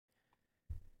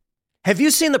Have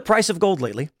you seen the price of gold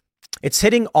lately? It's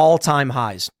hitting all-time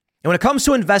highs. And when it comes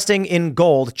to investing in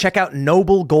gold, check out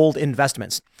Noble Gold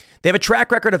Investments. They have a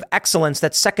track record of excellence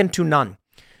that's second to none.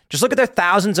 Just look at their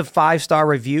thousands of five-star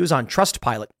reviews on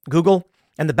Trustpilot, Google,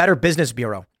 and the Better Business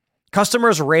Bureau.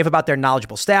 Customers rave about their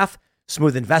knowledgeable staff,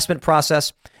 smooth investment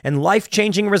process, and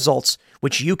life-changing results,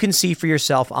 which you can see for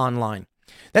yourself online.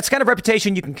 That's the kind of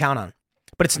reputation you can count on.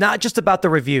 But it's not just about the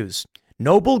reviews.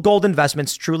 Noble Gold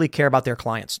Investments truly care about their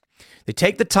clients. They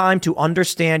take the time to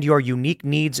understand your unique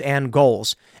needs and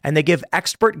goals, and they give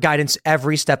expert guidance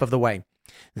every step of the way.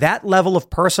 That level of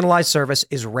personalized service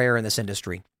is rare in this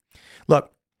industry.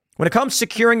 Look, when it comes to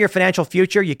securing your financial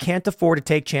future, you can't afford to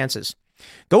take chances.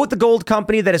 Go with the gold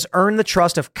company that has earned the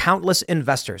trust of countless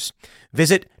investors.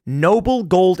 Visit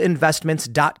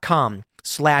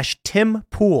noblegoldinvestments.com/Tim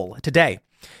Pool today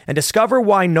and discover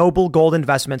why Noble Gold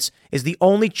Investments is the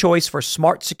only choice for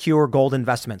smart, secure gold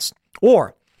investments.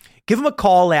 Or give them a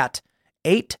call at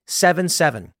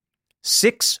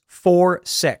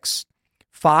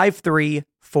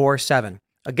 877-646-5347.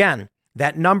 Again,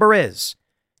 that number is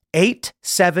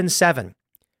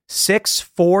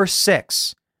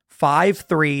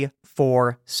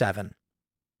 877-646-5347.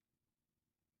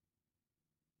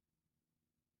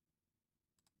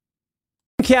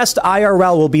 Cast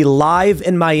IRL will be live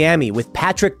in Miami with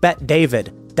Patrick Bet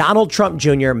David, Donald Trump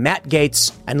Jr., Matt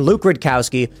Gaetz, and Luke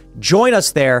Rudkowski. Join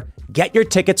us there. Get your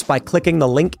tickets by clicking the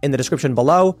link in the description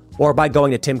below or by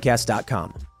going to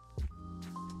timcast.com.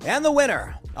 And the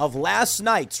winner of last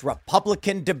night's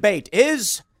Republican debate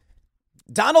is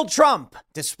Donald Trump,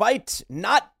 despite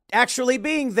not actually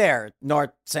being there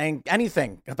nor saying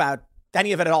anything about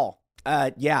any of it at all.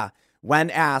 When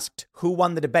asked who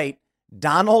won the debate,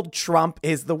 Donald Trump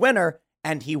is the winner,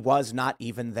 and he was not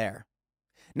even there.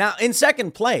 Now, in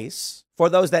second place, for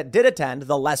those that did attend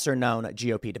the lesser-known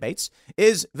GOP debates,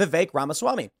 is Vivek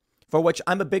Ramaswamy, for which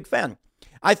I'm a big fan.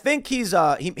 I think he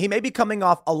may be coming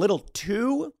off a little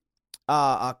too,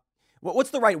 what's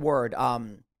the right word?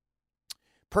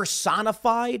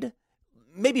 Personified?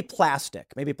 Maybe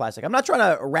plastic. I'm not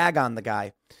trying to rag on the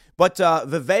guy, but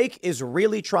Vivek is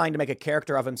really trying to make a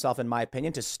character of himself, in my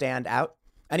opinion, to stand out.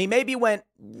 And he maybe went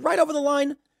right over the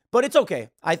line, but it's okay.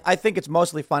 I think it's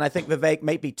mostly fun. I think Vivek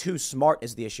may be too smart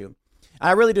is the issue.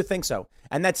 I really do think so.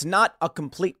 And that's not a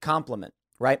complete compliment,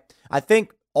 right? I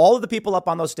think all of the people up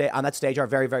on that stage are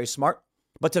very, very smart,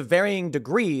 but to varying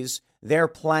degrees, they're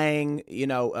playing,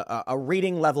 a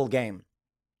reading level game.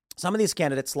 Some of these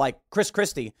candidates, like Chris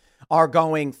Christie, are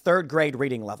going third grade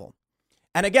reading level.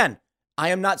 And again, I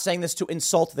am not saying this to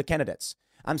insult the candidates.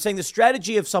 I'm saying the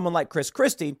strategy of someone like Chris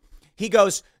Christie. He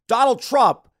goes, Donald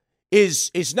Trump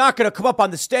is not going to come up on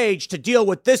the stage to deal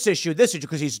with this issue,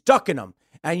 because he's ducking him.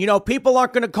 And, people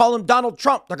aren't going to call him Donald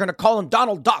Trump. They're going to call him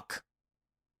Donald Duck.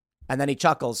 And then he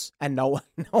chuckles and no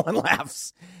one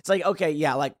laughs. It's like, okay,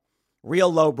 yeah, like real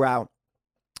lowbrow.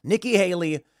 Nikki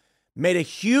Haley made a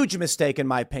huge mistake, in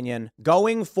my opinion,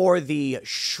 going for the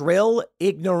shrill,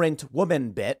 ignorant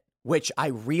woman bit, which I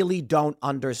really don't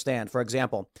understand. For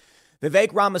example,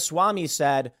 Vivek Ramaswamy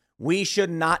said, we should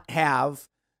not have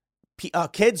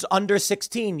kids under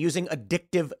 16 using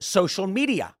addictive social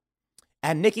media.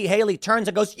 And Nikki Haley turns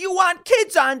and goes, you want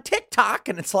kids on TikTok?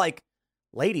 And it's like,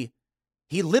 lady,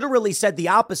 he literally said the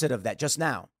opposite of that just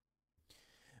now.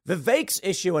 Vivek's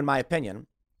issue, in my opinion,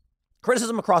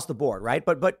 criticism across the board, right?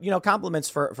 But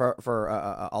compliments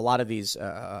for a lot of these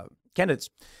candidates.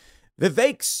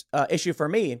 Vivek's issue for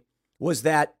me was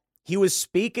that he was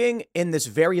speaking in this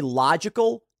very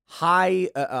logical,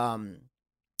 highbrow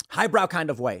kind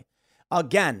of way.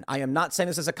 Again, I am not saying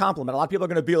this as a compliment. A lot of people are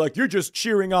going to be like, you're just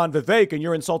cheering on Vivek and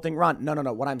you're insulting Ron. No.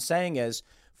 What I'm saying is,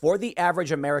 for the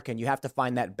average American, you have to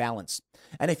find that balance.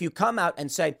 And if you come out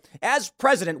and say, as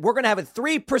president, we're going to have a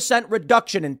 3%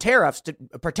 reduction in tariffs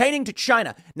pertaining to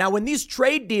China. Now, when these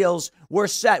trade deals were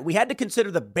set, we had to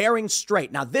consider the Bering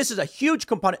Strait. Now, this is a huge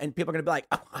component, and people are going to be like,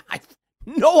 oh, I have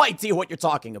no idea what you're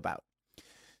talking about.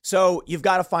 So you've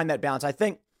got to find that balance. I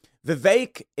think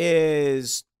Vivek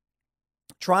is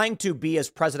trying to be as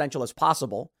presidential as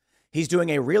possible. He's doing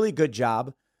a really good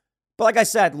job. But like I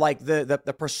said, like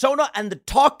the persona and the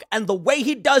talk and the way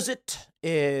he does it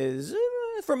is,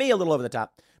 for me, a little over the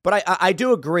top. But I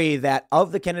do agree that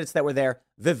of the candidates that were there,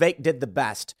 Vivek did the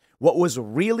best. What was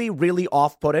really, really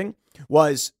off-putting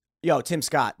was, Tim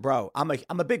Scott, bro. I'm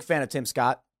a big fan of Tim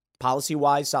Scott,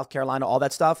 policy-wise, South Carolina, all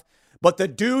that stuff. But the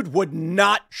dude would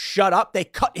not shut up. They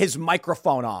cut his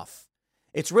microphone off.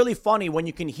 It's really funny when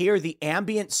you can hear the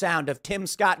ambient sound of Tim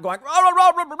Scott going, rah, rah, rah,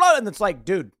 rah, rah, and it's like,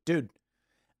 dude,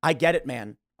 I get it,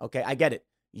 man. Okay, I get it.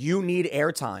 You need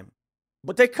airtime.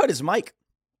 But they cut his mic.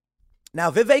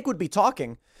 Now, Vivek would be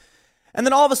talking, and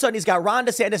then all of a sudden he's got Ron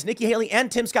DeSantis, Nikki Haley,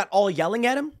 and Tim Scott all yelling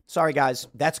at him. Sorry, guys.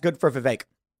 That's good for Vivek.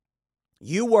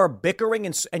 You were bickering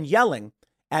and yelling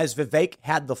as Vivek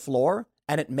had the floor,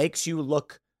 and it makes you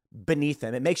look beneath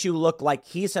him. It makes you look like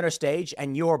he's center stage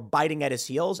and you're biting at his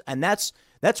heels. And that's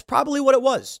probably what it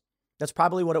was. That's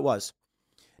probably what it was.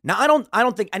 Now, I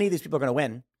don't think any of these people are going to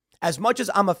win. As much as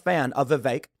I'm a fan of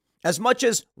Vivek, as much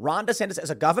as Ron DeSantis as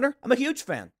a governor, I'm a huge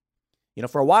fan. You know,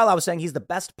 for a while I was saying he's the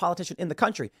best politician in the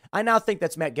country. I now think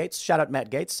that's Matt Gaetz. Shout out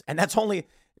Matt Gaetz. And that's only,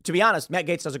 to be honest, Matt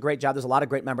Gaetz does a great job. There's a lot of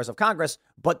great members of Congress.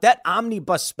 But that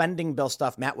omnibus spending bill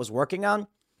stuff Matt was working on,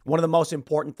 one of the most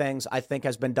important things I think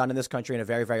has been done in this country in a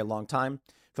very, very long time.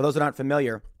 For those that aren't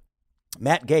familiar,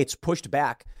 Matt Gaetz pushed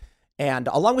back, and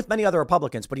along with many other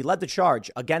Republicans, but he led the charge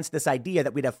against this idea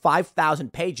that we'd have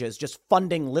 5,000 pages just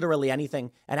funding literally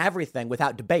anything and everything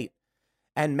without debate.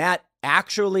 And Matt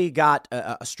actually got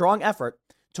a strong effort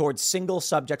towards single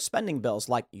subject spending bills,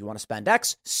 like you want to spend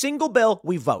X, single bill,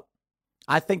 we vote.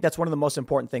 I think that's one of the most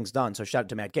important things done. So shout out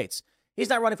to Matt Gaetz. He's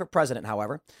not running for president,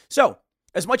 however. So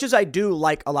as much as I do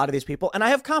like a lot of these people, and I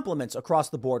have compliments across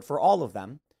the board for all of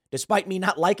them, despite me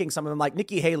not liking some of them, like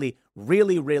Nikki Haley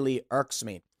really, really irks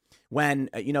me when,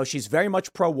 she's very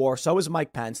much pro-war. So is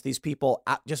Mike Pence. These people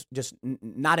just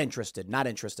not interested.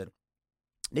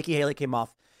 Nikki Haley came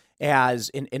off as,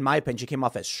 in my opinion, she came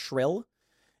off as shrill.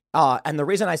 And the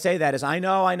reason I say that is I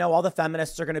know all the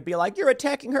feminists are going to be like, you're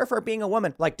attacking her for being a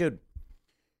woman. Like, dude,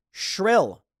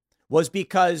 shrill was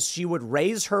because she would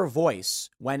raise her voice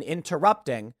when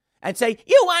interrupting and say,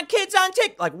 you want kids on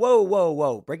TikTok? Like,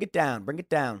 whoa, bring it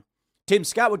down. Tim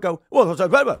Scott would go, whoa,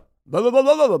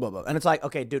 and it's like,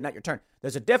 okay, dude, not your turn.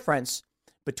 There's a difference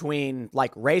between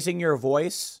like raising your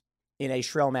voice in a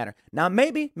shrill manner. Now,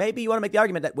 maybe you want to make the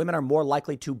argument that women are more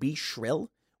likely to be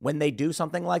shrill when they do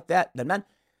something like that than men.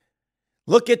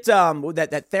 Look at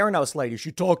that Theranos lady.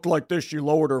 She talked like this. She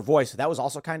lowered her voice. That was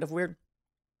also kind of weird.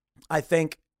 I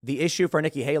think the issue for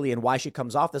Nikki Haley and why she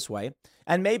comes off this way,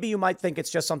 and maybe you might think it's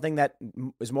just something that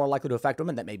is more likely to affect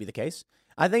women. That may be the case.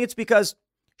 I think it's because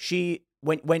she,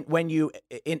 when you,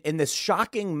 in this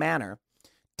shocking manner,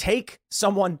 take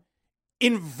someone,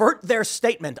 invert their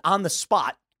statement on the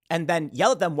spot, and then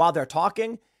yell at them while they're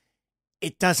talking,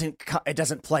 it doesn't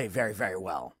play very, very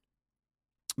well.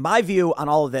 My view on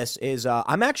all of this is I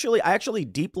actually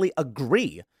deeply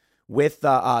agree with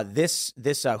this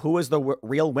who is the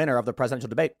real winner of the presidential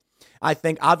debate. I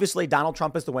think obviously Donald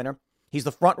Trump is the winner. He's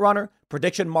the front runner.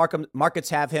 Prediction markets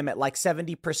have him at like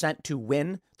 70% to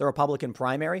win the Republican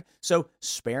primary. So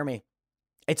spare me.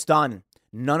 It's done.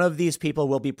 None of these people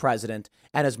will be president.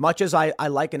 And as much as I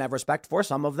like and have respect for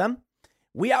some of them,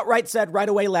 we outright said right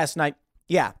away last night,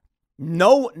 yeah,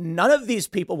 no, none of these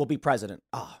people will be president.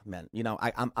 Oh, man,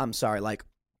 I'm sorry. Like,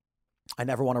 I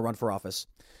never want to run for office.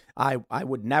 I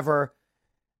would never.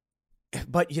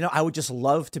 But, I would just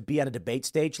love to be at a debate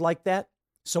stage like that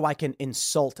so I can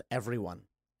insult everyone.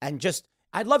 And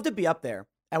I'd love to be up there.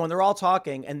 And when they're all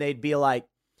talking and they'd be like,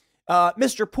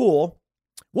 Mr. Poole,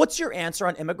 what's your answer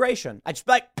on immigration? I'd just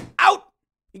be like, out.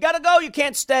 You got to go. You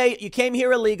can't stay. You came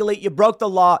here illegally. You broke the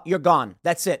law. You're gone.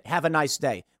 That's it. Have a nice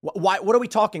day. What are we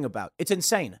talking about? It's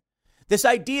insane. This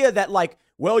idea that like,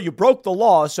 well, you broke the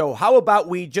law, so how about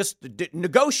we just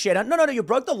negotiate? No, you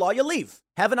broke the law. You leave.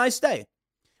 Have a nice day.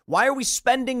 Why are we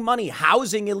spending money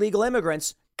housing illegal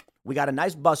immigrants? We got a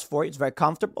nice bus for you. It's very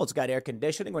comfortable. It's got air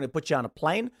conditioning. We're going to put you on a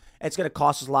plane. It's going to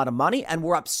cost us a lot of money. And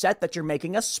we're upset that you're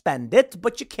making us spend it,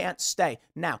 but you can't stay.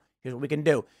 Now, here's what we can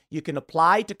do. You can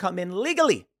apply to come in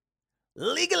legally.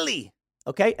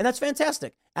 Okay. And that's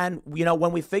fantastic. And,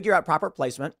 when we figure out proper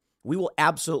placement, we will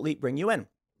absolutely bring you in.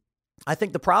 I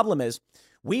think the problem is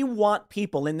we want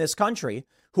people in this country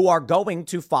who are going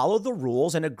to follow the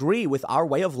rules and agree with our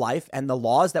way of life and the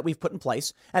laws that we've put in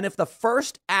place. And if the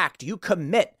first act you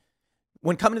commit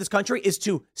when coming to this country is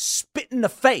to spit in the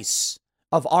face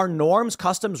of our norms,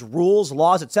 customs, rules,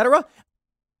 laws, etc.,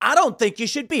 I don't think you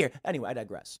should be here. Anyway, I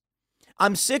digress.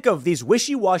 I'm sick of these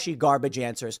wishy-washy garbage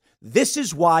answers. This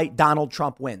is why Donald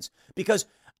Trump wins, because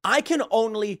I can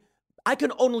only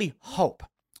hope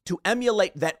to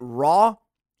emulate that raw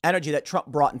energy that Trump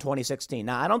brought in 2016.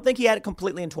 Now, I don't think he had it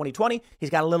completely in 2020. He's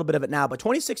got a little bit of it now, but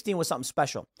 2016 was something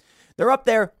special. They're up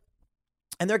there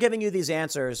and they're giving you these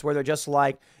answers where they're just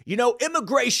like,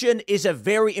 immigration is a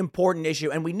very important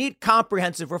issue and we need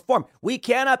comprehensive reform. We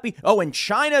cannot be, in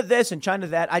China this and China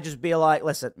that. I just be like,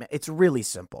 listen, man, it's really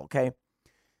simple, okay?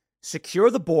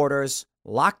 Secure the borders,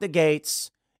 lock the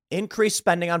gates, increase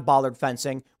spending on bollard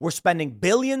fencing. We're spending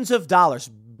billions of dollars,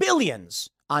 billions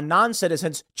on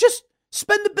non-citizens. Just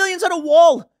spend the billions on a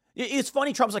wall It's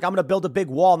funny. Trump's like, I'm going to build a big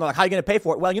wall. And they're like, how are you going to pay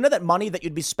for it? Well, you know that money that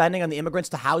you'd be spending on the immigrants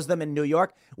to house them in New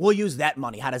York? We'll use that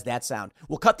money. How does that sound?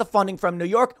 We'll cut the funding from New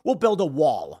York. We'll build a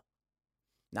wall.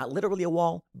 Not literally a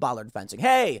wall, bollard fencing.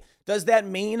 Hey, does that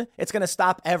mean it's going to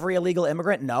stop every illegal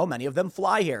immigrant? No, many of them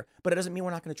fly here, but it doesn't mean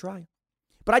we're not going to try.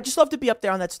 But I just love to be up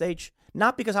there on that stage,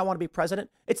 not because I want to be president.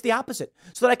 It's the opposite.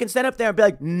 So that I can stand up there and be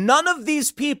like, none of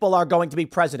these people are going to be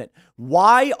president.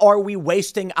 Why are we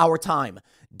wasting our time?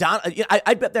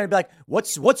 I'd be up there and be like,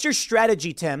 what's your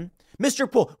strategy, Tim? Mr.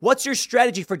 Poole, what's your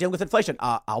strategy for dealing with inflation?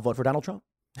 I'll vote for Donald Trump.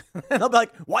 And I'll be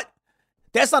like, what?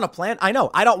 That's not a plan. I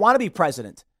know. I don't want to be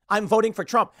president. I'm voting for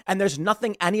Trump. And there's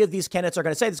nothing any of these candidates are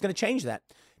going to say that's going to change that.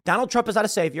 Donald Trump is not a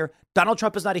savior. Donald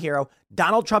Trump is not a hero.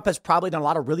 Donald Trump has probably done a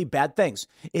lot of really bad things.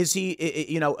 Is he,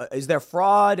 is there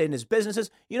fraud in his businesses?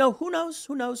 Who knows?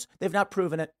 Who knows? They've not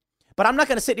proven it. But I'm not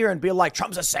going to sit here and be like,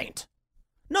 Trump's a saint.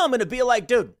 No, I'm going to be like,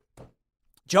 dude,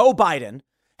 Joe Biden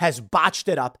has botched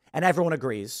it up and everyone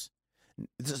agrees.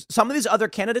 Some of these other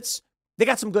candidates, they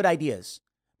got some good ideas.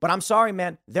 But I'm sorry,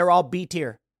 man, they're all B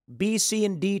tier, B, C,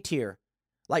 and D tier.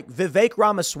 Like Vivek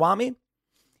Ramaswamy,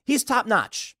 he's top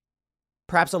notch.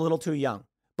 Perhaps a little too young,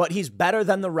 but he's better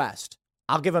than the rest.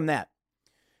 I'll give him that.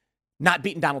 Not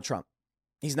beating Donald Trump.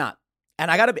 He's not. And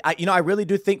I really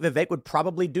do think Vivek would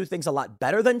probably do things a lot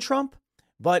better than Trump.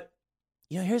 But,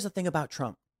 here's the thing about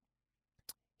Trump.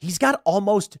 He's got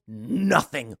almost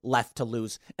nothing left to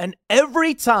lose. And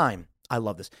every time, I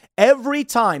love this, every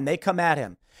time they come at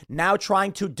him, now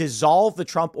trying to dissolve the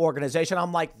Trump organization,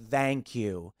 I'm like, thank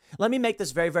you. Let me make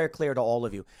this very, very clear to all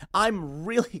of you. I'm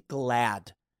really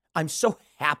glad. I'm so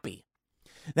happy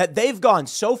that they've gone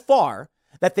so far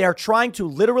that they are trying to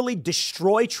literally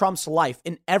destroy Trump's life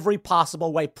in every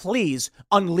possible way. Please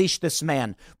unleash this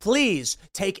man. Please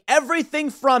take everything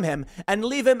from him and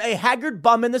leave him a haggard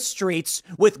bum in the streets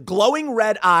with glowing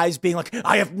red eyes being like,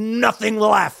 I have nothing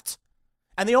left.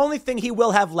 And the only thing he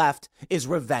will have left is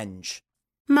revenge.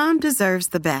 Mom deserves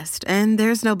the best, and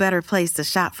there's no better place to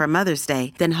shop for Mother's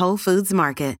Day than Whole Foods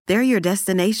Market. They're your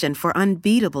destination for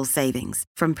unbeatable savings,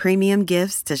 from premium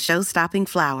gifts to show-stopping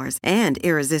flowers and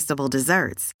irresistible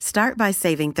desserts. Start by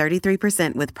saving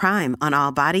 33% with Prime on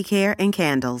all body care and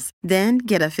candles. Then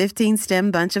get a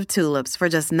 15-stem bunch of tulips for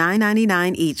just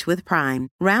 $9.99 each with Prime.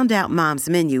 Round out Mom's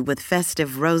menu with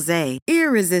festive rosé,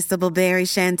 irresistible berry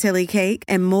chantilly cake,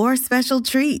 and more special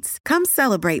treats. Come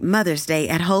celebrate Mother's Day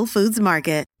at Whole Foods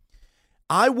Market.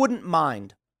 I wouldn't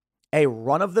mind a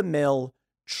run-of-the-mill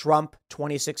Trump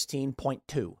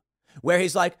 2016.2, where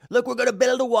he's like, look, we're going to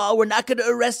build a wall. We're not going to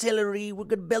arrest Hillary. We're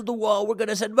going to build a wall. We're going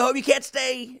to send, oh, you can't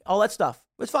stay. All that stuff.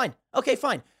 It's fine. Okay,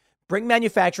 fine. Bring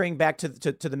manufacturing back to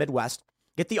the Midwest.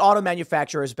 Get the auto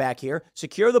manufacturers back here.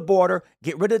 Secure the border.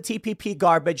 Get rid of the TPP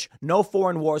garbage. No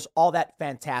foreign wars. All that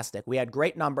fantastic. We had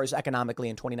great numbers economically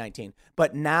in 2019.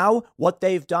 But now what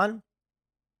they've done,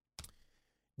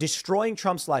 destroying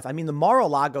Trump's life. I mean, the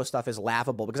Mar-a-Lago stuff is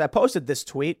laughable because I posted this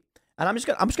tweet and I'm just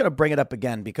going to bring it up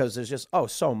again because there's just,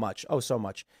 so much. I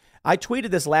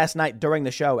tweeted this last night during the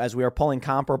show as we were pulling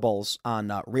comparables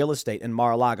on real estate in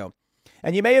Mar-a-Lago.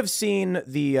 And you may have seen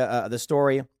the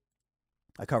story.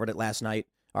 I covered it last night,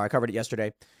 or I covered it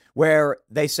yesterday, where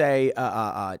they say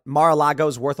Mar-a-Lago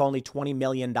is worth only $20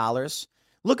 million.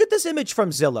 Look at this image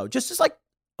from Zillow. Just like,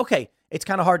 okay, it's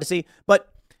kind of hard to see, but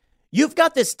you've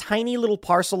got this tiny little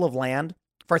parcel of land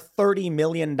for $30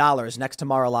 million next to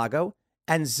Mar-a-Lago,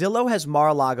 and Zillow has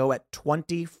Mar-a-Lago at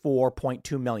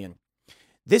 $24.2 million.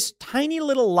 This tiny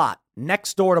little lot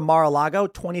next door to Mar-a-Lago,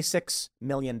 $26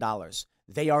 million.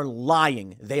 They are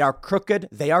lying. They are crooked.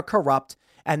 They are corrupt.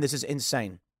 And this is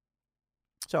insane.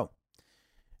 So,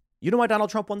 you know why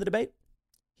Donald Trump won the debate?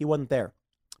 He wasn't there.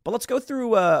 But let's go through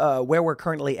where we're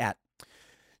currently at.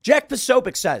 Jack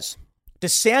Posobiec says,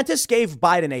 DeSantis gave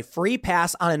Biden a free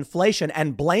pass on inflation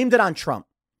and blamed it on Trump.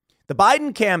 The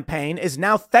Biden campaign is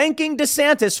now thanking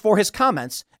DeSantis for his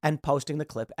comments and posting the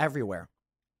clip everywhere.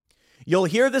 You'll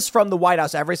hear this from the White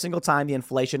House every single time the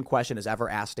inflation question is ever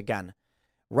asked again.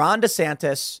 Ron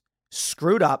DeSantis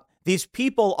screwed up. These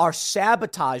people are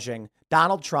sabotaging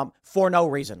Donald Trump for no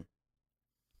reason.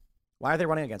 Why are they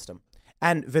running against him?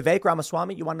 And Vivek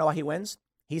Ramaswamy, you want to know why he wins?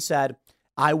 He said,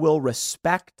 I will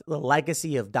respect the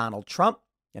legacy of Donald Trump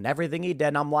and everything he did.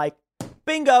 And I'm like,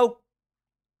 bingo.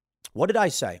 What did I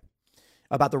say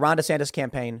about the Ron DeSantis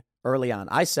campaign early on?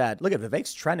 I said, look at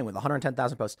Vivek's trending with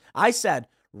 110,000 posts. I said,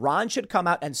 Ron should come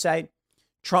out and say,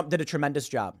 Trump did a tremendous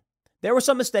job. There were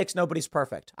some mistakes. Nobody's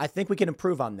perfect. I think we can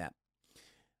improve on that.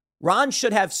 Ron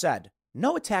should have said,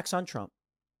 no attacks on Trump.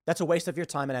 That's a waste of your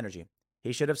time and energy.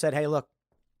 He should have said, hey, look,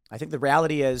 I think the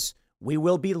reality is we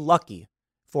will be lucky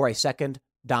for a second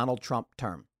Donald Trump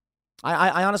term.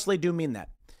 I honestly do mean that.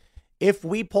 If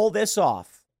we pull this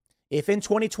off, if in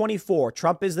 2024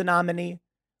 Trump is the nominee,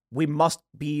 we must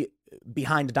be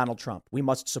behind Donald Trump. We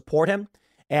must support him.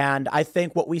 And I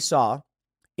think what we saw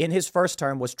in his first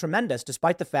term was tremendous,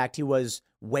 despite the fact he was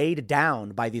weighed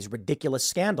down by these ridiculous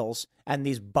scandals and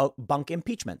these bunk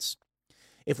impeachments.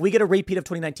 If we get a repeat of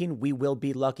 2019, we will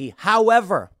be lucky.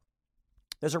 However,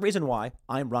 there's a reason why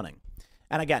I'm running.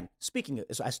 And again, speaking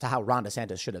as to how Ron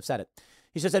DeSantis should have said it,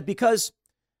 he says that because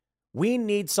we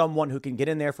need someone who can get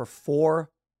in there for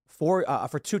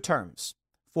for 2 terms,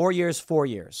 4 years, 4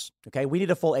 years. OK, we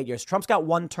need a full 8 years. Trump's got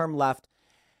 1 term left.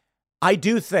 I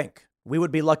do think we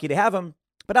would be lucky to have him.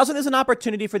 But also there's an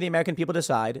opportunity for the American people to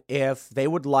decide if they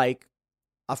would like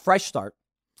a fresh start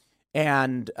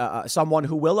and someone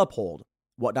who will uphold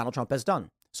what Donald Trump has done.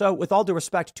 So with all due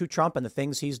respect to Trump and the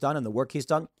things he's done and the work he's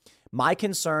done, my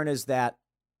concern is that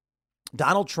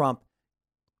Donald Trump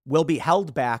will be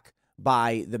held back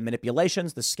by the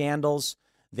manipulations, the scandals,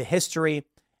 the history,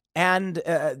 and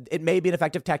it may be an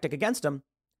effective tactic against him.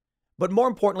 But more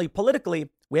importantly, politically,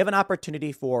 we have an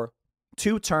opportunity for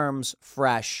 2 terms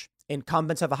fresh.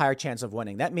 Incumbents have a higher chance of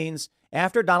winning. That means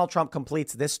after Donald Trump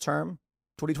completes this term,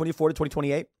 2024 to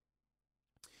 2028,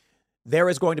 there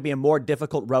is going to be a more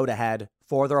difficult road ahead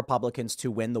for the Republicans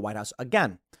to win the White House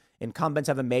again. Incumbents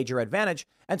have a major advantage.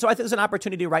 And so I think there's an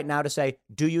opportunity right now to say,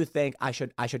 do you think I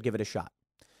should give it a shot?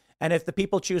 And if the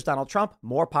people choose Donald Trump,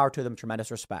 more power to them, tremendous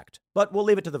respect. But we'll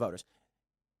leave it to the voters.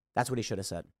 That's what he should have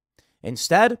said.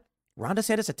 Instead, Ron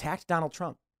DeSantis attacked Donald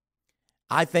Trump.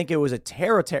 I think it was a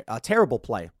terrible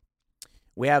play.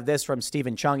 We have this from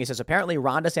Stephen Chung. He says, apparently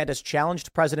Ron DeSantis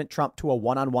challenged President Trump to a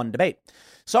one-on-one debate.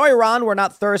 Sorry, Ron, we're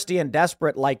not thirsty and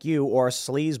desperate like you or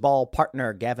sleazeball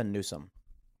partner Gavin Newsom.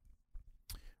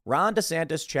 Ron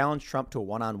DeSantis challenged Trump to a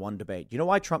one-on-one debate. You know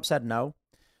why Trump said no?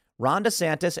 Ron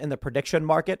DeSantis in the prediction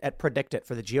market at Predict It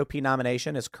for the GOP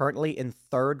nomination is currently in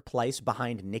 3rd place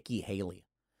behind Nikki Haley.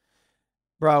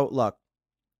 Bro, look,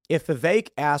 if Vivek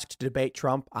asked to debate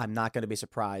Trump, I'm not going to be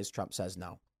surprised Trump says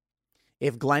no.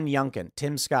 If Glenn Youngkin,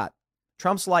 Tim Scott,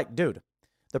 Trump's like, dude,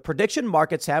 the prediction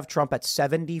markets have Trump at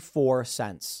 74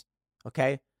 cents.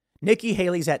 OK, Nikki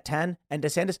Haley's at 10 and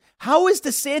DeSantis. How is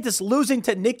DeSantis losing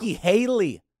to Nikki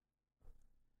Haley?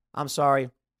 I'm sorry.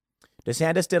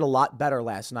 DeSantis did a lot better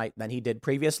last night than he did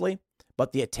previously,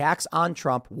 but the attacks on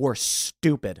Trump were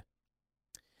stupid.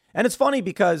 And it's funny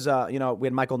because, we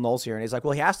had Michael Knowles here and he's like,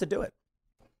 well, he has to do it.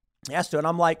 He has to. And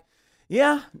I'm like,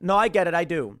 yeah, no, I get it. I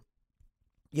do.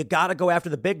 You got to go after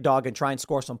the big dog and try and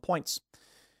score some points.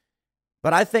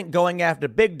 But I think going after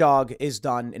the big dog is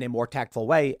done in a more tactful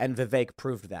way, and Vivek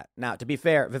proved that. Now, to be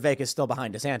fair, Vivek is still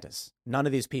behind DeSantis. None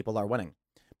of these people are winning.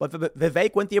 But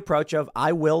Vivek went the approach of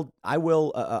I will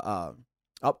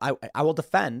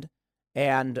defend.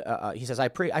 And he says, I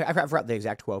forgot the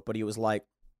exact quote, but he was like,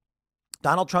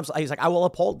 he's like, I will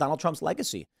uphold Donald Trump's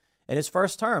legacy in his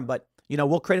first term, but,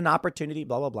 we'll create an opportunity,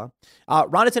 blah, blah, blah.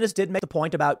 Ron DeSantis did make the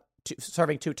point about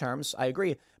serving 2 terms. I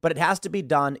agree, but it has to be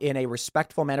done in a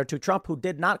respectful manner to Trump, who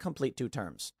did not complete 2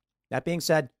 terms. That being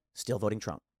said, still voting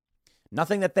Trump.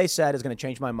 Nothing that they said is going to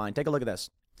change my mind. Take a look at this.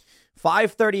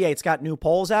 538's got new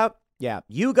polls out. Yeah.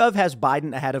 YouGov has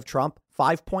Biden ahead of Trump,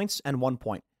 5 points and 1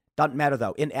 point. Doesn't matter,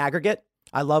 though. In aggregate,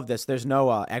 I love this. There's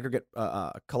no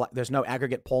there's no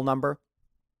aggregate poll number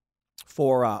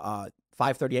for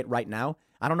 538 right now.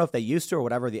 I don't know if they used to or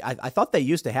whatever. I thought they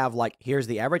used to have here's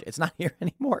the average. It's not here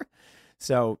anymore.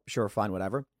 So sure, fine,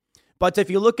 whatever. But if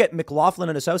you look at McLaughlin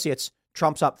and Associates,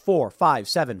 Trump's up 4, 5,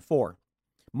 7, 4.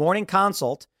 Morning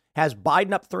Consult has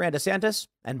Biden up 3 on DeSantis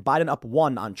and Biden up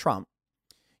 1 on Trump.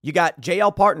 You got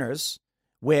JL Partners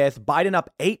with Biden up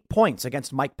 8 points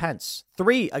against Mike Pence,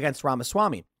 3 against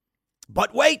Ramaswamy.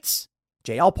 But wait,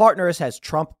 JL Partners has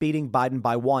Trump beating Biden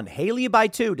by 1, Haley by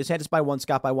 2, DeSantis by 1,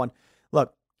 Scott by 1.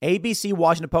 Look, ABC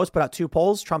Washington Post put out 2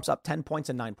 polls. Trump's up 10 points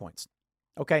and 9 points.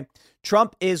 OK,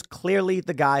 Trump is clearly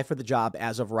the guy for the job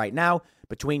as of right now.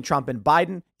 Between Trump and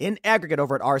Biden in aggregate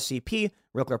over at RCP,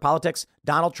 Real Clear Politics,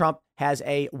 Donald Trump has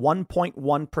a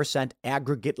 1.1%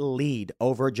 aggregate lead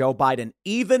over Joe Biden,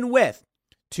 even with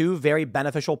 2 very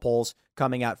beneficial polls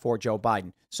coming out for Joe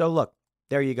Biden. So look,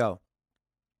 there you go.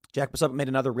 Jack Posobiec made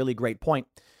another really great point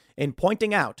in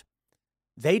pointing out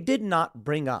they did not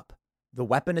bring up the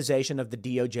weaponization of the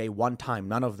DOJ one time.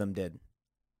 None of them did.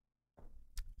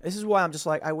 This is why I'm just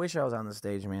like, I wish I was on the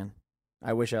stage, man.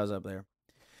 I wish I was up there.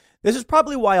 This is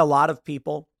probably why a lot of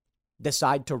people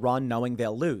decide to run knowing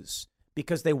they'll lose,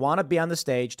 because they want to be on the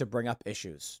stage to bring up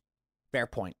issues. Fair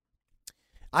point.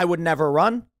 I would never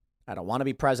run. I don't want to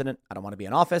be president. I don't want to be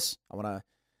in office. I want to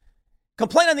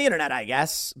complain on the internet, I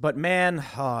guess. But man,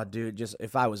 oh, dude, just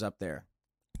if I was up there,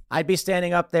 I'd be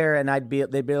standing up there and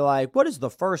they'd be like, what is the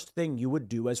first thing you would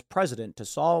do as president to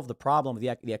solve the problem of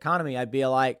the economy? I'd be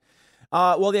like,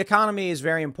 well, the economy is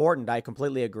very important. I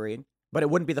completely agree. But it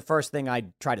wouldn't be the first thing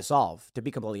I'd try to solve, to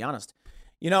be completely honest.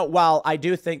 While I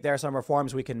do think there are some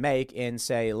reforms we can make in,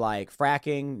 say, like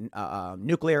fracking,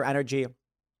 nuclear energy,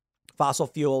 fossil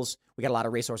fuels. We got a lot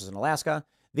of resources in Alaska.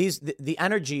 The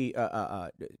energy,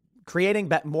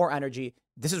 creating more energy.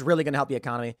 This is really going to help the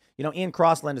economy. Ian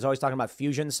Crossland is always talking about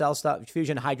fusion cell stuff,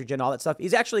 fusion, hydrogen, all that stuff.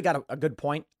 He's actually got a good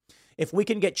point. If we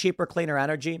can get cheaper, cleaner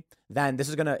energy, then this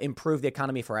is going to improve the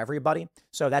economy for everybody.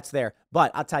 So that's there.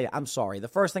 But I'll tell you, I'm sorry. The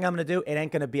first thing I'm going to do, it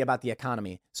ain't going to be about the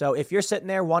economy. So if you're sitting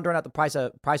there wondering at the price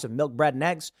of milk, bread, and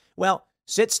eggs, well,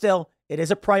 sit still. It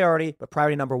is a priority. But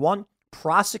priority number one,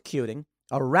 prosecuting,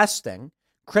 arresting,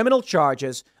 criminal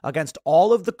charges against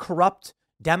all of the corrupt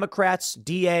Democrats,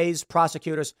 DAs,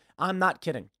 prosecutors. I'm not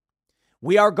kidding.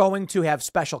 We are going to have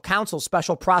special counsels,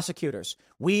 special prosecutors.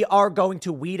 We are going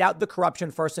to weed out the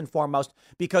corruption first and foremost,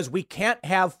 because we can't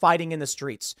have fighting in the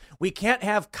streets. We can't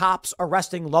have cops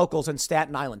arresting locals in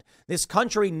Staten Island. This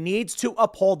country needs to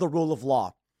uphold the rule of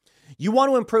law. You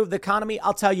want to improve the economy?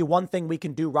 I'll tell you one thing we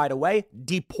can do right away.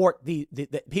 Deport the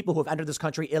people who have entered this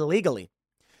country illegally.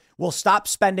 We'll stop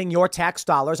spending your tax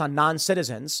dollars on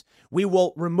non-citizens. We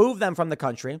will remove them from the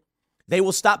country. They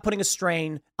will stop putting a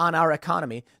strain on our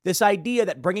economy. This idea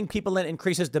that bringing people in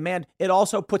increases demand, it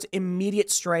also puts immediate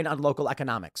strain on local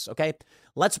economics. OK,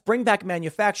 let's bring back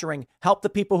manufacturing, help the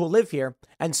people who live here,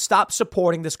 and stop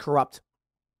supporting this corrupt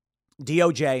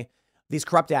DOJ, these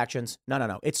corrupt actions.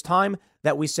 No. It's time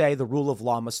that we say the rule of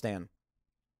law must stand.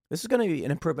 This is going to be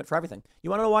an improvement for everything. You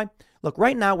want to know why? Look,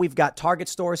 right now we've got Target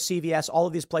stores, CVS, all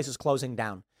of these places closing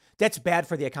down. That's bad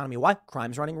for the economy. Why?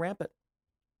 Crime's running rampant.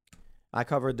 I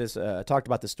covered this, talked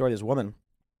about this story. This woman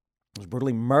was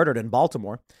brutally murdered in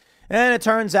Baltimore. And it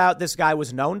turns out this guy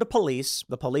was known to police.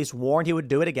 The police warned he would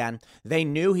do it again. They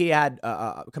knew he had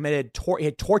he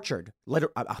had tortured.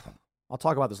 I'll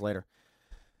talk about this later.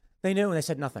 They knew and they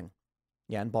said nothing.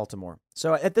 Yeah, in Baltimore.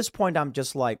 So at this point, I'm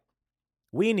just like,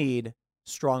 we need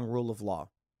strong rule of law.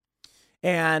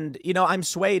 And, I'm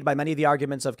swayed by many of the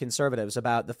arguments of conservatives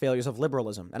about the failures of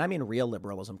liberalism. And I mean real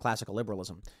liberalism, classical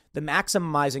liberalism. The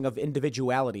maximizing of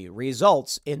individuality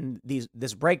results in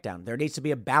this breakdown. There needs to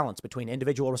be a balance between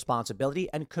individual responsibility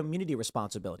and community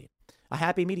responsibility. A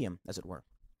happy medium, as it were.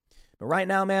 But right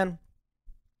now, man,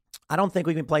 I don't think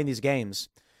we can play these games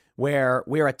where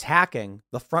we're attacking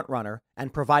the front runner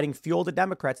and providing fuel to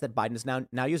Democrats that Biden is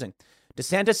now using.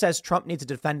 DeSantis says Trump needs to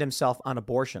defend himself on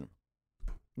abortion.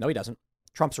 No, he doesn't.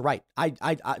 Trump's right.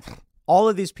 All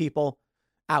of these people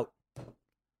out.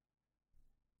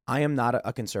 I am not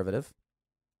a conservative.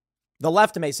 The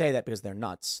left may say that because they're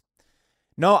nuts.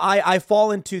 No, I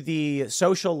fall into the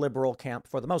social liberal camp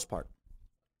for the most part.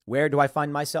 Where do I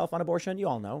find myself on abortion? You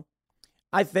all know.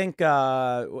 I think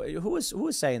who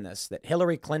was saying this? That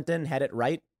Hillary Clinton had it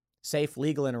right. Safe,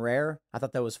 legal, and rare. I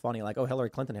thought that was funny. Like, oh, Hillary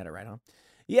Clinton had it right, huh?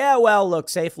 Yeah, well, look,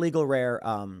 safe, legal, rare.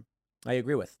 I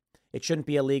agree with. It shouldn't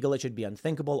be illegal. It should be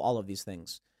unthinkable. All of these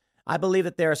things. I believe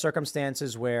that there are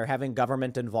circumstances where having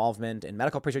government involvement in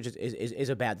medical research is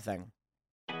a bad thing.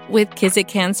 With Kizik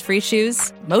hands-free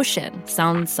shoes, motion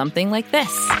sounds something like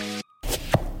this.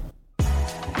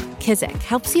 Kizik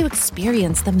helps you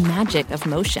experience the magic of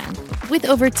motion. With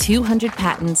over 200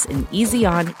 patents and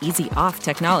easy-on, easy-off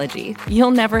technology,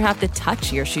 you'll never have to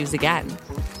touch your shoes again.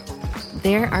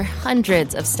 There are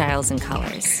hundreds of styles and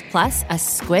colors, plus a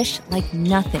squish like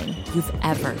nothing you've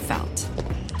ever felt.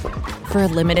 For a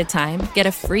limited time, get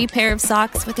a free pair of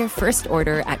socks with your first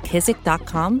order at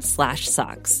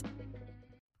kizik.com/socks.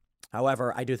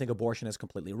 However, I do think abortion is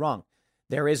completely wrong.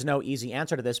 There is no easy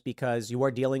answer to this because you are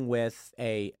dealing with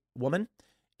a woman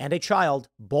and a child,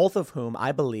 both of whom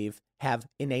I believe have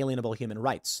inalienable human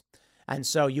rights. And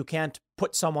so you can't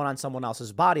put someone on someone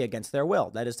else's body against their will.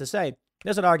 That is to say,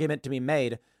 there's an argument to be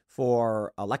made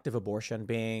for elective abortion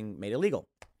being made illegal.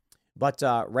 But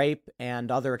rape and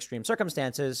other extreme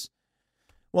circumstances,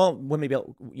 well,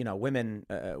 women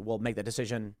will make the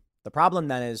decision. The problem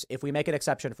then is if we make an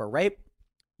exception for rape,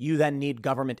 you then need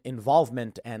government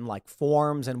involvement and like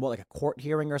forms and like a court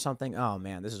hearing or something. Oh,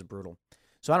 man, this is brutal.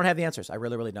 So I don't have the answers. I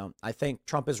really, really don't. I think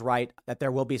Trump is right that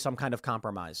there will be some kind of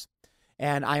compromise.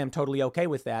 And I am totally okay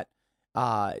with that.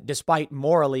 Despite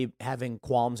morally having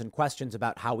qualms and questions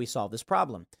about how we solve this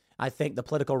problem. I think the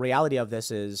political reality of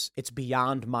this is it's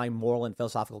beyond my moral and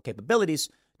philosophical capabilities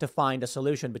to find a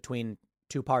solution between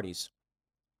two parties.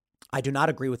 I do not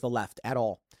agree with the left at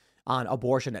all on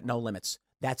abortion at no limits.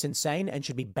 That's insane and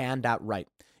should be banned outright.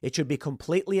 It should be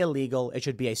completely illegal. It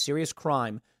should be a serious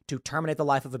crime to terminate the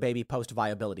life of a baby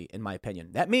post-viability, in my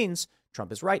opinion. That means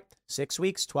Trump is right. 6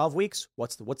 weeks, 12 weeks.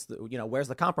 What's the, where's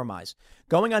the compromise?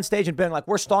 Going on stage and being like,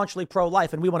 we're staunchly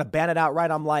pro-life and we want to ban it outright.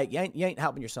 I'm like, you ain't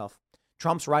helping yourself.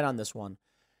 Trump's right on this one.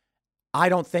 I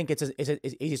don't think it's an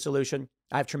easy solution.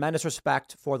 I have tremendous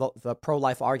respect for the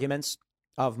pro-life arguments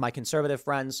of my conservative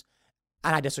friends,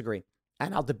 and I disagree.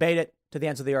 And I'll debate it to the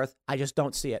ends of the earth. I just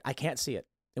don't see it. I can't see it.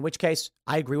 In which case,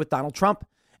 I agree with Donald Trump.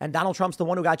 And Donald Trump's the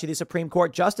one who got you these Supreme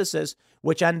Court justices,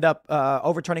 which end up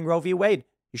overturning Roe v. Wade.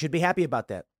 You should be happy about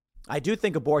that. I do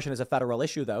think abortion is a federal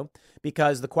issue, though,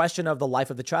 because the question of the life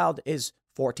of the child is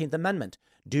 14th Amendment.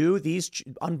 Do these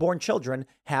unborn children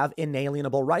have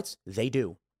inalienable rights? They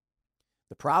do.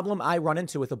 The problem I run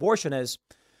into with abortion is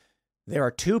there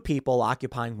are two people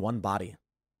occupying one body.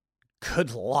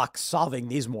 Good luck solving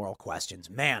these moral questions.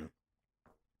 Man,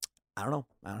 I don't know.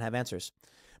 I don't have answers.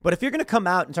 But if you're going to come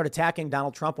out and start attacking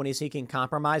Donald Trump when he's seeking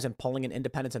compromise and pulling in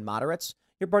independents and moderates,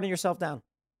 you're burning yourself down.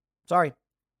 Sorry.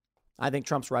 I think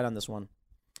Trump's right on this one.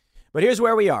 But here's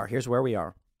where we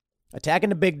are. Attacking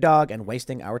the big dog and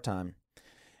wasting our time.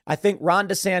 I think Ron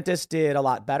DeSantis did a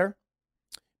lot better,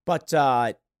 but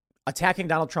attacking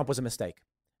Donald Trump was a mistake.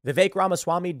 Vivek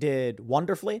Ramaswamy did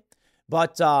wonderfully,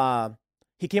 but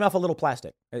he came off a little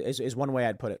plastic, is one way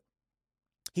I'd put it.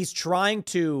 He's trying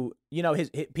to, his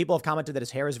people have commented that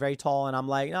his hair is very tall, and I'm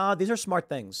like, no, these are smart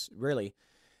things, really.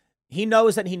 He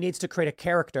knows that he needs to create a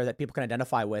character that people can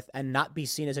identify with and not be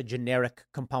seen as a generic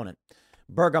component.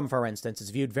 Burgum, for instance, is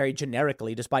viewed very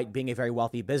generically, despite being a very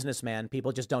wealthy businessman.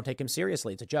 People just don't take him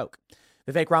seriously. It's a joke.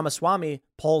 Vivek Ramaswamy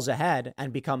pulls ahead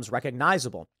and becomes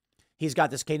recognizable. He's got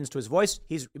this cadence to his voice.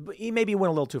 He maybe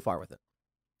went a little too far with it.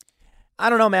 I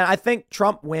don't know, man. I think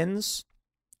Trump wins,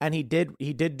 and he did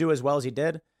do as well as he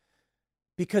did,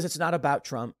 because it's not about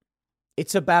Trump.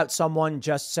 It's about someone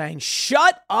just saying,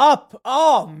 shut up.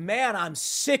 Oh, man, I'm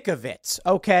sick of it.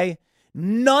 Okay.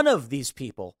 None of these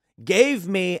people gave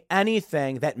me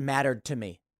anything that mattered to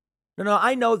me. No,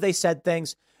 I know they said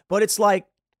things, but it's like,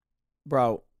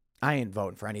 bro, I ain't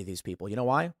voting for any of these people. You know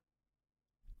why?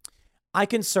 I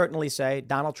can certainly say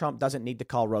Donald Trump doesn't need to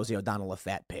call Rosie O'Donnell a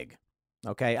fat pig.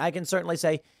 Okay. I can certainly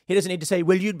say he doesn't need to say,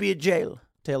 well, you'd be in jail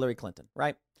to Hillary Clinton,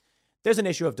 right? There's an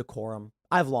issue of decorum.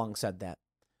 I've long said that.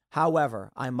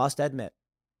 However, I must admit,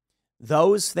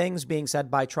 those things being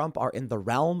said by Trump are in the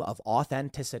realm of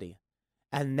authenticity.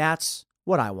 And that's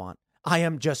what I want. I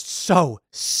am just so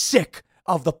sick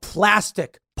of the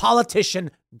plastic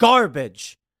politician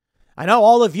garbage. I know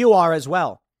all of you are as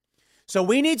well. So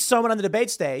we need someone on the debate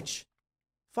stage.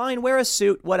 Fine, wear a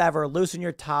suit, whatever, loosen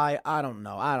your tie. I don't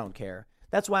know. I don't care.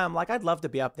 That's why I'm like, I'd love to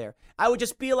be up there. I would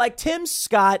just be like, Tim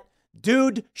Scott,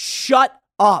 dude, shut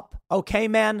up. Okay,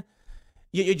 man?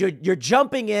 You're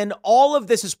jumping in. All of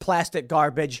this is plastic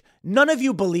garbage. None of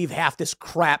you believe half this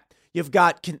crap. You've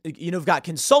got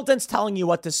consultants telling you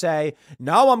what to say.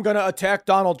 Now I'm going to attack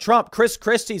Donald Trump. Chris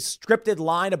Christie's scripted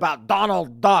line about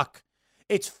Donald Duck.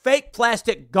 It's fake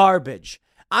plastic garbage.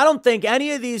 I don't think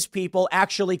any of these people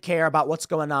actually care about what's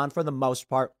going on for the most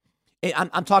part.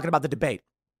 I'm talking about the debate.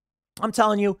 I'm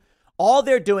telling you, all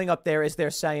they're doing up there is they're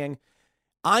saying,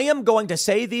 I am going to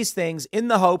say these things in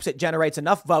the hopes it generates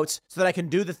enough votes so that I can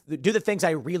do the things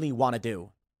I really want to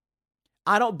do.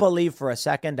 I don't believe for a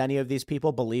second any of these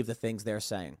people believe the things they're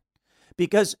saying.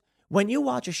 Because when you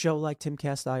watch a show like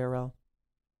Timcast IRL,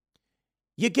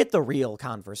 you get the real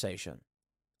conversation.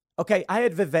 Okay, I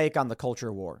had Vivek on the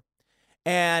culture war.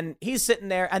 And he's sitting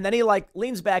there, and then he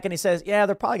leans back and he says, yeah,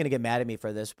 they're probably going to get mad at me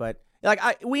for this, but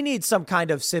we need some kind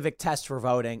of civic test for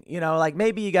voting.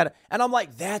 Maybe you got to. And I'm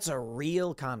like, that's a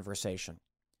real conversation.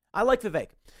 I like Vivek.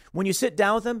 When you sit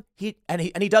down with him, he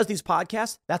does these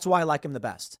podcasts. That's why I like him the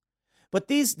best. But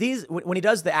these when he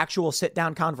does the actual sit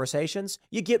down conversations,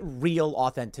 you get real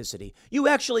authenticity. You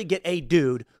actually get a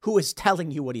dude who is telling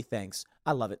you what he thinks.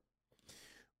 I love it.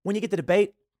 When you get the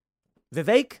debate,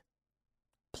 Vivek,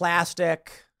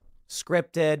 plastic,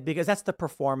 scripted, because that's the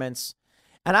performance.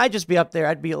 And I'd just be up there.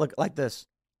 I'd be like this.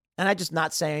 And I'd just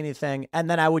not say anything. And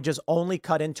then I would just only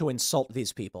cut in to insult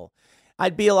these people.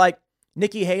 I'd be like,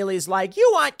 Nikki Haley's like, you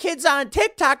want kids on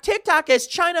TikTok? TikTok is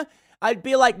China. I'd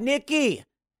be like, Nikki,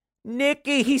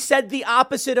 he said the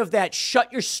opposite of that.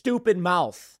 Shut your stupid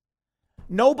mouth.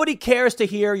 Nobody cares to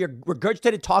hear your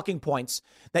regurgitated talking points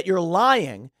that you're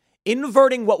lying,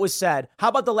 inverting what was said. How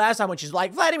about the last time when she's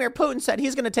like, Vladimir Putin said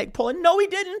he's going to take Poland? No, he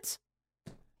didn't.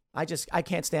 I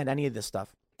can't stand any of this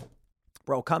stuff.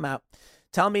 Bro, come out.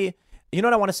 Tell me, you know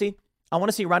what I want to see? I want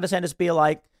to see Ron DeSantis be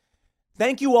like,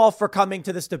 thank you all for coming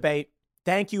to this debate.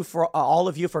 Thank you for all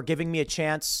of you for giving me a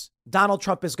chance. Donald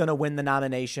Trump is going to win the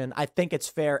nomination. I think it's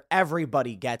fair.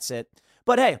 Everybody gets it.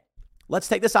 But hey, let's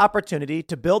take this opportunity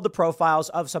to build the profiles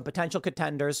of some potential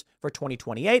contenders for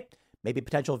 2028, maybe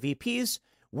potential VPs.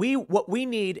 What we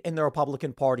need in the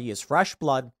Republican Party is fresh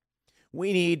blood.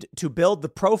 We need to build the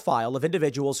profile of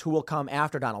individuals who will come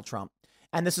after Donald Trump.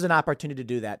 And this is an opportunity to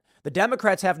do that. The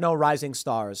Democrats have no rising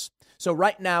stars. So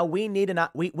right now, we need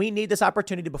this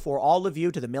opportunity before all of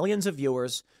you, to the millions of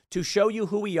viewers, to show you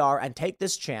who we are and take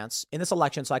this chance in this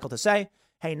election cycle to say,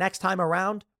 hey, next time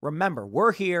around, remember,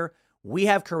 we're here. We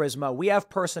have charisma. We have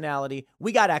personality.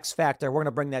 We got X factor. We're going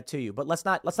to bring that to you. But let's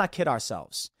not kid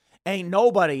ourselves. Ain't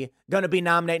nobody going to be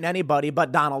nominating anybody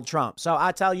but Donald Trump. So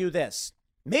I tell you this,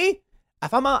 me,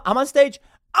 if I'm on stage,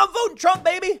 I'm voting Trump,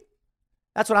 baby.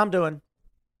 That's what I'm doing.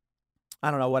 I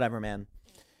don't know, whatever, man.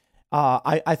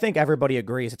 I think everybody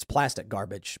agrees it's plastic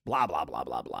garbage, blah, blah, blah,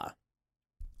 blah, blah.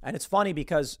 And it's funny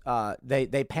because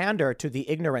they pander to the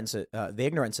ignorances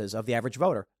of the average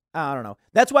voter. I don't know.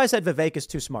 That's why I said Vivek is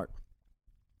too smart,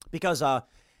 because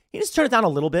he just turned it down a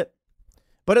little bit.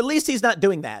 But at least he's not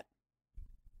doing that,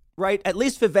 right? At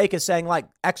least Vivek is saying like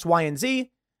X, Y, and Z.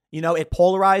 You know, it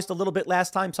polarized a little bit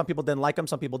last time. Some people didn't like him.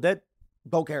 Some people did.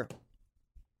 Don't care.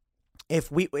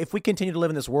 If we continue to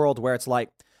live in this world where it's like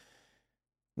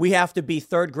we have to be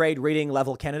third grade reading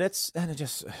level candidates, and it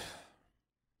just,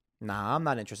 I'm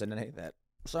not interested in any of that.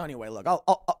 So anyway, look,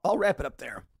 I'll wrap it up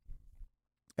there.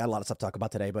 Got a lot of stuff to talk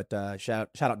about today, but shout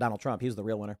out Donald Trump. He's the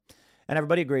real winner. And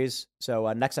everybody agrees.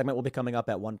 So next segment will be coming up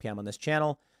at 1 p.m. on this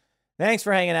channel. Thanks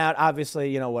for hanging out.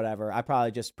 Obviously, whatever. I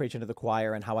probably just preach into the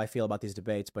choir and how I feel about these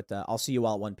debates, but I'll see you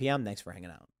all at 1 p.m. Thanks for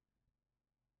hanging out.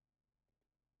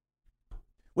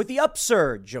 With the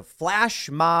upsurge of flash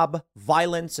mob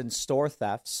violence and store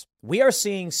thefts, we are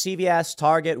seeing CVS,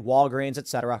 Target, Walgreens,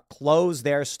 etc. close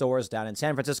their stores down. In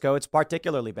San Francisco, it's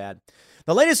particularly bad.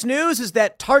 The latest news is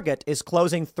that Target is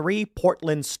closing 3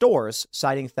 Portland stores,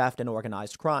 citing theft and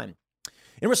organized crime.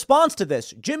 In response to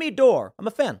this, Jimmy Dore, I'm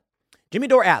a fan. Jimmy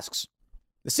Dore asks,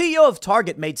 the CEO of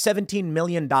Target made $17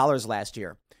 million last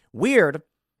year. Weird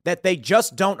that they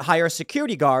just don't hire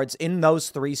security guards in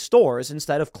those 3 stores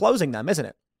instead of closing them, isn't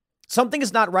it? Something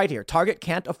is not right here. Target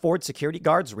can't afford security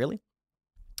guards, really?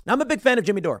 Now, I'm a big fan of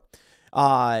Jimmy Dore.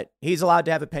 He's allowed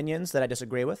to have opinions that I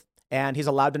disagree with, and he's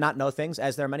allowed to not know things,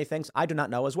 as there are many things I do not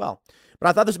know as well. But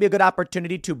I thought this would be a good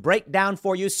opportunity to break down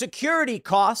for you security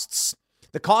costs,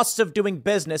 the costs of doing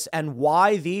business, and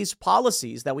why these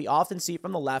policies that we often see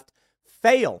from the left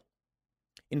fail.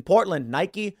 In Portland,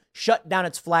 Nike shut down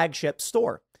its flagship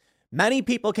store. Many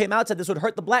people came out and said this would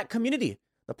hurt the black community.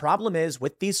 The problem is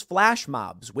with these flash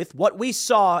mobs, with what we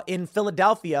saw in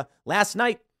Philadelphia last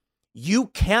night, you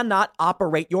cannot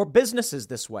operate your businesses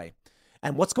this way.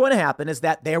 And what's going to happen is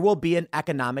that there will be an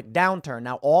economic downturn.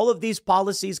 Now, all of these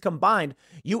policies combined,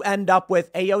 you end up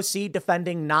with AOC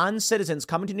defending non-citizens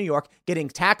coming to New York, getting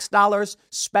tax dollars,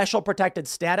 special protected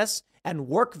status, and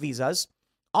work visas,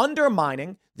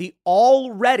 undermining the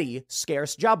already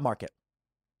scarce job market.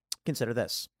 Consider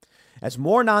this. As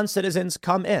more non-citizens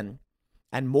come in,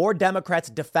 and more Democrats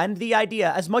defend the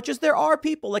idea, as much as there are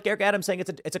people like Eric Adams saying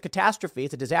it's a catastrophe,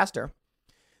 it's a disaster,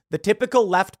 the typical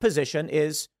left position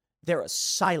is they're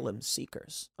asylum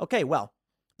seekers. Okay, well,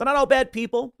 they're not all bad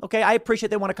people. Okay, I appreciate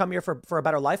they want to come here for a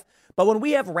better life. But when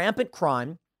we have rampant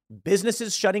crime,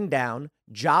 businesses shutting down,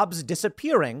 jobs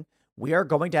disappearing, we are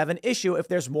going to have an issue if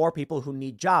there's more people who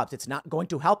need jobs. It's not going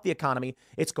to help the economy.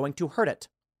 It's going to hurt it.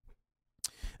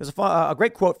 There's a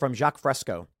great quote from Jacques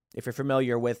Fresco, if you're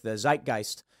familiar with the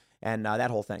zeitgeist and that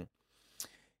whole thing.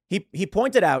 He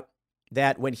pointed out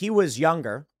that when he was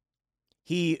younger,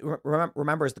 he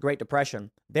remembers the Great Depression.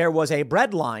 There was a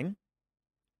bread line,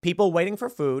 people waiting for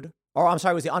food, or I'm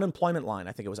sorry, it was the unemployment line.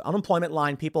 I think it was unemployment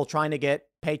line, people trying to get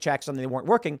paychecks and they weren't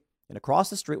working. And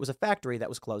across the street was a factory that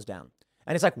was closed down.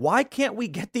 And it's like, why can't we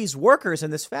get these workers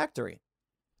in this factory?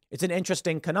 It's an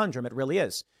interesting conundrum. It really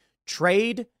is.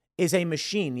 Trade is a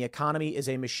machine. The economy is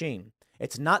a machine.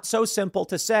 It's not so simple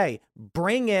to say,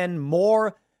 bring in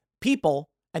more people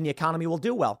and the economy will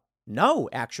do well. No,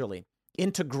 actually.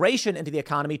 Integration into the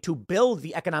economy to build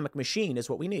the economic machine is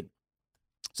what we need.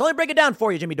 So let me break it down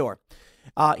for you, Jimmy Dore.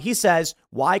 He says,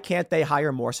 why can't they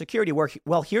hire more security?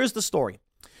 Well, here's the story.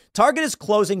 Target is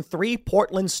closing 3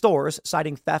 Portland stores,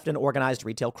 citing theft and organized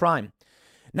retail crime.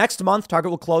 Next month,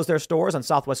 Target will close their stores on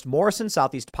Southwest Morrison,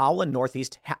 Southeast Powell, and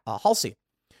Northeast Halsey.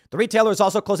 The retailer is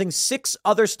also closing 6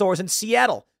 other stores in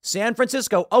Seattle, San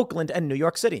Francisco, Oakland, and New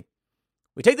York City.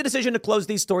 We take the decision to close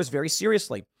these stores very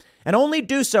seriously, and only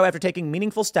do so after taking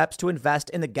meaningful steps to invest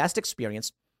in the guest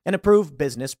experience and improve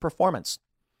business performance.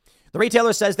 The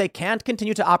retailer says they can't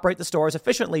continue to operate the stores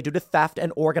efficiently due to theft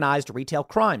and organized retail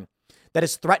crime. that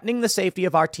is threatening the safety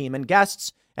of our team and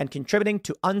guests and contributing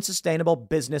to unsustainable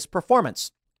business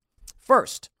performance.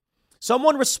 First,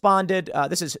 someone responded,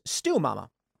 this is Stu Mama,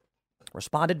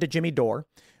 responded to Jimmy Dore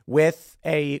with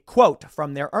a quote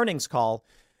from their earnings call,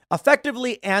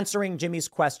 effectively answering Jimmy's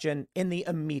question in the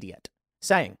immediate,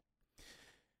 saying,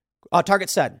 Target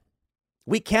said,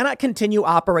 "We cannot continue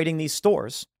operating these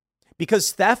stores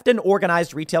because theft and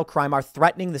organized retail crime are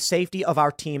threatening the safety of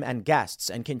our team and guests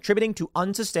and contributing to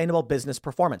unsustainable business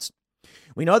performance.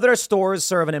 We know that our stores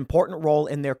serve an important role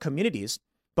in their communities,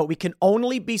 but we can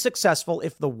only be successful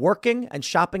if the working and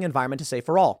shopping environment is safe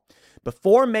for all.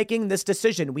 Before making this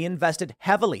decision, we invested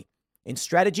heavily in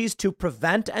strategies to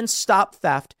prevent and stop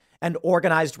theft and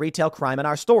organized retail crime in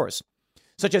our stores,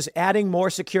 such as adding more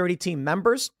security team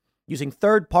members, using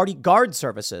third-party guard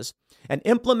services, and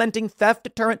implementing theft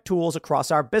deterrent tools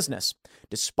across our business.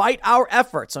 Despite our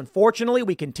efforts, unfortunately,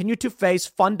 we continue to face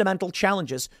fundamental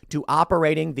challenges to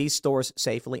operating these stores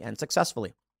safely and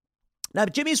successfully." Now,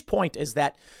 Jimmy's point is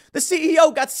that the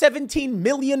CEO got $17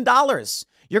 million.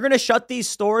 You're going to shut these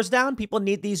stores down? People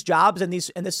need these jobs and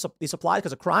these supplies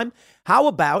because of crime. How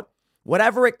about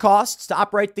whatever it costs to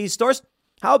operate these stores?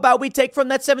 How about we take from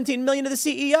that $17 million to the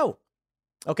CEO?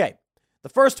 Okay, the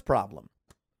first problem,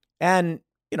 and,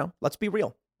 let's be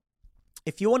real.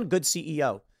 If you want a good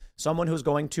CEO, someone who's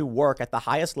going to work at the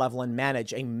highest level and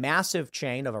manage a massive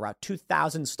chain of around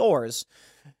 2,000 stores,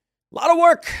 a lot of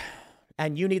work.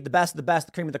 And you need the best of the best,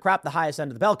 the cream of the crop, the highest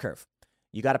end of the bell curve.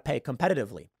 You got to pay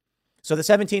competitively. So the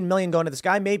 $17 million going to this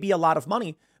guy may be a lot of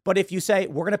money, but if you say,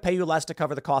 we're going to pay you less to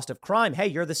cover the cost of crime, hey,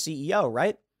 you're the CEO,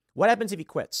 right? What happens if he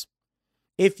quits?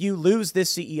 If you lose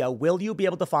this CEO, will you be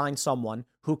able to find someone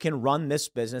who can run this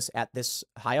business at this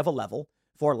high of a level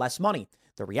for less money?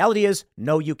 The reality is,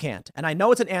 no, you can't. And I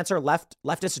know it's an answer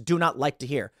leftists do not like to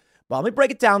hear, but let me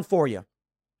break it down for you.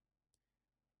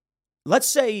 Let's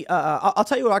say, I'll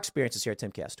tell you what our experience is here at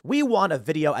Timcast. We want a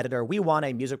video editor. We want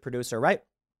a music producer, right?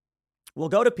 We'll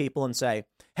go to people and say,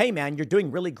 hey, man, you're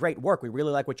doing really great work. We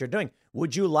really like what you're doing.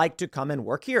 Would you like to come and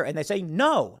work here? And they say,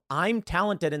 no, I'm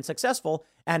talented and successful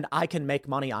and I can make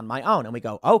money on my own. And we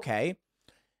go, okay,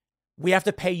 we have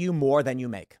to pay you more than you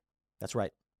make. That's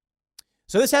right.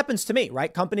 So this happens to me,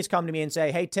 right? Companies come to me and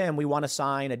say, hey, Tim, we want to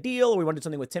sign a deal or we want to do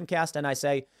something with Timcast. And I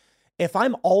say, if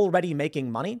I'm already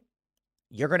making money,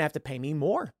 you're going to have to pay me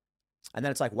more. And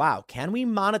then it's like, wow, can we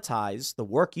monetize the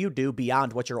work you do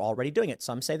beyond what you're already doing it?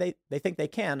 Some say they think they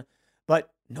can,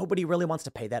 but nobody really wants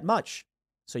to pay that much.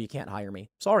 So you can't hire me.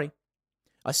 Sorry.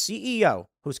 A CEO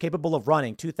who's capable of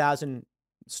running 2,000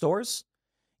 stores,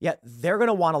 yeah, they're going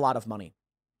to want a lot of money.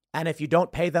 And if you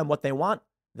don't pay them what they want,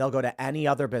 they'll go to any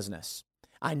other business.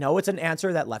 I know it's an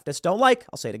answer that leftists don't like.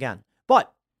 I'll say it again,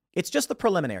 but it's just the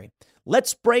preliminary.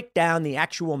 Let's break down the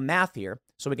actual math here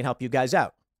so we can help you guys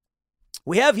out.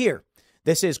 We have here,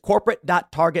 this is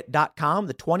corporate.target.com,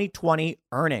 the 2020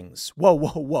 earnings.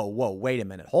 Whoa, wait a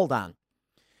minute. Hold on.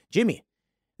 Jimmy,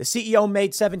 the CEO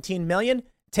made $17 million.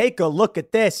 Take a look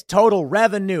at this. Total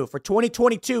revenue for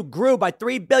 2022 grew by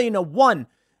 $3 billion to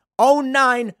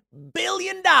 $109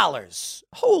 billion.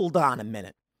 Hold on a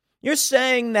minute. You're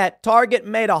saying that Target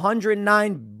made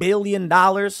 $109 billion,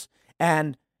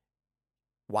 and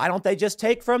why don't they just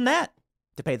take from that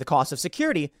to pay the cost of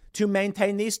security to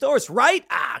maintain these stores, right?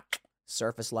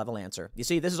 Surface level answer. You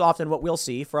see, this is often what we'll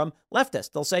see from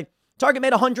leftists. They'll say, Target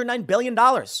made $109 billion.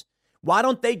 Why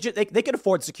don't they can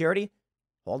afford security?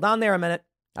 Hold on there a minute.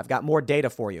 I've got more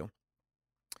data for you.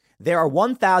 There are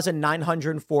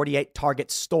 1,948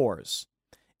 Target stores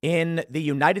in the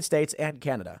United States and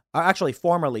Canada. Actually,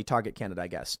 formerly Target Canada, I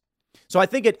guess. So I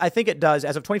think it does,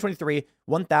 as of 2023,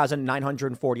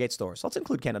 1,948 stores. So let's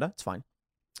include Canada. It's fine.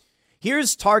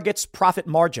 Here's Target's profit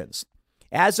margins.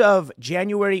 As of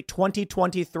January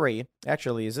 2023,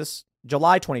 actually, is this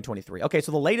July 2023? Okay,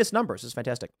 so the latest numbers. This is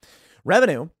fantastic.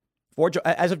 Revenue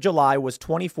as of July was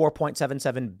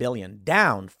 $24.77 billion,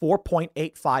 down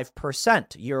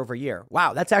 4.85% year over year.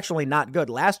 Wow, that's actually not good.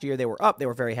 Last year they were up. They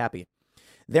were very happy.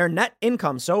 Their net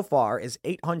income so far is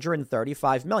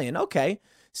 $835 million. Okay,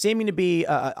 seeming to be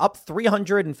up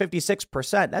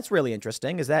 356%. That's really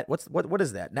interesting. Is that what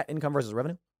is that? Net income versus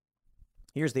revenue?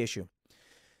 Here's the issue.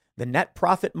 The net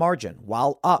profit margin,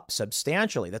 while up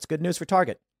substantially, that's good news for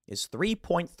Target, is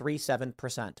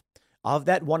 3.37%. Of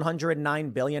that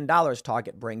 $109 billion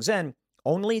Target brings in,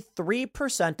 only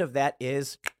 3% of that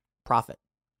is profit.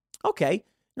 Okay,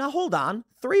 now hold on.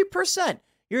 3%.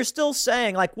 You're still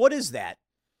saying, like, what is that?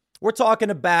 We're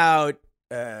talking about,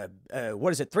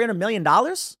 what is it, $300 million?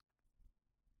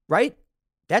 Right?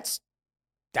 That's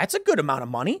a good amount of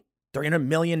money. $300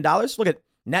 million. Look at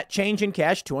net change in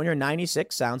cash,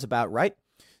 296. Sounds about right.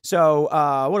 So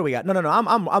what do we got? No.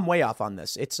 I'm way off on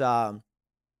this. It's 3%.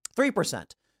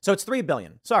 So it's $3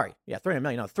 billion. Sorry. Yeah, 300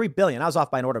 million. No, $3 billion. I was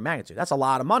off by an order of magnitude. That's a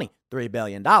lot of money. $3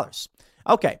 billion.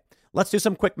 Okay, let's do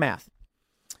some quick math.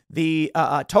 The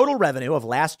total revenue of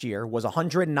last year was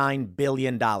 $109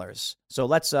 billion. So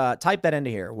let's type that into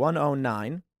here.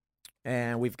 109.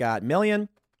 And we've got million,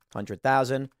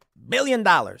 100,000, billion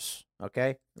dollars.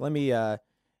 Okay. Let me, I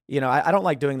don't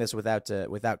like doing this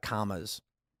without commas.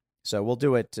 So we'll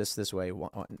do it just this way.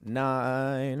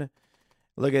 9.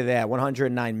 Look at that.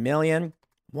 109 million.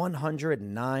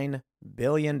 $109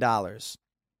 billion.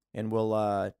 And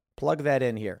we'll plug that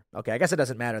in here. Okay, I guess it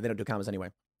doesn't matter. They don't do commas anyway.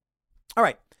 All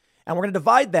right. And we're going to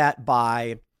divide that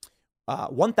by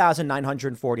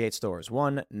 1,948 stores.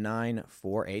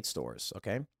 1,948 stores.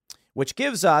 Okay. Which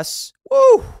gives us,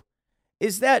 what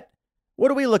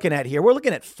are we looking at here? We're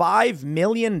looking at $5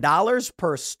 million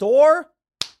per store?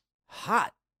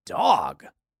 Hot dog.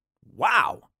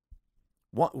 Wow.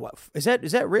 What is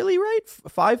that really right?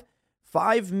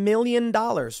 $5 million per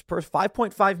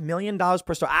 $5.5 million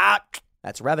per store.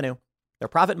 That's revenue. Their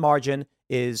profit margin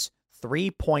is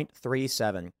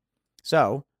 3.37.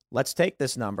 So let's take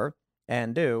this number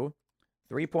and do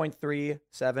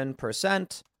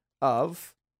 3.37%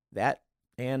 of that.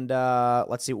 And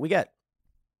let's see what we get.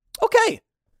 Okay.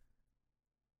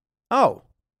 Oh.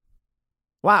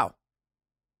 Wow.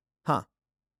 Huh.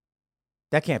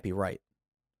 That can't be right.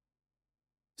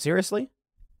 Seriously?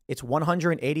 It's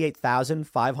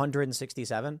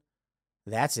 188,567.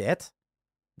 That's it?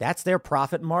 That's their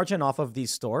profit margin off of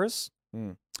these stores?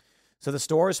 So the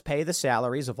stores pay the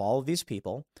salaries of all of these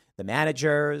people, the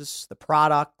managers, the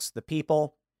products, the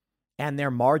people, and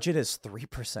their margin is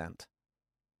 3%.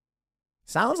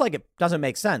 Sounds like it doesn't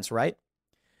make sense, right?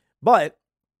 But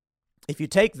if you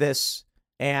take this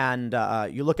and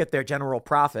you look at their general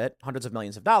profit, hundreds of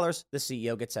millions of dollars, the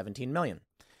CEO gets 17 million.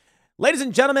 Ladies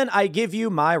and gentlemen, I give you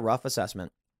my rough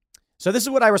assessment. So this is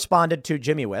what I responded to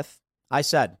Jimmy with. I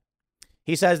said,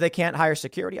 he says they can't hire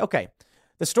security. Okay.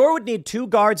 The store would need 2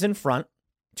 guards in front,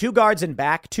 2 guards in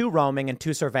back, 2 roaming, and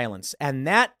 2 surveillance. And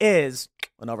that is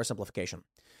an oversimplification.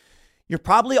 You're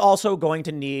probably also going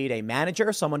to need a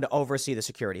manager, someone to oversee the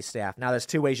security staff. Now, there's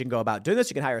 2 ways you can go about doing this.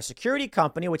 You can hire a security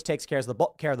company, which takes care of the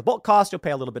bulk cost. You'll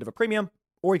pay a little bit of a premium,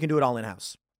 or you can do it all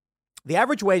in-house. The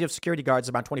average wage of security guards is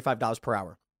about $25 per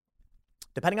hour.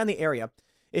 Depending on the area,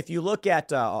 if you look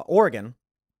at Oregon,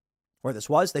 where this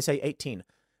was, they say 18.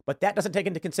 But that doesn't take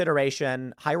into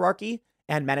consideration hierarchy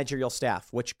and managerial staff,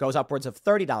 which goes upwards of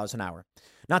 $30 an hour.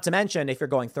 Not to mention, if you're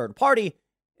going third party,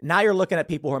 now you're looking at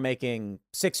people who are making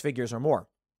 6 figures or more.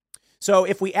 So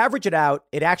if we average it out,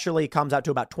 it actually comes out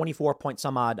to about 24 point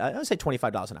some odd, I'd say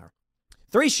 $25 an hour.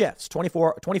 3 shifts,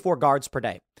 24 guards per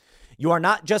day. You are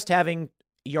not just having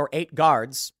your 8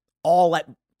 guards all at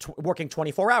working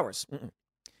 24 hours.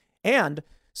 And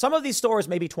some of these stores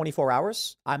may be 24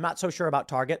 hours. I'm not so sure about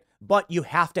Target, but you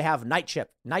have to have night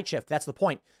shift. Night shift, that's the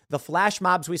point. The flash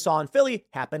mobs we saw in Philly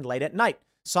happened late at night.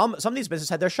 Some of these businesses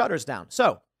had their shutters down.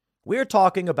 So we're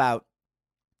talking about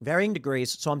varying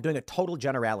degrees. So I'm doing a total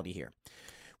generality here.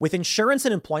 With insurance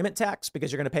and employment tax,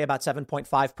 because you're going to pay about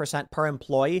 7.5% per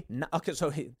employee. Okay,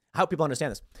 so I hope people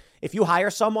understand this. If you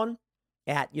hire someone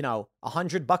at,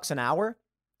 $100 an hour,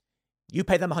 you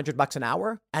pay them $100 an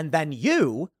hour, and then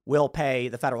you will pay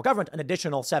the federal government an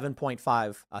additional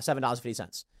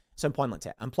 $7.50. It's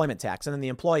employment tax, and then the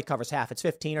employee covers half. It's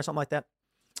 15 or something like that.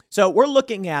 So we're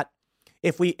looking at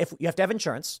if you have to have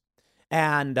insurance,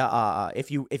 and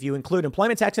if you include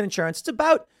employment tax and insurance, it's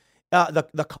about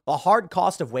the hard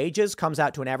cost of wages comes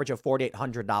out to an average of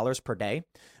 $4,800 per day.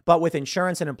 But with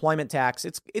insurance and employment tax,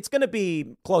 it's going to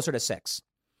be closer to $6,000.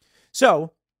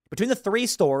 So between the 3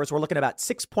 stores, we're looking at about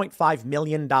 $6.5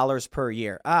 million per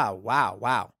year.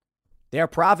 Wow. Their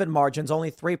profit margin's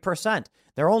only 3%.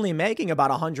 They're only making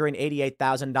about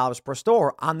 $188,000 per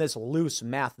store on this loose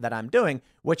math that I'm doing,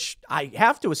 which I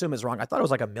have to assume is wrong. I thought it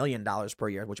was like $1 million per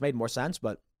year, which made more sense,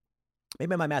 but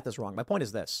maybe my math is wrong. My point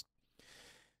is this.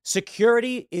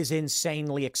 Security is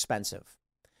insanely expensive.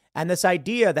 And this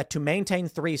idea that to maintain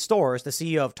 3 stores, the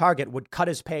CEO of Target would cut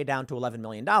his pay down to $11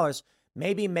 million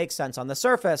maybe makes sense on the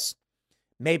surface.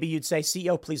 Maybe you'd say,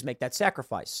 CEO, please make that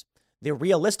sacrifice. The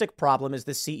realistic problem is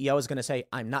the CEO is going to say,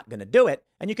 I'm not going to do it.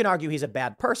 And you can argue he's a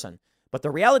bad person. But the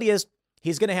reality is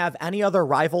he's going to have any other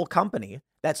rival company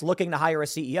that's looking to hire a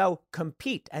CEO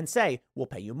compete and say, we'll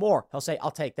pay you more. He'll say,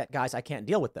 I'll take that, guys. I can't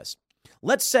deal with this.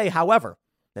 Let's say, however,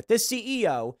 that this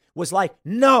CEO was like,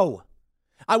 no,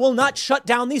 I will not shut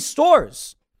down these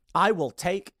stores. I will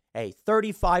take a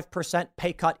 35%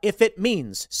 pay cut if it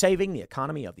means saving the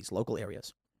economy of these local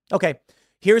areas. Okay,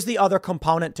 Here's the other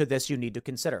component to this you need to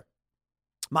consider.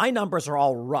 My numbers are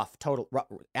all rough,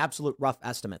 absolute rough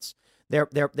estimates.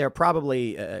 They're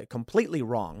probably completely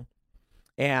wrong.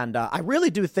 And I really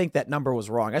do think that number was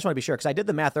wrong. I just want to be sure because I did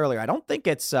the math earlier. I don't think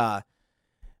it's,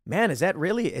 man, is that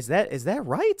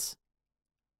right?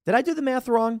 Did I do the math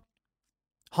wrong?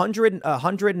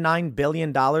 $109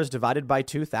 billion divided by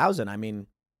 2,000. I mean,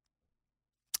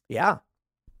 yeah.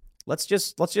 Let's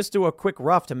just do a quick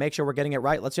rough to make sure we're getting it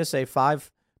right. Let's just say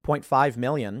 5.5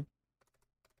 million.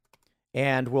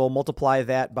 And we'll multiply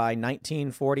that by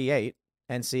 1948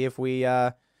 and see if we,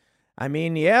 yeah,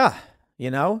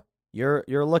 you're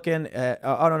looking at,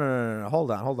 oh, no.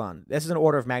 Hold on. This is an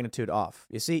order of magnitude off.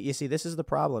 You see, this is the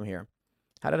problem here.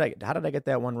 How did I get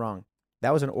that one wrong?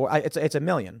 That was it's a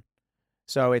million.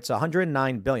 So it's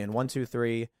 109 billion. 1, 2,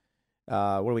 3.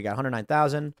 What do we got?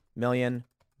 109,000 million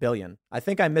billion. I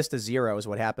think I missed a zero is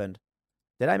what happened.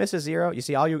 Did I miss a zero? You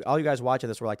see, all you guys watching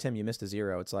this were like, Tim, you missed a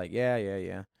zero. It's like,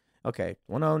 yeah. Okay,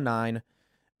 109.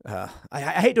 I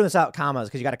hate doing this out commas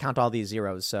because you got to count all these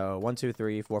zeros. So 1, 2,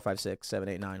 3, 4, 5, 6, 7,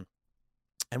 8, 9.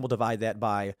 And we'll divide that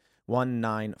by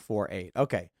 1948.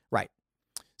 Okay, right.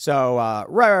 So,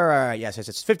 right. Yes,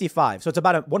 it's 55. So it's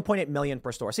about 1.8 million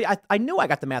per store. See, I knew I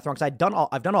got the math wrong because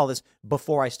I've done all this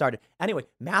before I started. Anyway,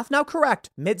 math now correct,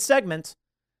 mid-segment.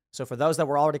 So for those that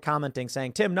were already commenting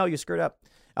saying, Tim, no, you screwed up.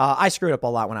 I screwed up a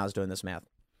lot when I was doing this math.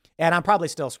 And I'm probably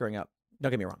still screwing up. Don't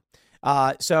get me wrong.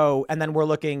 And then we're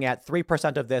looking at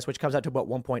 3% of this, which comes out to about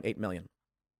 1.8 million.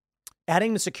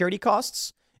 Adding the security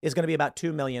costs is going to be about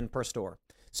 2 million per store.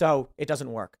 So it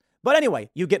doesn't work. But anyway,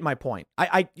 you get my point.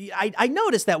 I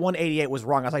noticed that 188 was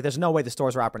wrong. I was like, there's no way the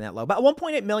stores are operating that low. But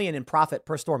 1.8 million in profit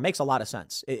per store makes a lot of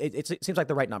sense. It seems like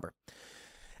the right number.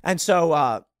 And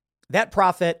so that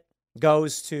profit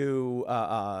goes to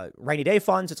rainy day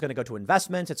funds. It's going to go to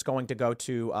investments. It's going to go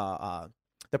to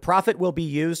the profit will be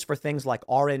used for things like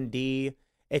R&D.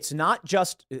 It's not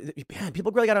just, man,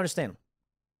 people really got to understand.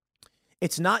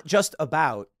 It's not just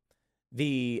about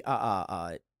the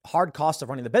hard cost of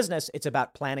running the business. It's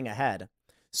about planning ahead.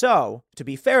 So to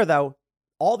be fair, though,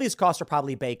 all these costs are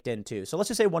probably baked into. So let's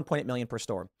just say 1.8 million per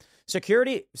store.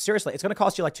 Security, seriously, it's going to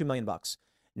cost you like $2 million.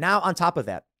 Now, on top of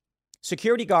that,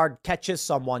 security guard catches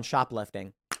someone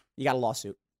shoplifting. You got a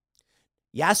lawsuit.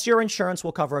 Yes, your insurance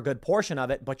will cover a good portion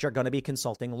of it, but you're going to be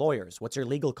consulting lawyers. What's your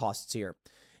legal costs here?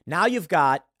 Now you've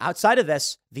got, outside of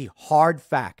this, the hard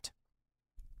fact.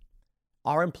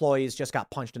 Our employees just got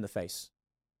punched in the face.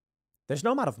 There's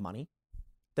no amount of money.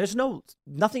 There's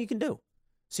nothing you can do.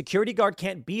 Security guard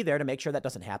can't be there to make sure that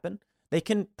doesn't happen. They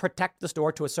can protect the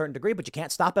store to a certain degree, but you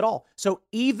can't stop it all. So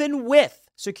even with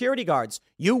security guards,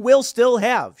 you will still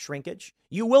have shrinkage.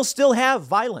 You will still have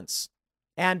violence.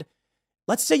 And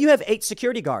let's say you have 8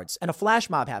 security guards and a flash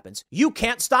mob happens. You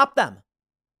can't stop them.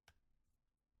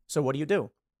 So what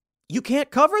do? You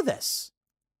can't cover this.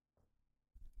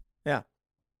 Yeah.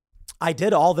 I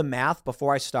did all the math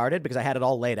before I started because I had it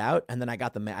all laid out, and then I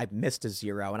got I missed a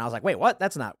zero, and I was like, wait, what?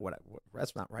 That's not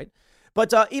right.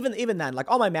 But even then,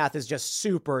 like all my math is just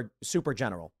super, super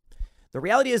general. The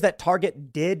reality is that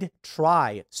Target did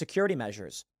try security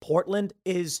measures. Portland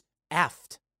is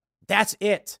effed. That's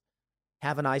it.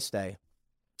 Have a nice day.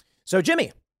 So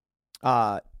Jimmy,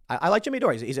 I like Jimmy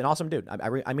Dore. He's an awesome dude.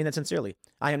 I mean that sincerely.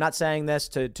 I am not saying this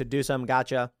to do some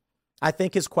gotcha. I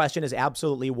think his question is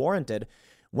absolutely warranted.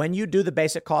 When you do the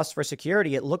basic costs for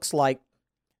security, it looks like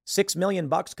 $6 million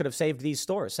could have saved these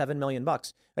stores, $7 million,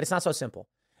 but it's not so simple.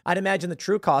 I'd imagine the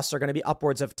true costs are going to be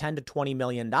upwards of $10 to $20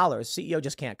 million. CEO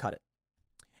just can't cut it.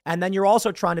 And then you're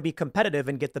also trying to be competitive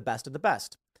and get the best of the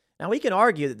best. Now, we can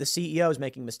argue that the CEO is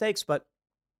making mistakes, but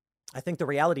I think the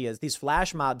reality is these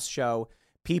flash mobs show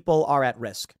people are at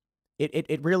risk.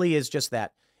 It really is just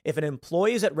that. If an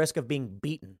employee is at risk of being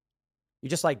beaten, you're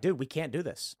just like, dude, we can't do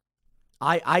this.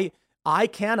 I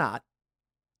cannot.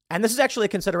 And this is actually a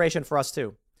consideration for us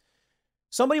too.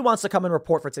 Somebody wants to come and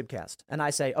report for Timcast. And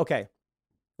I say, okay,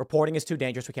 reporting is too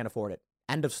dangerous. We can't afford it.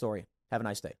 End of story. Have a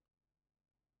nice day.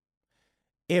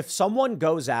 If someone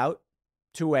goes out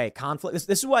to a conflict,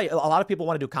 this is why a lot of people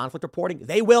want to do conflict reporting.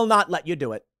 They will not let you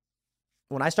do it.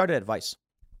 When I started at Vice,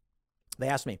 they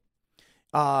asked me,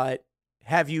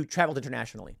 have you traveled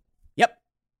internationally? Yep.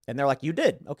 And they're like, you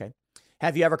did. Okay.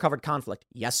 Have you ever covered conflict?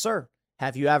 Yes, sir.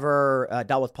 Have you ever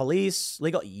dealt with police,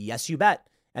 legal? Yes, you bet.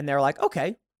 And they're like,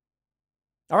 okay.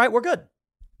 All right, we're good.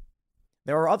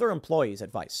 There are other employees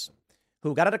at Vice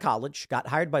who got out of college, got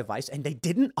hired by Vice, and they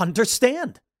didn't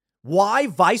understand why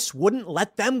Vice wouldn't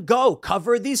let them go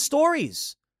cover these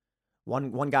stories.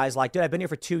 One guy's like, dude, I've been here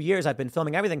for 2 years. I've been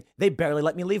filming everything. They barely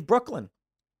let me leave Brooklyn.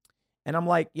 And I'm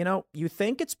like, you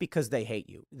think it's because they hate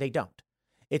you. They don't.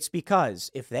 It's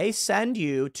because if they send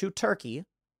you to Turkey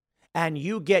and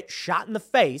you get shot in the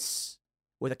face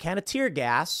with a can of tear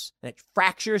gas and it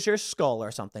fractures your skull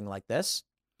or something like this,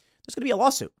 there's going to be a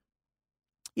lawsuit.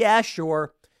 Yeah,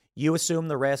 sure. You assume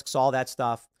the risks, all that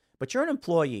stuff, but you're an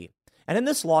employee. And in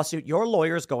this lawsuit, your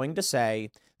lawyer is going to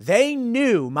say they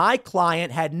knew my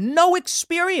client had no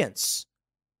experience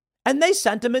and they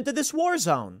sent him into this war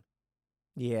zone.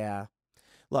 Yeah.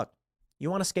 Look, you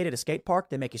want to skate at a skate park?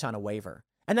 They make you sign a waiver.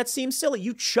 And that seems silly.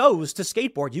 You chose to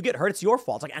skateboard. You get hurt. It's your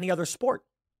fault. It's like any other sport.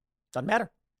 Doesn't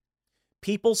matter.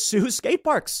 People sue skate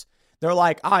parks. They're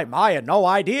like, I had no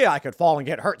idea I could fall and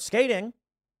get hurt skating.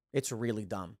 It's really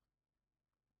dumb.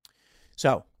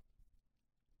 So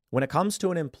when it comes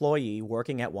to an employee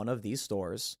working at one of these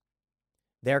stores,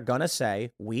 they're going to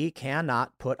say, we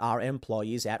cannot put our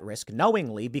employees at risk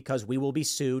knowingly because we will be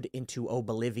sued into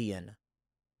oblivion.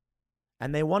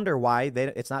 And they wonder why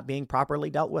it's not being properly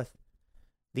dealt with.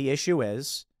 The issue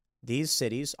is these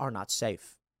cities are not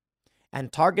safe.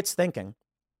 And Target's thinking,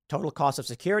 total cost of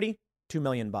security, $2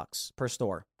 million per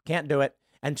store. Can't do it.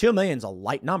 And 2 million is a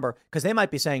light number because they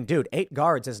might be saying, dude, 8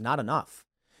 guards is not enough.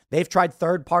 They've tried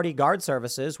third-party guard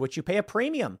services, which you pay a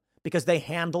premium because they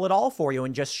handle it all for you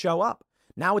and just show up.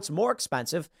 Now it's more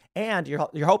expensive, and you're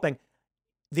hoping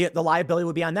the liability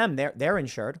would be on them. They're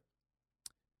insured.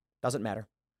 Doesn't matter.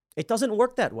 It doesn't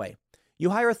work that way.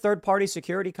 You hire a third-party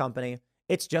security company,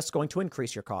 it's just going to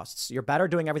increase your costs. You're better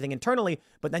doing everything internally,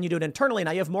 but then you do it internally,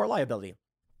 now you have more liability.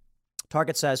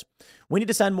 Target says, we need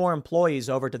to send more employees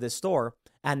over to this store,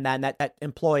 and then that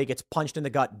employee gets punched in the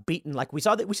gut, beaten. Like we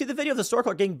see the video of the store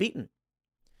clerk getting beaten.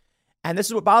 And this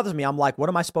is what bothers me. I'm like, what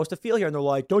am I supposed to feel here? And they're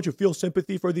like, don't you feel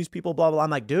sympathy for these people? Blah, blah, blah.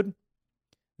 I'm like, dude,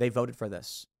 they voted for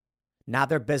this. Now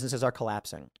their businesses are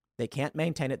collapsing. They can't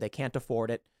maintain it. They can't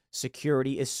afford it.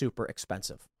 Security is super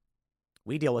expensive.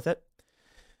 We deal with it.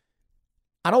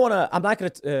 I'm not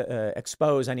going to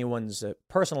expose anyone's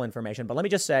personal information, but let me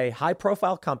just say high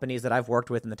profile companies that I've worked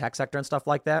with in the tech sector and stuff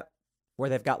like that, where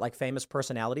they've got like famous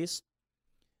personalities,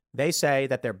 they say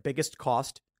that their biggest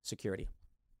cost, security.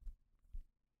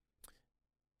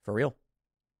 For real.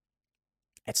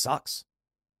 It sucks,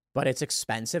 but it's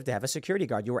expensive to have a security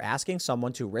guard. You are asking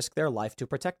someone to risk their life to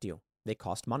protect you. They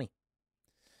cost money.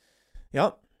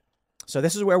 Yep. So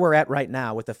this is where we're at right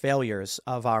now with the failures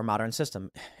of our modern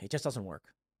system. It just doesn't work.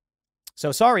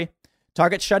 So sorry,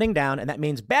 Target's shutting down, and that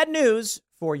means bad news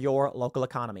for your local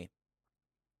economy.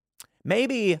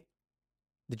 Maybe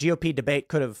the GOP debate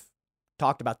could have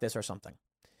talked about this or something.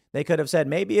 They could have said,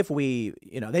 maybe if we,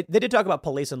 they did talk about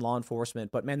police and law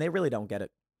enforcement, but man, they really don't get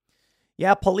it.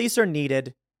 Yeah, police are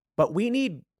needed, but we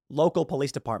need local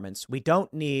police departments. We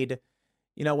don't need,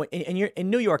 in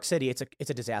New York City, it's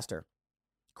a disaster.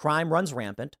 Crime runs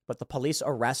rampant, but the police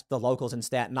arrest the locals in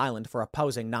Staten Island for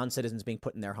opposing non-citizens being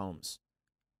put in their homes.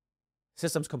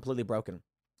 System's completely broken.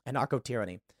 And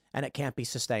narco-tyranny. And it can't be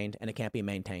sustained and it can't be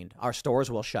maintained. Our stores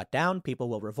will shut down. People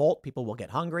will revolt. People will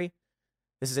get hungry.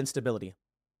 This is instability.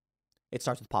 It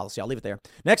starts with policy. I'll leave it there.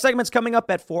 Next segment's coming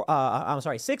up at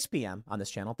 6 p.m. on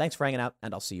this channel. Thanks for hanging out,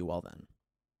 and I'll see you all then.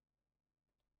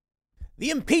 The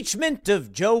impeachment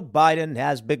of Joe Biden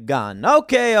has begun.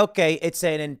 Okay. It's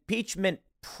an impeachment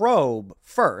probe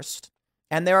first,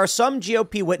 and there are some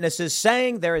GOP witnesses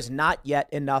saying there is not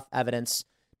yet enough evidence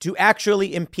to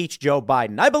actually impeach Joe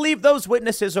Biden. I believe those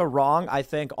witnesses are wrong. I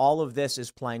think all of this is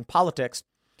playing politics.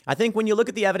 I think when you look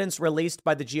at the evidence released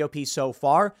by the GOP so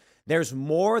far, there's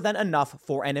more than enough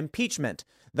for an impeachment.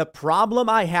 The problem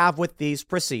I have with these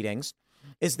proceedings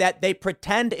is that they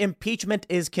pretend impeachment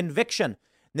is conviction.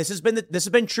 This has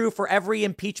been true for every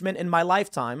impeachment in my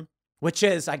lifetime, which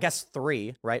is, I guess,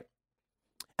 3, right?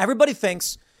 Everybody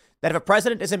thinks that if a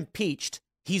president is impeached,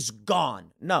 he's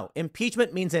gone. No,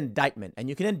 impeachment means indictment, and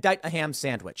you can indict a ham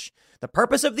sandwich. The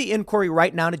purpose of the inquiry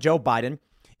right now to Joe Biden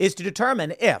is to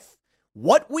determine if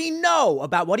what we know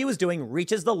about what he was doing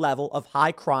reaches the level of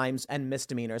high crimes and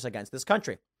misdemeanors against this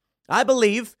country. I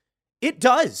believe it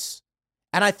does.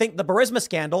 And I think the Burisma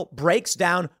scandal breaks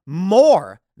down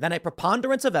more than a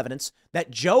preponderance of evidence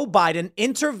that Joe Biden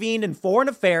intervened in foreign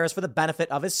affairs for the benefit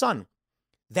of his son.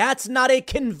 That's not a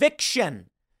conviction.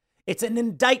 It's an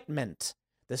indictment.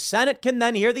 The Senate can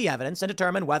then hear the evidence and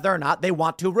determine whether or not they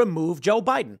want to remove Joe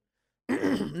Biden.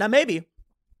 Now, maybe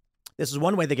this is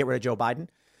one way they get rid of Joe Biden,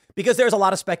 because there's a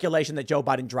lot of speculation that Joe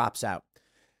Biden drops out.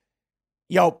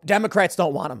 Democrats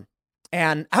don't want him.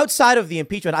 And outside of the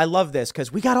impeachment, I love this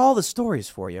because we got all the stories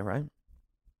for you, right?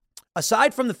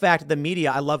 Aside from the fact that the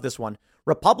media, I love this one.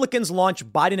 Republicans launch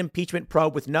Biden impeachment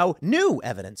probe with no new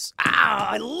evidence.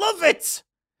 I love it.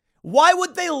 Why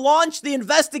would they launch the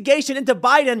investigation into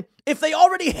Biden if they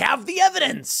already have the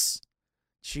evidence?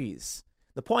 Jeez.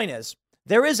 The point is,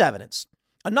 there is evidence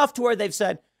enough to where they've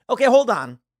said, okay, hold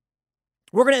on.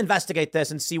 We're going to investigate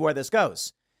this and see where this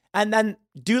goes. And then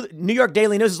New York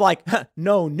Daily News is like,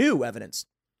 no new evidence.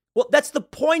 Well, that's the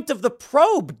point of the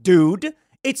probe, dude.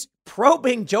 It's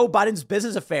probing Joe Biden's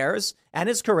business affairs and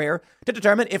his career to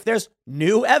determine if there's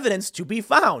new evidence to be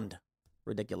found.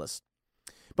 Ridiculous.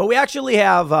 But we actually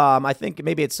have, I think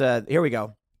maybe it's, here we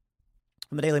go,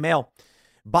 from the Daily Mail.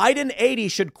 Biden 80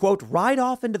 should, quote, ride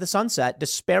off into the sunset,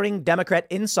 despairing Democrat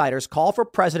insiders call for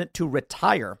president to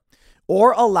retire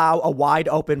or allow a wide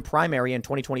open primary in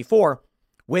 2024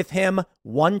 with him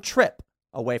one trip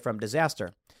away from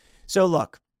disaster. So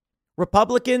look,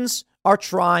 Republicans are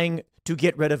trying to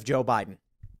get rid of Joe Biden.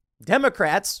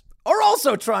 Democrats are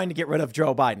also trying to get rid of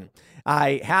Joe Biden.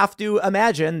 I have to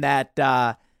imagine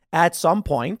that at some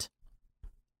point,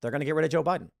 they're going to get rid of Joe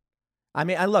Biden. I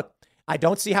mean, look, I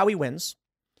don't see how he wins.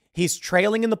 He's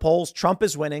trailing in the polls. Trump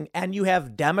is winning. And you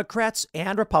have Democrats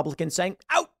and Republicans saying,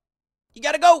 out, you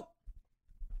got to go.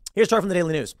 Here's a story from the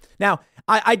Daily News. Now,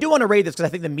 I do want to read this because I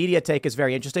think the media take is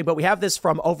very interesting, but we have this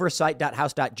from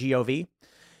oversight.house.gov.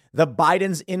 The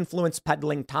Biden's influence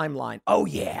peddling timeline. Oh,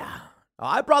 yeah.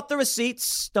 I brought the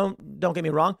receipts. Don't get me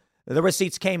wrong. The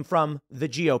receipts came from the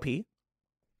GOP,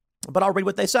 but I'll read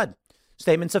what they said.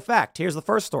 Statements of fact. Here's the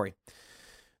first story.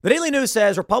 The Daily News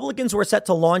says Republicans were set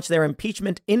to launch their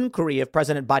impeachment inquiry of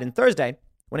President Biden Thursday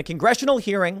with a congressional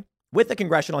hearing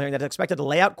that is expected to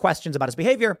lay out questions about his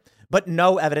behavior, but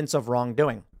no evidence of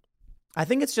wrongdoing. I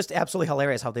think it's just absolutely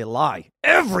hilarious how they lie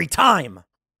every time.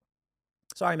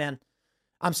 Sorry, man.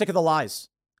 I'm sick of the lies.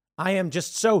 I am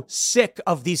just so sick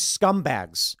of these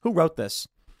scumbags. Who wrote this?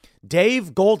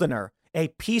 Dave Goldener, a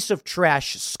piece of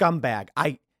trash scumbag.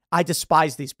 I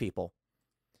despise these people.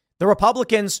 The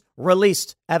Republicans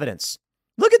released evidence.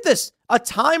 Look at this, a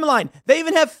timeline. They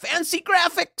even have fancy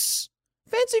graphics.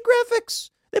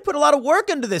 They put a lot of work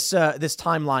into this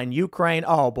timeline. Ukraine.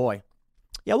 Oh, boy.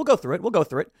 Yeah, we'll go through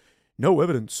it. No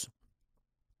evidence.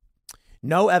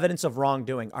 No evidence of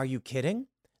wrongdoing. Are you kidding?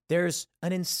 There's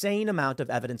an insane amount of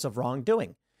evidence of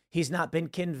wrongdoing. He's not been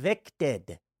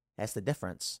convicted. That's the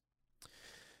difference.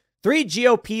 3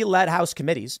 GOP-led House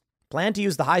committees plan to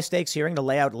use the high-stakes hearing to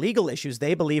lay out legal issues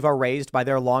they believe are raised by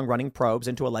their long-running probes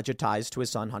into alleged ties to his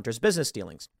son Hunter's business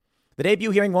dealings. The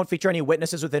debut hearing won't feature any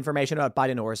witnesses with information about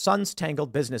Biden or his son's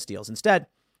tangled business deals. Instead,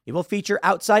 it will feature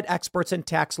outside experts in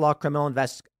tax law, criminal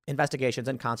investigations,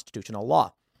 and constitutional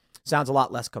law. Sounds a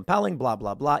lot less compelling, blah,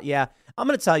 blah, blah. Yeah, I'm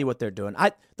going to tell you what they're doing.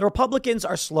 The Republicans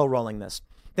are slow rolling this.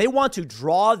 They want to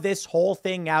draw this whole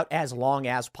thing out as long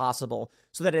as possible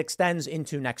so that it extends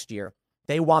into next year.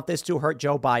 They want this to hurt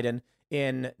Joe Biden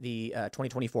in the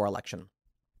 2024 election.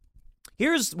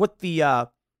 Here's what the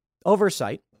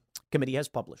Oversight Committee has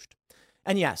published.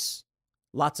 And yes,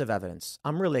 lots of evidence.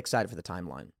 I'm really excited for the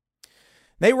timeline.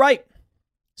 They write,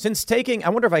 since taking, I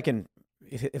wonder if I can,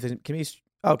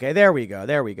 okay, there we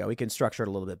go. We can structure it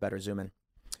a little bit better. Zoom in.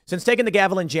 Since taking the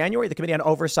gavel in January, the Committee on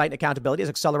Oversight and Accountability has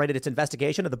accelerated its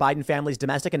investigation of the Biden family's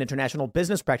domestic and international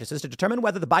business practices to determine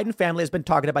whether the Biden family has been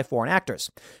targeted by foreign actors.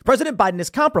 President Biden is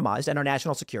compromised and our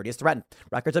national security is threatened.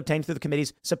 Records obtained through the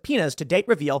committee's subpoenas to date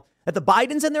reveal that the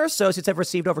Bidens and their associates have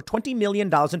received over $20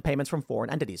 million in payments from foreign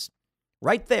entities.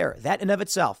 Right there, that in of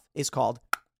itself is called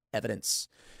evidence.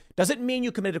 Does it mean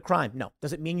you committed a crime? No.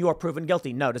 Does it mean you are proven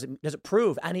guilty? No. Does it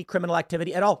prove any criminal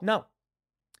activity at all? No.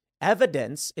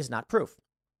 Evidence is not proof.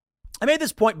 I made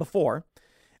this point before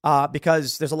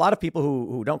because there's a lot of people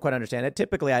who don't quite understand it.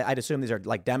 Typically, I'd assume these are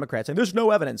like Democrats and there's no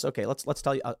evidence. Okay, let's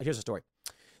tell you. Here's a story.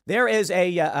 There is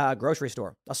a grocery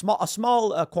store, a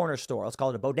small corner store. Let's call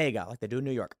it a bodega, like they do in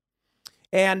New York.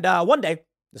 And one day,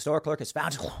 the store clerk is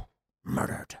found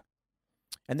murdered.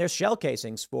 And there's shell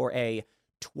casings for a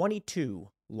 22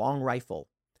 long rifle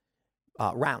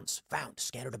rounds found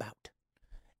scattered about.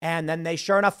 And then they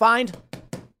sure enough find,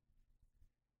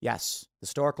 yes, the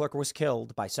store clerk was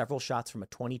killed by several shots from a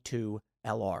 22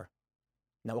 LR.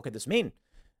 Now, what could this mean?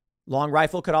 Long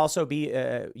rifle could also be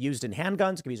used in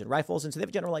handguns, it could be used in rifles, and so they have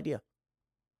a general idea.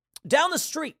 Down the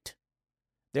street,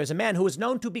 there's a man who is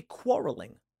known to be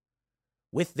quarreling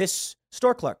with this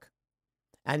store clerk.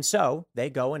 And so they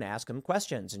go and ask him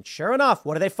questions. And sure enough,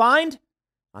 what do they find?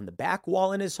 On the back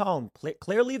wall in his home,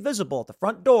 clearly visible at the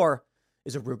front door,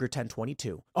 is a Ruger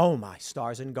 1022. Oh, my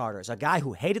stars and garters. A guy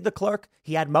who hated the clerk.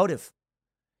 He had motive.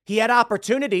 He had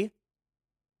opportunity.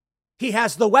 He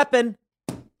has the weapon.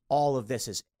 All of this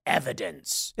is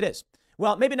evidence. It is.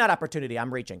 Well, maybe not opportunity.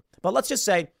 I'm reaching. But let's just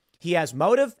say he has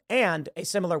motive and a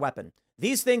similar weapon.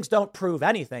 These things don't prove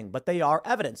anything, but they are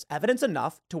evidence. Evidence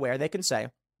enough to where they can say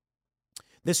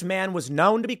This man was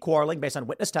known to be quarreling based on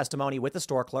witness testimony with the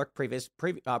store clerk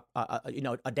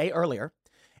a day earlier.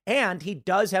 And he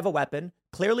does have a weapon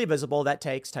clearly visible that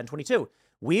takes 1022.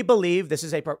 We believe this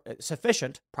is a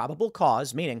sufficient probable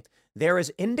cause, meaning there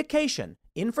is indication,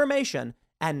 information,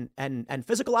 and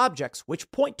physical objects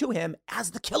which point to him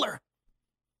as the killer.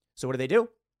 So what do?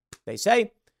 They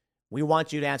say, we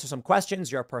want you to answer some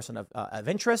questions. You're a person of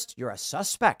interest. You're a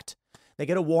suspect. They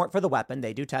get a warrant for the weapon.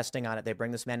 They do testing on it. They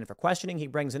bring this man in for questioning. He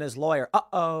brings in his lawyer.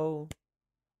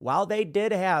 While they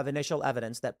did have initial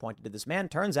evidence that pointed to this man,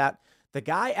 turns out the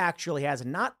guy actually has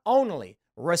not only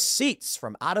receipts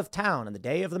from out of town on the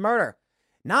day of the murder,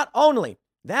 not only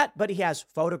that, but he has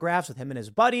photographs with him and his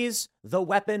buddies. The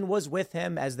weapon was with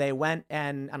him as they went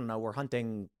and, were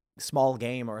hunting small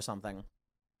game or something.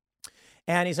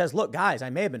 And he says, look, guys,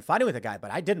 I may have been fighting with a guy,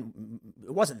 but it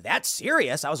wasn't that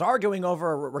serious. I was arguing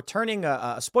over returning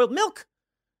a spoiled milk.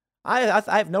 I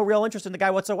have no real interest in the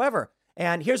guy whatsoever.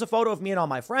 And here's a photo of me and all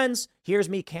my friends. Here's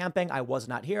me camping. I was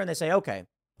not here. And they say, okay,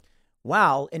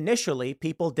 well, initially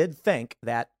people did think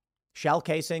that shell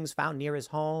casings found near his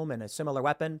home and a similar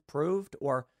weapon proved,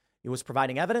 or it was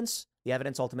providing evidence. The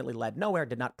evidence ultimately led nowhere,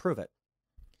 did not prove it.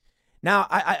 Now,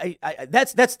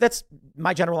 that's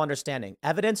my general understanding.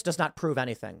 Evidence does not prove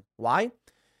anything. Why?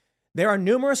 There are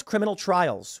numerous criminal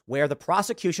trials where the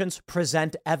prosecutions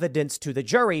present evidence to the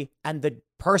jury and the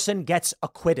person gets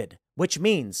acquitted, which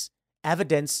means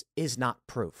evidence is not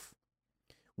proof.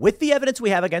 With the evidence we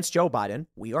have against Joe Biden,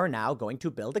 we are now going to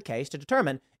build a case to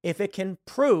determine if it can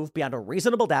prove beyond a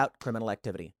reasonable doubt criminal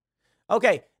activity.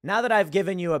 Okay, now that I've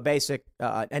given you a basic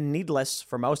and needless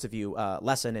for most of you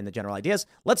lesson in the general ideas,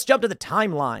 let's jump to the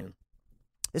timeline.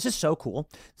 This is so cool.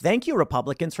 Thank you,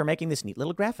 Republicans, for making this neat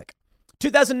little graphic.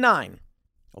 2009,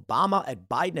 Obama and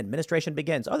Biden administration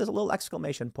begins. Oh, there's a little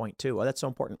exclamation point, too. Oh, that's so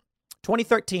important.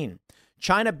 2013,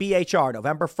 China BHR,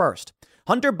 November 1st.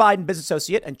 Hunter Biden, business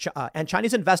associate, and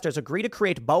Chinese investors agree to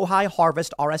create Bohai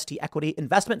Harvest RST Equity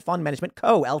Investment Fund Management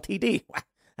Co., Ltd.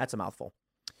 That's a mouthful.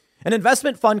 An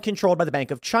investment fund controlled by the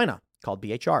Bank of China called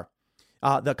BHR,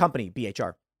 the company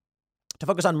BHR, to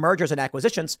focus on mergers and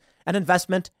acquisitions and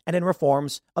investment and in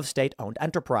reforms of state-owned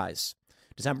enterprise.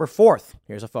 December 4th,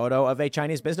 here's a photo of a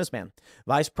Chinese businessman.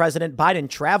 Vice President Biden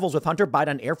travels with Hunter Biden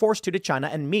on Air Force 2 to China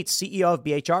and meets CEO of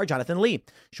BHR, Jonathan Lee.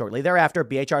 Shortly thereafter,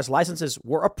 BHR's licenses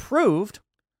were approved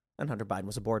and Hunter Biden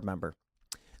was a board member.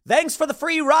 Thanks for the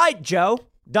free ride, Joe.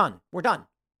 Done. We're done.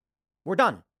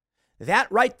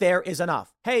 That right there is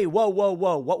enough. Hey, whoa.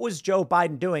 What was Joe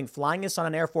Biden doing flying his son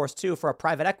on Air Force 2 for a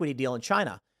private equity deal in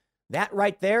China? That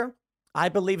right there, I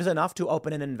believe, is enough to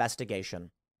open an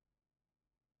investigation.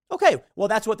 Okay, well,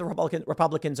 that's what the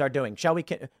Republicans are doing. Shall we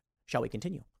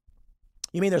continue?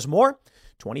 You mean there's more?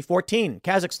 2014,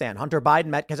 Kazakhstan. Hunter Biden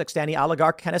met Kazakhstani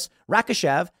oligarch Kenis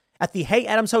Rakishev at the Hay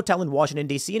Adams Hotel in Washington,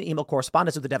 D.C. An email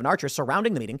correspondence with the Devon Archer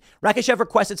surrounding the meeting. Rakishev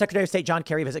requested Secretary of State John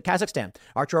Kerry visit Kazakhstan.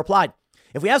 Archer replied,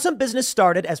 if we have some business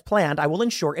started as planned, I will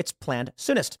ensure it's planned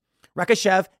soonest.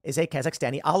 Rakishev is a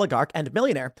Kazakhstani oligarch and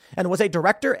millionaire and was a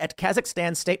director at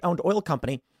Kazakhstan's state-owned oil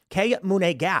company,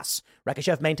 K-Mune Gas.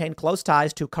 Rakishev maintained close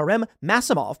ties to Karim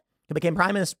Masimov, who became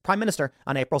prime minister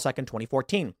on April 2nd,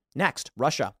 2014. Next,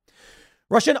 Russia.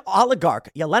 Russian oligarch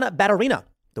Yelena Baturina,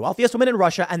 the wealthiest woman in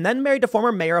Russia and then married to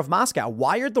former mayor of Moscow,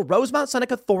 wired the Rosemont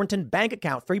Seneca Thornton bank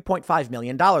account $3.5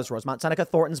 million. Rosemont Seneca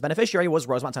Thornton's beneficiary was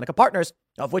Rosemont Seneca Partners,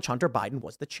 of which Hunter Biden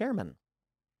was the chairman.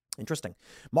 Interesting.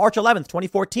 March 11th,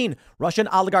 2014, Russian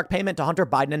oligarch payment to Hunter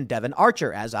Biden and Devon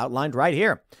Archer, as outlined right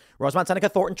here. Rosemont Seneca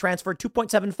Thornton transferred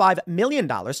 $2.75 million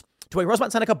to a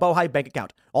Rosemont Seneca Bohai bank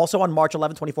account. Also on March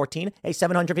 11, 2014, a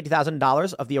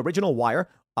 $750,000 of the original wire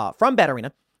from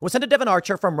Baturina was sent to Devon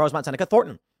Archer from Rosemont Seneca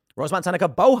Thornton. Rosemont Seneca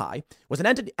Bohai was an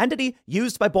entity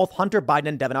used by both Hunter Biden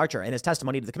and Devon Archer. In his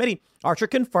testimony to the committee, Archer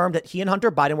confirmed that he and Hunter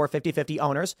Biden were 50-50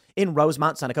 owners in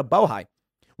Rosemont Seneca Bohai.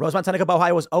 Rosemont Seneca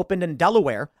Bohai was opened in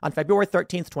Delaware on February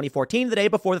 13th, 2014, the day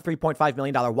before the $3.5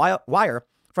 million wire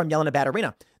from Yelena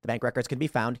Baturina. The bank records can be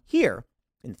found here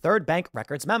in Third Bank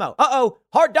Records Memo.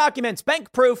 Hard documents,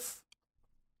 bank proof.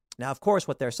 Now, of course,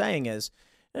 what they're saying is,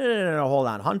 no, hold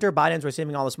on. Hunter Biden's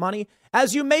receiving all this money.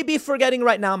 As you may be forgetting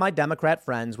right now, my Democrat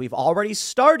friends, we've already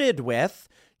started with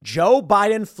Joe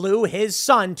Biden flew his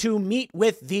son to meet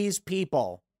with these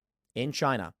people in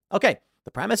China. Okay,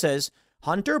 the premise is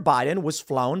Hunter Biden was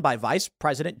flown by Vice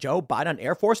President Joe Biden on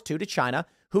Air Force 2 to China,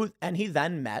 and he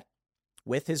then met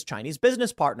with his Chinese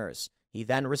business partners. He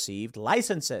then received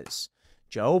licenses.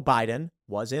 Joe Biden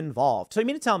was involved. So you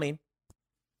mean to tell me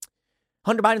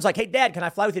Hunter Biden's like, hey, Dad, can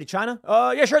I fly with you to China?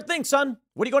 Yeah, sure thing, son.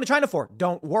 What are you going to China for?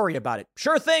 Don't worry about it.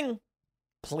 Sure thing.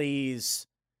 Please.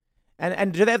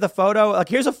 And do they have the photo? Like,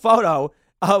 here's a photo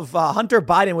of Hunter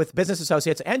Biden with business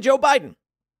associates and Joe Biden.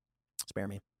 Spare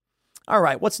me. All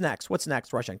right, what's next?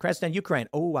 Russia and Kazakhstan, Ukraine.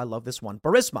 Oh, I love this one.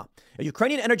 Burisma, a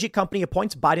Ukrainian energy company,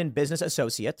 appoints Biden business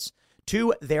associates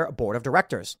to their board of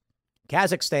directors.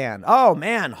 Kazakhstan. Oh,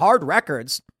 man, hard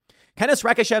records. Kenes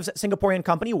Rakishev's Singaporean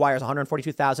company wires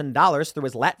 $142,000 through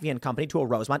his Latvian company to a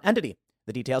Rosemont entity.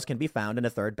 The details can be found in a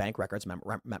third bank records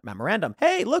memorandum.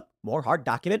 Hey, look, more hard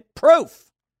document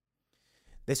proof.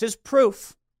 This is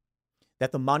proof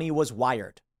that the money was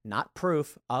wired, not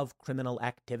proof of criminal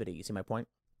activity. You see my point?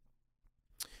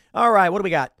 All right, what do we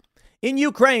got? In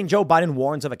Ukraine, Joe Biden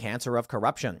warns of a cancer of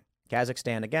corruption.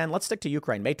 Kazakhstan again. Let's stick to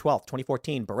Ukraine. May 12th,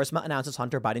 2014, Burisma announces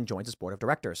Hunter Biden joins its board of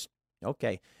directors.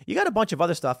 Okay, you got a bunch of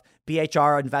other stuff.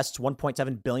 BHR invests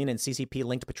 $1.7 billion in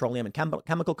CCP-linked petroleum and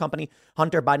chemical company.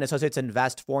 Hunter Biden Associates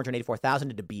invest $484,000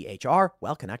 into BHR.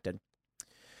 Well connected.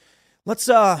 Let's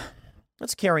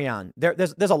carry on.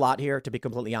 There's a lot here, to be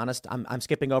completely honest. I'm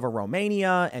skipping over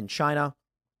Romania and China.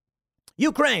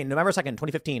 Ukraine, November 2nd,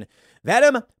 2015.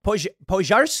 Vadim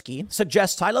Pozharsky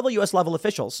suggests high-level U.S.-level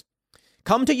officials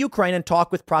come to Ukraine and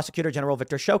talk with Prosecutor General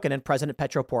Viktor Shokin and President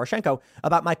Petro Poroshenko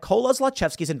about Mykola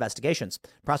Zlochevsky's investigations.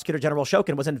 Prosecutor General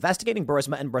Shokin was investigating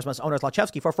Burisma and Burisma's owner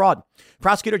Zlochevsky for fraud.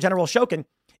 Prosecutor General Shokin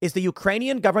is the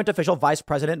Ukrainian government official. Vice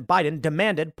President Biden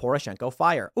demanded Poroshenko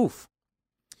fire. Oof.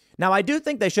 Now, I do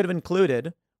think they should have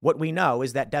included what we know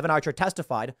is that Devon Archer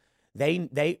testified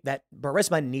that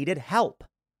Burisma needed help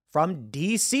from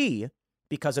D.C.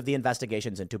 because of the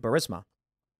investigations into Burisma.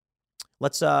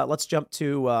 Let's jump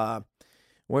to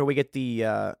where do we get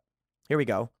the here we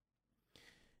go.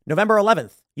 November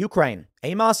 11th, Ukraine.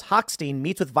 Amos Hochstein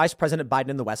meets with Vice President Biden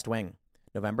in the West Wing.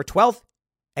 November 12th,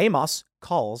 Amos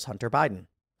calls Hunter Biden.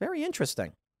 Very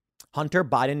interesting. Hunter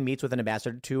Biden meets with an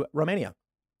ambassador to Romania.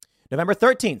 November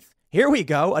 13th, here we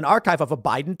go, an archive of a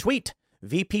Biden tweet.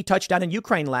 VP touchdown in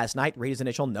Ukraine last night. Read his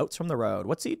initial notes from the road.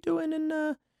 What's he doing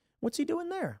there? What's he doing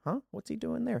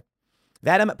there?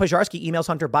 Vadim Pozharsky emails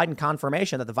Hunter Biden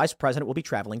confirmation that the vice president will be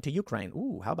traveling to Ukraine.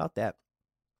 Ooh, how about that?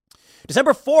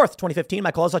 December 4th, 2015,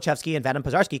 Mykola Zlochevsky and Vadim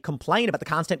Pozharsky complain about the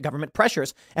constant government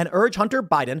pressures and urge Hunter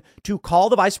Biden to call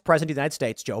the vice president of the United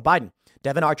States, Joe Biden.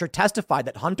 Devon Archer testified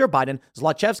that Hunter Biden,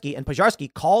 Zlochevsky, and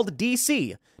Pozharsky called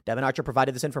D.C. Devon Archer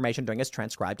provided this information during his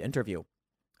transcribed interview.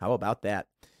 How about that?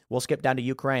 We'll skip down to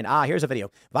Ukraine. Here's a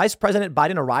video. Vice President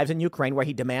Biden arrives in Ukraine where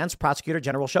he demands Prosecutor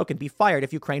General Shokin be fired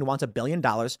if Ukraine wants $1 billion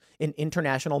in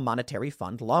International Monetary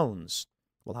Fund loans.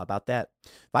 Well, how about that?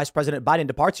 Vice President Biden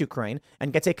departs Ukraine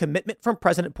and gets a commitment from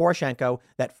President Poroshenko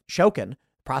that Shokin,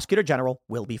 Prosecutor General,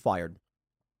 will be fired.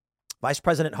 Vice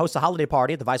President hosts a holiday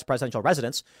party at the vice presidential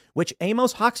residence, which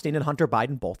Amos Hochstein and Hunter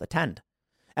Biden both attend.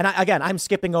 And I'm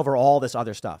skipping over all this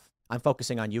other stuff. I'm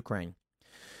focusing on Ukraine.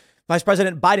 Vice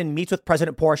President Biden meets with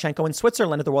President Poroshenko in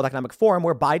Switzerland at the World Economic Forum,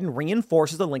 where Biden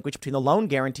reinforces the linkage between the loan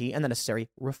guarantee and the necessary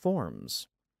reforms.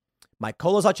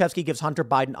 Mykola Zlochevsky gives Hunter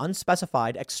Biden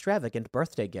unspecified extravagant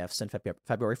birthday gifts in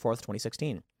February 4th,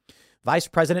 2016. Vice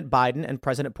President Biden and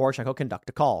President Poroshenko conduct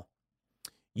a call.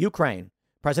 Ukraine.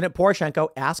 President Poroshenko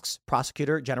asks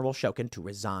Prosecutor General Shokin to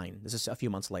resign. This is a few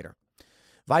months later.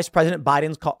 Vice President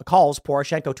Biden calls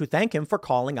Poroshenko to thank him for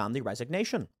calling on the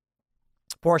resignation.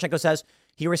 Poroshenko says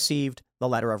he received the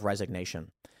letter of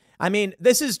resignation. I mean,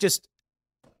 this is just,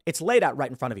 it's laid out right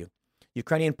in front of you.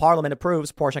 Ukrainian parliament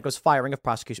approves Poroshenko's firing of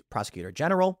prosecutor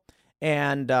general.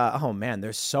 And, oh man,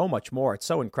 there's so much more. It's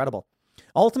so incredible.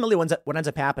 Ultimately, what ends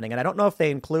up happening, and I don't know if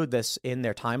they include this in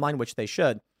their timeline, which they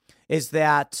should, is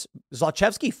that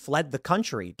Zlochevsky fled the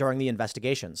country during the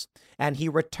investigations, and he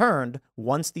returned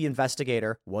once the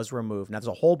investigator was removed. Now, there's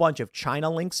a whole bunch of China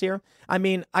links here. I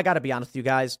mean, I got to be honest with you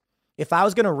guys. If I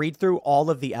was going to read through all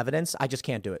of the evidence, I just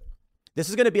can't do it. This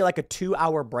is going to be like a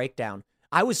 2-hour breakdown.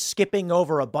 I was skipping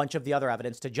over a bunch of the other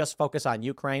evidence to just focus on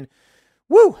Ukraine.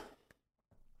 Woo!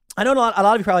 I know a lot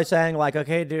of you are probably saying like,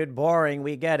 okay, dude, boring.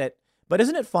 We get it. But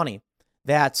isn't it funny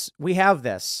that we have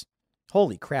this?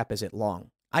 Holy crap, is it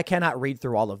long? I cannot read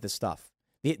through all of this stuff.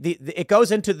 It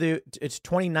goes into it's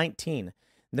 2019.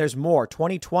 There's more.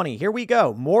 2020. Here we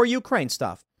go. More Ukraine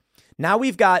stuff. Now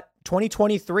we've got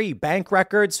 2023, bank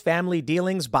records, family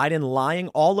dealings, Biden lying,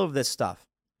 all of this stuff.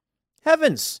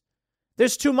 Heavens,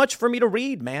 there's too much for me to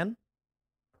read, man.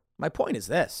 My point is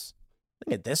this. I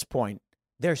think at this point,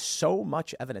 there's so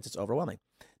much evidence. It's overwhelming.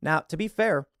 Now, to be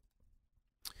fair,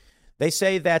 they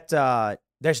say that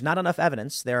there's not enough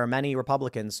evidence. There are many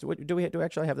Republicans. Do we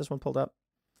actually have this one pulled up?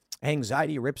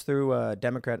 Anxiety rips through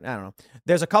Democrat. I don't know.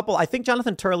 There's a couple. I think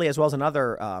Jonathan Turley, as well as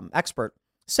another expert,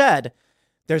 said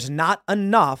there's not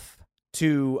enough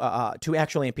to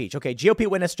actually impeach. Okay, GOP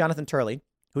witness Jonathan Turley,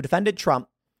 who defended Trump,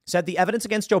 said the evidence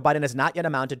against Joe Biden has not yet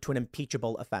amounted to an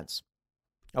impeachable offense.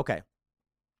 Okay.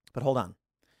 But hold on.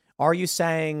 Are you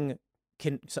saying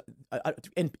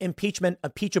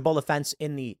impeachable offense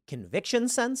in the conviction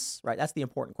sense? Right. That's the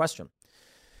important question.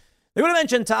 They would have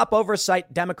mentioned top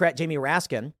oversight Democrat Jamie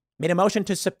Raskin made a motion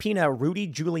to subpoena Rudy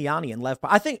Giuliani and Lev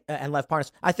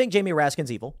Parnas. I think Jamie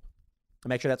Raskin's evil. I'll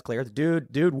make sure that's clear. The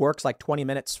dude works like 20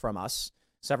 minutes from us.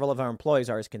 Several of our employees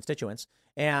are his constituents.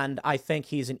 And I think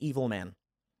he's an evil man.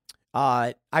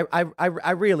 I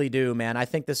really do, man. I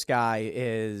think this guy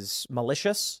is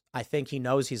malicious. I think he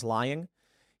knows he's lying.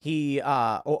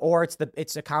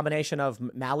 It's a combination of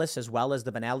malice as well as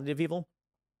the banality of evil.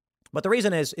 But the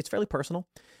reason is it's fairly personal.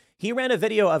 He ran a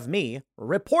video of me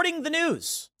reporting the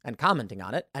news and commenting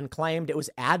on it and claimed it was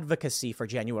advocacy for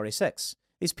January 6th.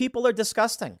 These people are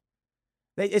disgusting.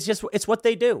 It's what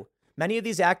they do. Many of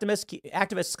these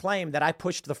activists claim that I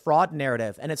pushed the fraud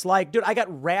narrative. And it's like, dude, I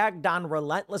got ragged on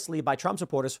relentlessly by Trump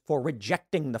supporters for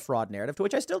rejecting the fraud narrative, to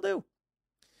which I still do.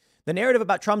 The narrative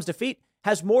about Trump's defeat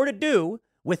has more to do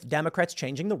with Democrats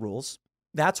changing the rules.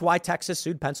 That's why Texas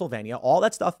sued Pennsylvania. All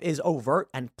that stuff is overt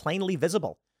and plainly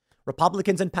visible.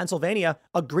 Republicans in Pennsylvania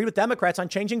agreed with Democrats on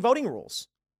changing voting rules.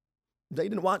 They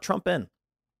didn't want Trump in.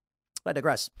 But I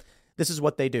digress. This is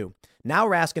what they do. Now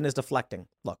Raskin is deflecting.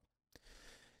 Look,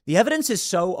 the evidence is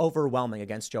so overwhelming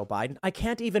against Joe Biden. I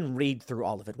can't even read through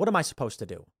all of it. What am I supposed to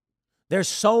do? There's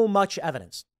so much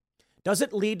evidence. Does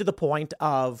it lead to the point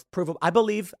of proof? I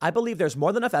believe there's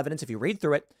more than enough evidence, if you read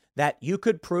through it, that you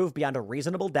could prove beyond a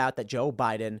reasonable doubt that Joe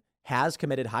Biden has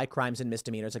committed high crimes and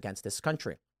misdemeanors against this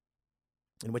country.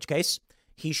 In which case,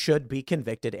 he should be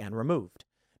convicted and removed.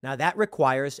 Now, that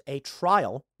requires a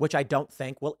trial, which I don't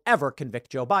think will ever convict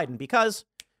Joe Biden because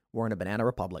we're in a banana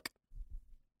republic.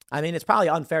 I mean, it's probably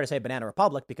unfair to say banana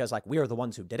republic because, like, we are the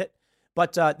ones who did it.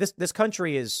 But this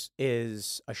country is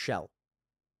a shell.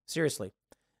 Seriously.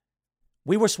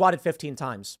 We were swatted 15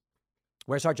 times.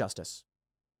 Where's our justice?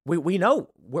 We know.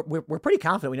 We're pretty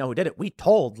confident we know who did it. We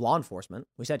told law enforcement.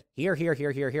 We said, here.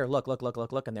 Look.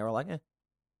 And they were like,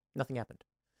 nothing happened.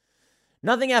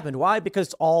 Nothing happened. Why? Because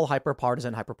it's all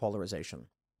hyper-partisan, hyperpolarization.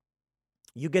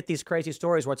 You get these crazy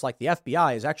stories where it's like the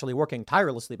FBI is actually working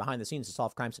tirelessly behind the scenes to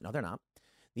solve crimes. No, they're not.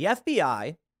 The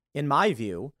FBI, in my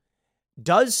view,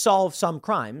 does solve some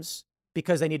crimes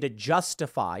because they need to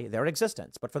justify their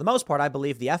existence. But for the most part, I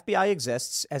believe the FBI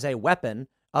exists as a weapon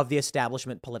of the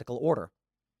establishment political order.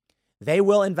 They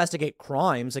will investigate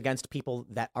crimes against people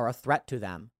that are a threat to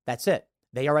them. That's it.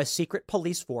 They are a secret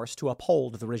police force to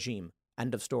uphold the regime.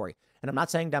 End of story. And I'm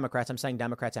not saying Democrats. I'm saying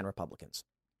Democrats and Republicans.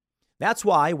 That's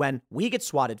why when we get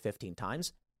swatted 15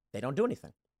 times, they don't do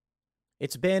anything.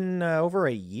 It's been over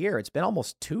a year. It's been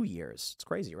almost 2 years. It's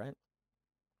crazy, right?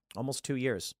 Almost 2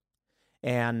 years.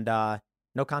 And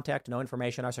no contact, no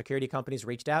information. Our security companies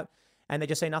reached out and they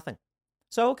just say nothing.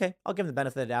 So, okay, I'll give them the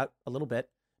benefit of the doubt a little bit.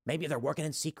 Maybe they're working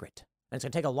in secret and it's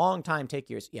going to take a long time, take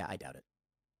years. Yeah, I doubt it.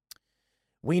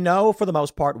 We know for the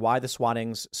most part why the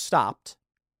swattings stopped.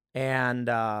 And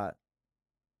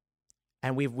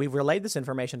we've relayed this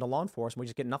information to law enforcement. We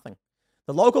just get nothing.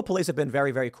 The local police have been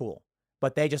very, very cool,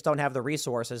 but they just don't have the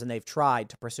resources and they've tried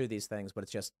to pursue these things, but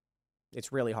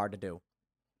it's really hard to do.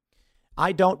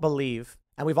 I don't believe,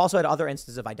 and we've also had other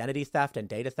instances of identity theft and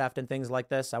data theft and things like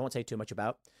this. I won't say too much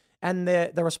about. And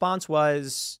the response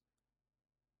was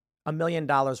 $1 million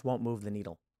won't move the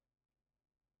needle.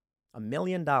 $1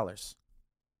 million.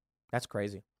 That's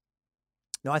crazy.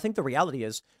 No, I think the reality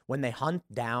is when they hunt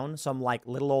down some like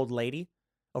little old lady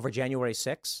over January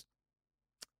 6th,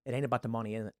 it ain't about the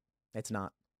money, is it? It's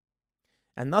not.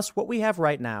 And thus what we have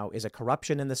right now is a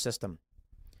corruption in the system.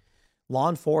 Law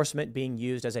enforcement being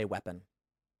used as a weapon.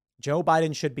 Joe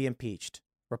Biden should be impeached.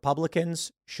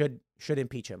 Republicans should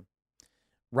impeach him.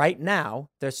 Right now,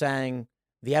 they're saying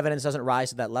the evidence doesn't rise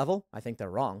to that level. I think they're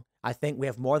wrong. I think we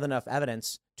have more than enough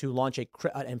evidence to launch an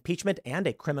impeachment and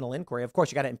a criminal inquiry. Of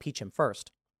course, you got to impeach him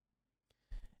first.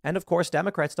 And of course,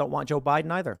 Democrats don't want Joe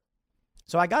Biden either.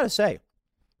 So I got to say,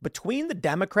 between the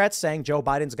Democrats saying Joe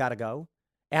Biden's got to go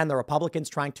and the Republicans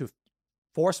trying to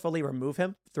forcefully remove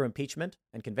him through impeachment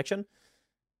and conviction,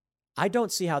 I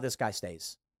don't see how this guy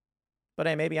stays. But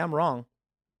hey, maybe I'm wrong.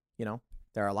 You know,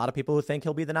 there are a lot of people who think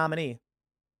he'll be the nominee.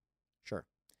 Sure.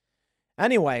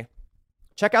 Anyway,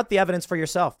 check out the evidence for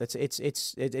yourself.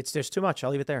 There's too much. I'll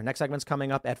leave it there. Next segment's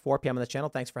coming up at 4 p.m. on the channel.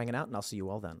 Thanks for hanging out, and I'll see you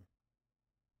all then.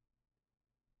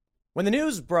 When the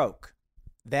news broke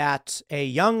that a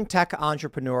young tech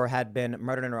entrepreneur had been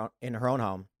murdered in her own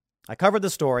home, I covered the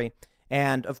story.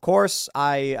 And of course,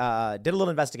 I did a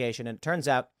little investigation. And it turns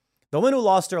out the woman who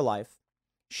lost her life,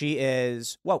 she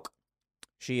is woke.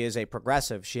 She is a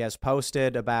progressive. She has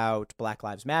posted about Black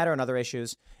Lives Matter and other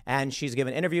issues, and she's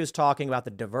given interviews talking about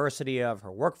the diversity of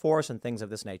her workforce and things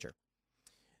of this nature.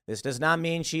 This does not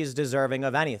mean she is deserving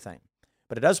of anything,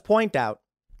 but it does point out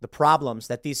the problems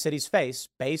that these cities face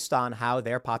based on how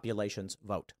their populations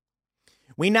vote.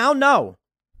 We now know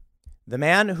the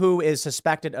man who is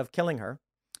suspected of killing her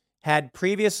had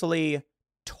previously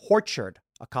tortured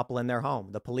a couple in their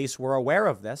home. The police were aware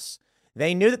of this.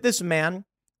 They knew that this man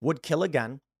would kill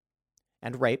again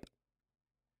and rape,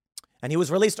 and he was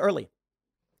released early.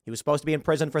 He was supposed to be in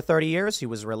prison for 30 years. He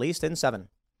was released in 7.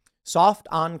 Soft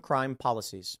on crime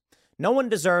policies. No one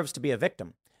deserves to be a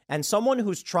victim. And someone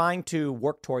who's trying to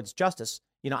work towards justice,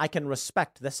 I can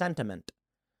respect the sentiment.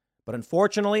 But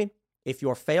unfortunately, if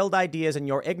your failed ideas and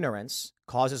your ignorance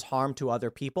causes harm to other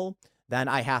people, then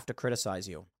I have to criticize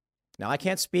you. Now, I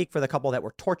can't speak for the couple that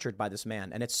were tortured by this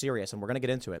man, and it's serious, and we're going to get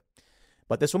into it.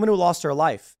 But this woman who lost her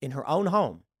life in her own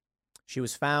home, she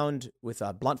was found with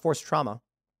blunt force trauma.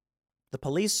 The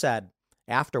police said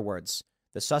afterwards,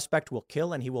 the suspect will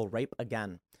kill and he will rape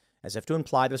again, as if to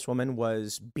imply this woman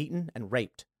was beaten and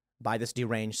raped by this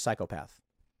deranged psychopath.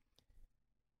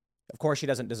 Of course, she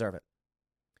doesn't deserve it.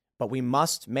 But we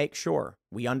must make sure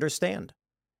we understand.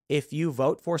 If you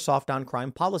vote for soft on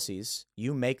crime policies,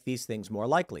 you make these things more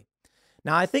likely.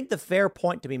 Now, I think the fair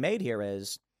point to be made here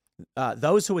is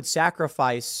those who would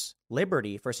sacrifice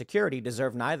liberty for security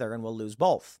deserve neither and will lose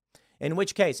both. In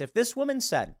which case, if this woman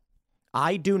said,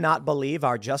 I do not believe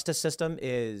our justice system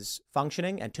is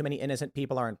functioning and too many innocent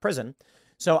people are in prison,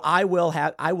 so I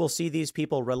will see these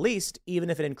people released, even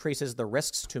if it increases the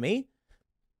risks to me.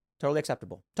 Totally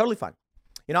acceptable. Totally fine.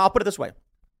 I'll put it this way.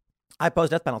 I oppose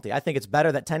death penalty. I think it's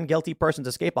better that 10 guilty persons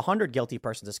escape, 100 guilty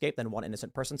persons escape, than 1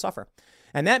 innocent person suffer.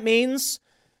 And that means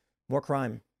more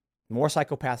crime, more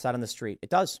psychopaths out on the street. It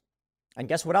does. And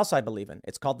guess what else I believe in?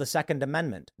 It's called the Second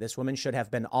Amendment. This woman should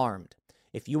have been armed.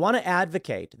 If you want to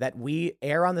advocate that we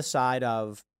err on the side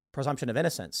of presumption of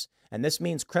innocence, and this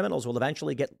means criminals will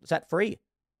eventually get set free,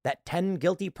 that 10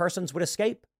 guilty persons would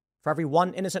escape for every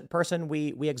 1 innocent person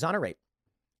we exonerate,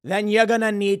 then you're going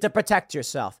to need to protect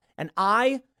yourself. And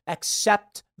I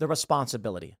accept the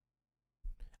responsibility.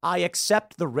 I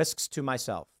accept the risks to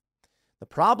myself. The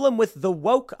problem with the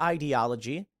woke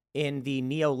ideology in the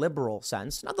neoliberal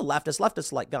sense, not the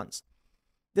leftists like guns.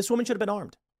 This woman should have been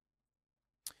armed.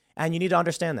 And you need to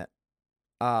understand that.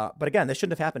 But again, this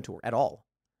shouldn't have happened to her at all.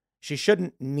 She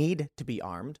shouldn't need to be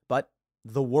armed, but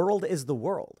the world is the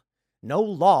world. No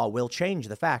law will change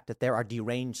the fact that there are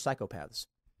deranged psychopaths.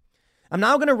 I'm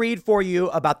now going to read for you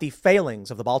about the failings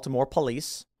of the Baltimore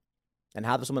police and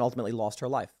how this woman ultimately lost her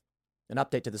life. An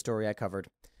update to the story I covered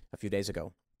a few days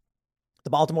ago. The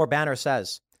Baltimore Banner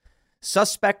says,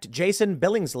 suspect Jason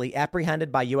Billingsley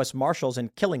apprehended by U.S. Marshals in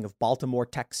killing of Baltimore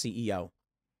tech CEO.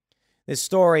 This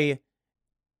story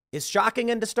is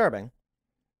shocking and disturbing.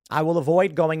 I will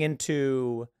avoid going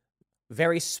into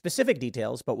very specific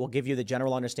details, but will give you the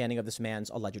general understanding of this man's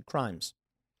alleged crimes.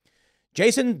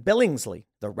 Jason Billingsley,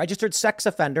 the registered sex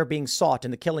offender being sought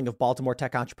in the killing of Baltimore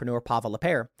tech entrepreneur Pavel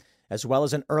Lepere, as well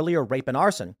as an earlier rape and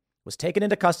arson, was taken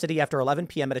into custody after 11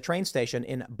 p.m. at a train station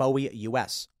in Bowie,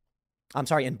 U.S.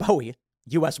 In Bowie,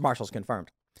 U.S. Marshals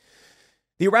confirmed.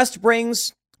 The arrest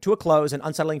brings to a close an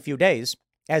unsettling few days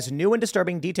as new and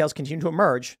disturbing details continue to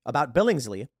emerge about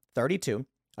Billingsley, 32,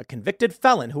 a convicted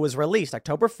felon who was released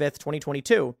October 5th,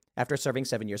 2022, after serving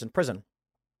 7 years in prison.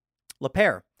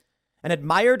 Lepere, an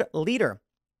admired leader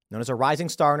known as a rising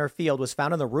star in her field, was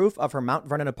found on the roof of her Mount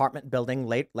Vernon apartment building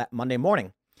late Monday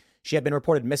morning. She had been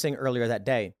reported missing earlier that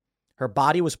day. Her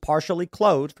body was partially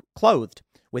clothed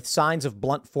with signs of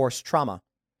blunt force trauma.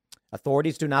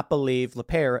 Authorities do not believe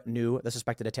Lepere knew the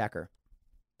suspected attacker.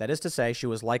 That is to say, she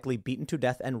was likely beaten to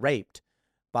death and raped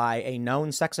by a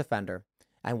known sex offender.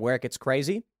 And where it gets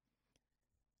crazy,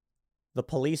 the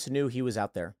police knew he was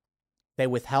out there. They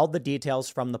withheld the details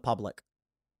from the public.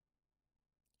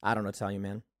 I don't know what to tell you,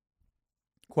 man.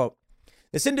 Quote,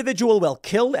 this individual will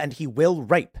kill and he will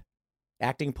rape.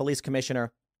 Acting Police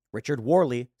Commissioner Richard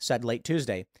Worley said late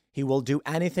Tuesday, he will do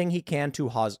anything he can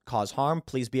to cause harm.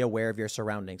 Please be aware of your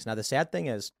surroundings. Now, the sad thing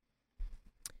is,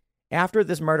 after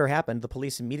this murder happened, the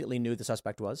police immediately knew the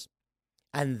suspect was.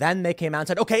 And then they came out and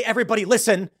said, okay, everybody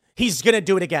listen, he's going to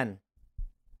do it again.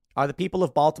 Are the people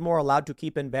of Baltimore allowed to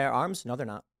keep and bear arms? No, they're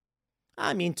not.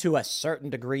 I mean, to a certain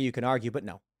degree, you can argue, but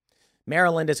no.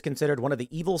 Maryland is considered one of the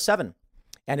evil 7,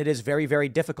 and it is very, very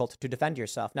difficult to defend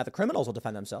yourself. Now, the criminals will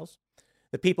defend themselves.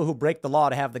 The people who break the law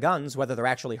to have the guns, whether they're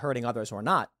actually hurting others or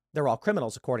not, they're all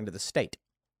criminals according to the state.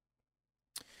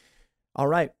 All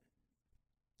right.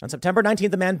 On September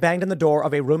 19th, a man banged on the door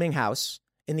of a rooming house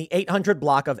in the 800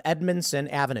 block of Edmondson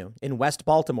Avenue in West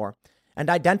Baltimore and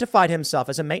identified himself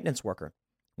as a maintenance worker.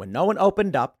 When no one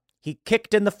opened up, he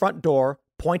kicked in the front door,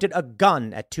 pointed a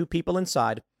gun at two people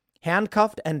inside,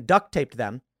 handcuffed and duct taped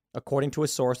them, according to a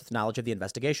source with knowledge of the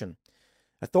investigation.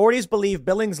 Authorities believe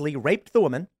Billingsley raped the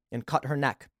woman and cut her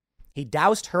neck. He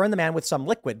doused her and the man with some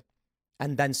liquid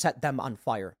and then set them on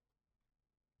fire.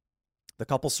 The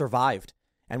couple survived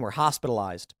and were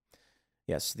hospitalized.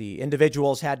 Yes, the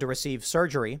individuals had to receive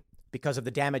surgery because of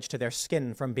the damage to their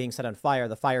skin from being set on fire.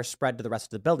 The fire spread to the rest of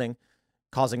the building,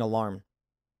 causing alarm.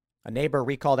 A neighbor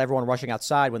recalled everyone rushing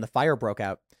outside when the fire broke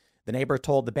out. The neighbor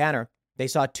told the Banner they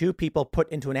saw two people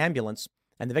put into an ambulance,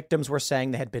 and the victims were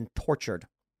saying they had been tortured.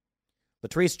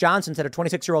 Latrice Johnson said her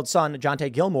 26-year-old son,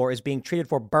 Jonte Gilmore, is being treated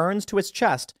for burns to his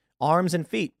chest, arms, and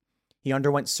feet. He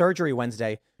underwent surgery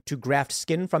Wednesday to graft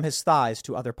skin from his thighs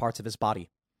to other parts of his body.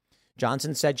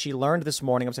 Johnson said she learned this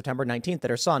morning of September 19th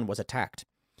that her son was attacked.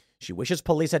 She wishes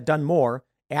police had done more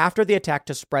after the attack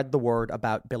to spread the word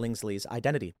about Billingsley's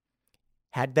identity.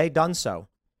 Had they done so,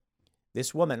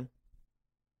 this woman,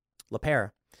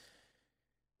 LaPere,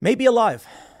 may be alive.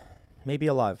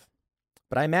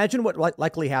 But I imagine what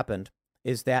likely happened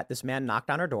is that this man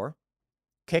knocked on her door,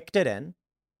 kicked it in,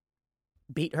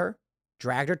 beat her,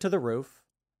 dragged her to the roof,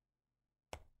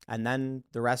 and then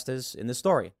the rest is in the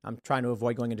story. I'm trying to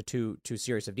avoid going into too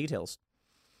serious of details.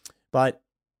 But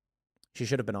she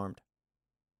should have been armed.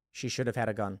 She should have had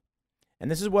a gun.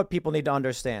 And this is what people need to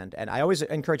understand. And I always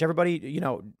encourage everybody,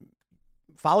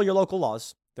 follow your local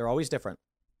laws. They're always different.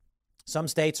 Some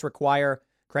states require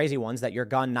crazy ones that your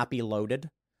gun not be loaded.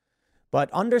 But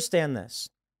understand this.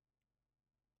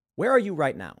 Where are you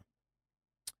right now?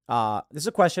 This is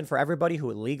a question for everybody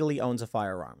who legally owns a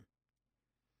firearm.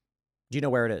 Do you know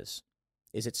where it is?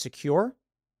 Is it secure?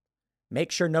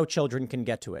 Make sure no children can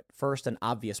get to it. First and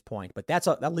obvious point. But that's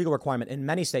a legal requirement in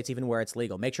many states, even where it's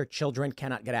legal. Make sure children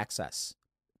cannot get access.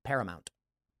 Paramount.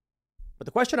 But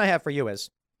the question I have for you is,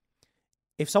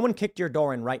 if someone kicked your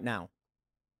door in right now,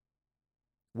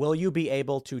 will you be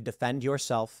able to defend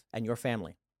yourself and your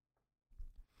family?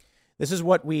 This is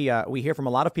what we hear from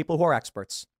a lot of people who are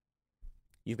experts.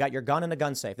 You've got your gun in a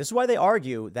gun safe. This is why they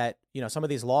argue that, some of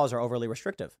these laws are overly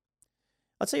restrictive.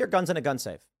 Let's say your gun's in a gun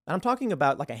safe. And I'm talking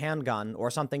about like a handgun or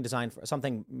something designed for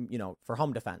something, for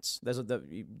home defense.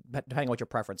 Depending on what your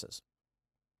preference is.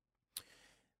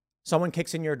 Someone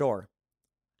kicks in your door.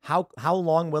 How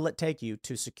long will it take you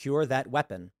to secure that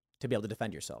weapon to be able to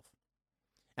defend yourself?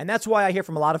 And that's why I hear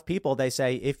from a lot of people, they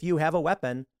say, if you have a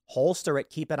weapon, holster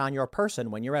it, keep it on your person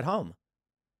when you're at home.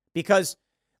 Because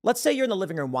let's say you're in the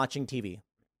living room watching TV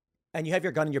and you have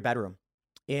your gun in your bedroom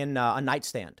in a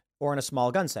nightstand or in a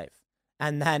small gun safe.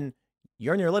 And then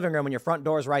you're in your living room and your front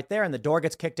door is right there and the door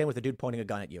gets kicked in with a dude pointing a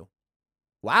gun at you.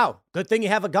 Wow, good thing you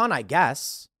have a gun, I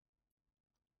guess.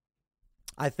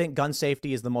 I think gun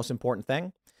safety is the most important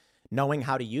thing. Knowing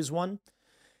how to use one,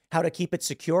 how to keep it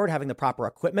secured, having the proper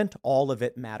equipment, all of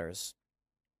it matters.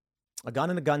 A gun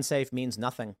in a gun safe means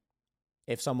nothing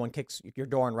if someone kicks your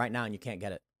door in right now and you can't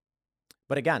get it.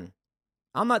 But again,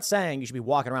 I'm not saying you should be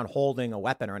walking around holding a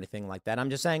weapon or anything like that.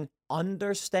 I'm just saying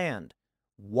understand,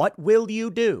 what will you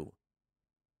do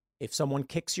if someone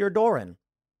kicks your door in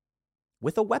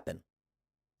with a weapon?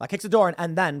 Like kicks the door in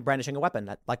and then brandishing a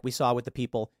weapon, like we saw with the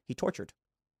people he tortured.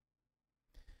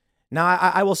 Now,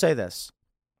 I will say this.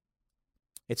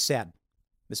 It's sad.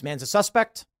 This man's a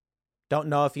suspect. Don't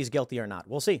know if he's guilty or not.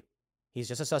 We'll see. He's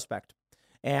just a suspect.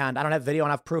 And I don't have video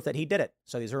and I have proof that he did it.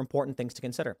 So these are important things to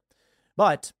consider.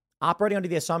 But operating under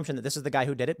the assumption that this is the guy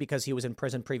who did it because he was in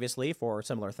prison previously for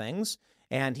similar things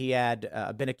and he had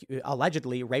been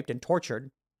allegedly raped and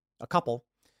tortured a couple,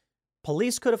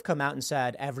 police could have come out and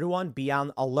said, everyone be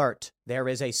on alert. There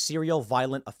is a serial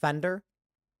violent offender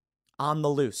on the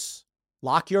loose.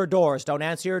 Lock your doors. Don't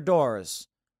answer your doors.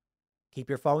 Keep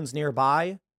your phones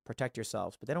nearby. Protect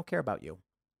yourselves. But they don't care about you.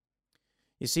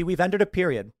 You see, we've entered a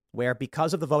period where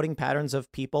because of the voting patterns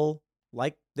of people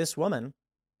like this woman,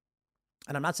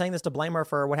 and I'm not saying this to blame her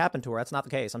for what happened to her. That's not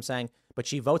the case. I'm saying, but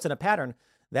she votes in a pattern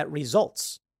that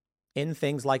results in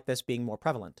things like this being more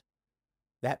prevalent.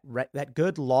 That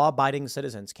good law-abiding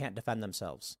citizens can't defend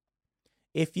themselves.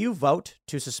 If you vote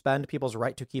to suspend people's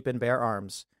right to keep and bear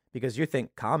arms because you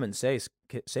think common safe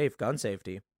gun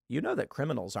safety, you know that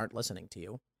criminals aren't listening to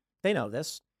you. They know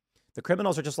this. The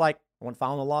criminals are just like, I want to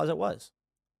follow the law as it was.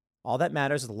 All that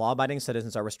matters is the law-abiding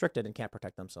citizens are restricted and can't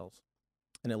protect themselves.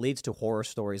 And it leads to horror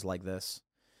stories like this.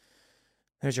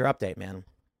 There's your update, man.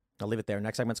 I'll leave it there.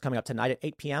 Next segment's coming up tonight at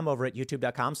 8 p.m. over at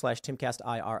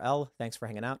youtube.com/TimcastIRL. Thanks for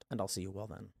hanging out, and I'll see you well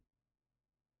then.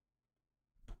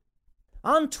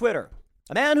 On Twitter,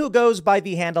 A man who goes by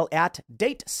the handle at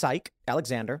DatePsych,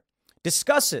 Alexander,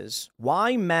 discusses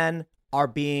why men are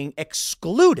being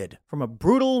excluded from a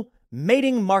brutal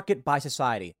mating market by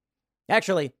society.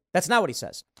 Actually, that's not what he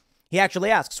says. He actually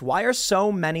asks, why are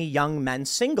so many young men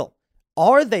single?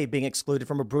 Are they being excluded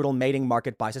from a brutal mating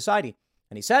market by society?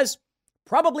 And he says,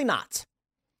 probably not.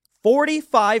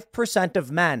 45%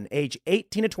 of men age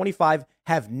 18 to 25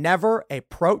 have never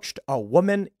approached a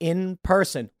woman in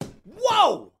person.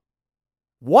 Whoa!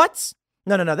 What?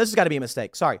 No. This has got to be a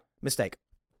mistake. Sorry, mistake.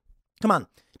 Come on.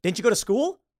 Didn't you go to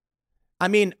school? I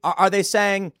mean, are they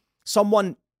saying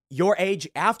someone your age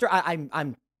after?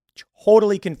 I'm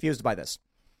totally confused by this.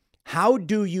 How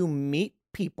do you meet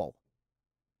people?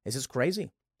 This is crazy.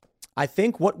 I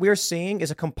think what we're seeing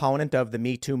is a component of the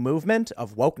Me Too movement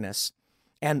of wokeness.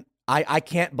 And I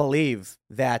can't believe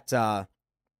that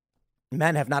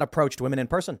men have not approached women in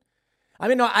person. I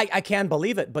mean, no, I can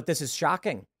believe it, but this is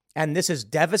shocking. And this is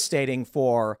devastating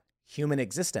for human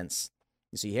existence.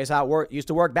 You see, here's how it used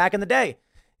to work back in the day.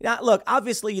 Now, look,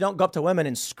 obviously, you don't go up to women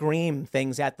and scream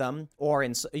things at them or,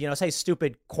 say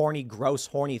stupid, corny, gross,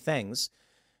 horny things.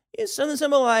 It's something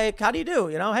simple like, how do you do?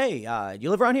 Hey, you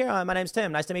live around here? My name's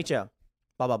Tim. Nice to meet you.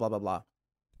 Blah, blah, blah, blah, blah.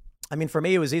 I mean, for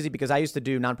me, it was easy because I used to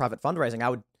do nonprofit fundraising. I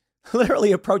would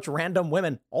literally approach random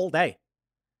women all day.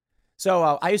 So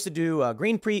I used to do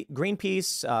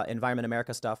Greenpeace, Environment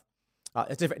America stuff.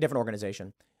 It's a different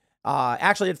organization.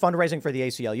 Actually did fundraising for the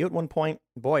ACLU at one point.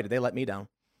 Boy, did they let me down.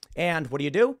 And what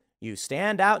do? You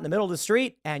stand out in the middle of the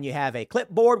street and you have a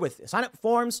clipboard with sign-up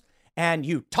forms and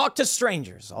you talk to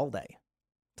strangers all day.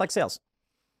 It's like sales.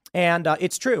 And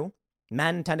it's true.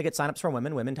 Men tend to get signups from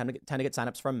women. Women tend to get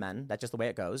signups from men. That's just the way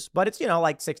it goes. But it's,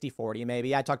 like 60-40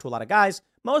 maybe. I talk to a lot of guys,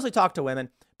 mostly talk to women.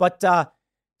 But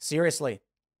seriously,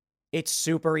 it's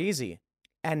super easy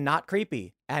and not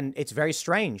creepy. And it's very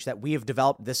strange that we have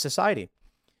developed this society.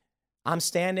 I'm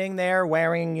standing there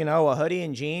wearing, a hoodie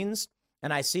and jeans,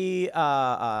 and I see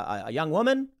a young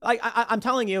woman. I'm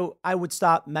telling you, I would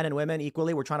stop men and women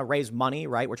equally. We're trying to raise money,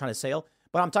 right? We're trying to sell.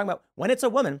 But I'm talking about when it's a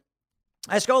woman,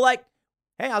 I just go like,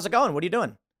 hey, how's it going? What are you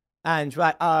doing? And she's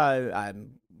like,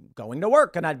 I'm going to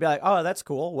work. And I'd be like, oh, that's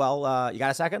cool. Well, you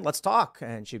got a second? Let's talk.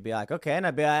 And she'd be like, okay. And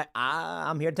I'd be like,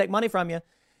 I'm here to take money from you.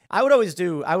 I would always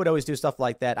do stuff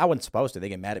like that. I wasn't supposed to. They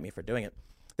get mad at me for doing it.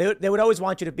 They would always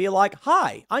want you to be like,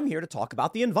 hi, I'm here to talk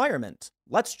about the environment.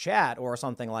 Let's chat or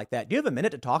something like that. Do you have a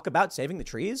minute to talk about saving the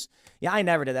trees? Yeah, I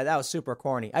never did that. That was super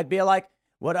corny. I'd be like,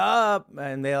 what up?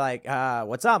 And they're like,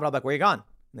 what's up? And I'm like, where you going?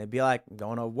 And they'd be like,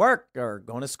 going to work or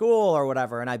going to school or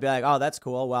whatever. And I'd be like, oh, that's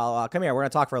cool. Well, come here. We're going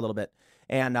to talk for a little bit.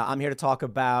 And I'm here to talk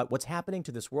about what's happening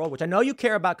to this world, which I know you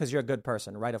care about because you're a good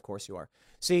person, right? Of course you are.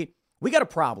 See, we got a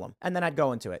problem. And then I'd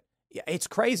go into it. It's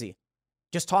crazy.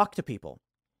 Just talk to people.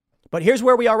 But here's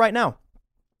where we are right now.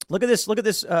 Look at this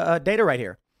data right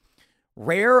here.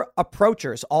 Rare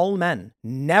approachers, all men,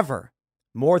 never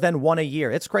more than one a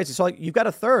year. It's crazy. So you've got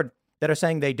a third that are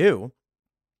saying they do.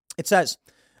 It says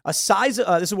this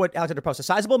is what Alexander posts. A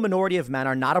sizable minority of men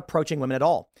are not approaching women at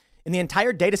all. In the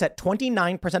entire data set,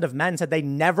 29% of men said they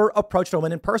never approached a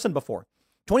woman in person before.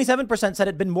 27% said it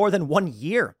had been more than 1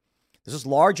 year. This is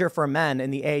larger for men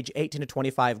in the age 18 to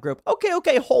 25 group.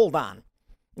 Okay, hold on.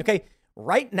 Okay,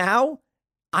 right now,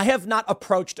 I have not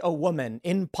approached a woman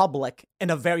in public in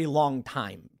a very long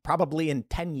time, probably in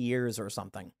 10 years or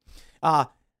something.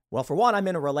 Well, for one, I'm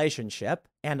in a relationship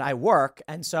and I work,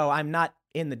 and so I'm not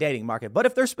in the dating market. But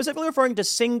if they're specifically referring to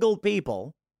single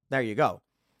people, there you go.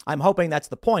 I'm hoping that's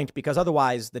the point because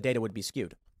otherwise the data would be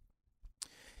skewed.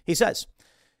 He says,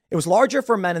 it was larger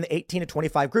for men in the 18 to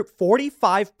 25 group.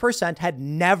 45% had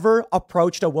never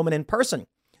approached a woman in person.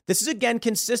 This is again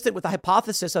consistent with the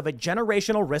hypothesis of a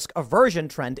generational risk aversion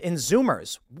trend in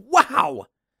Zoomers. Wow.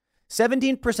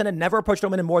 17% had never approached a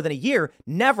woman in more than a year.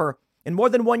 Never in more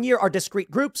than 1 year are discrete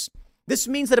groups. This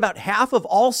means that about half of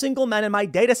all single men in my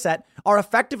data set are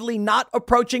effectively not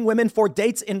approaching women for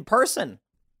dates in person.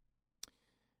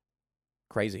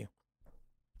 Crazy.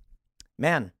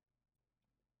 Man,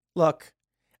 look,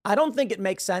 I don't think it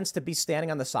makes sense to be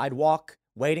standing on the sidewalk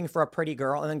waiting for a pretty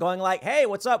girl and then going like, hey,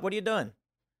 what's up? What are you doing?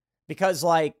 Because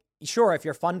sure, if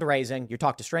you're fundraising, you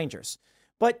talk to strangers.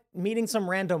 But meeting some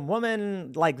random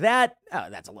woman like that,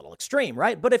 that's a little extreme,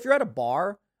 right? But if you're at a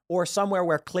bar or somewhere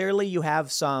where clearly you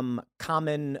have some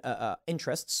common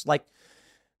interests, like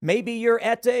maybe you're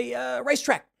at a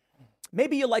racetrack.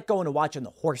 Maybe you like going to watching the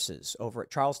horses over at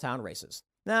Charlestown races.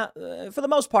 Now, for the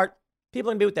most part, people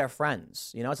are going to be with their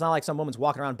friends. It's not like some woman's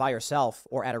walking around by herself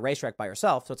or at a racetrack by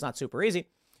herself, so it's not super easy.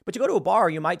 But you go to a bar,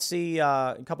 you might see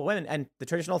a couple women, and the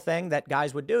traditional thing that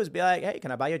guys would do is be like, hey,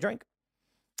 can I buy you a drink?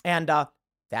 And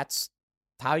that's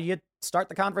how you start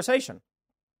the conversation.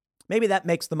 Maybe that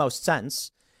makes the most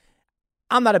sense.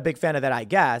 I'm not a big fan of that, I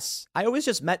guess. I always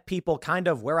just met people kind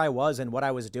of where I was and what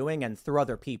I was doing and through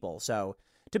other people. So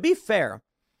to be fair,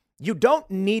 you don't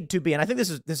need to be, and I think this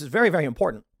is very, very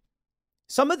important.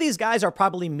 Some of these guys are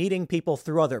probably meeting people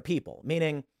through other people,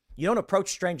 meaning you don't approach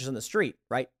strangers in the street,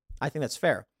 right? I think that's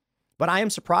fair. But I am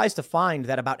surprised to find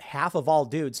that about half of all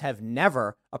dudes have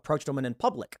never approached women in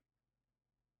public.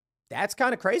 That's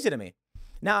kind of crazy to me.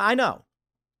 Now, I know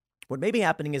what may be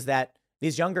happening is that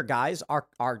these younger guys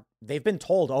they've been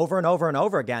told over and over and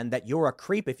over again that you're a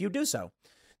creep if you do so.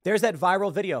 There's that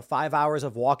viral video, 5 hours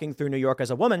of walking through New York as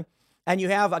a woman, and you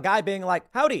have a guy being like,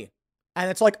 howdy. And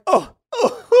it's like, oh,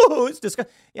 it's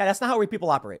disgusting. Yeah, that's not how people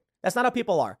operate. That's not how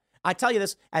people are. I tell you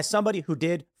this as somebody who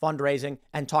did fundraising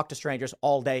and talked to strangers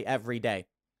all day, every day.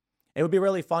 It would be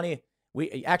really funny.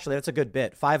 That's a good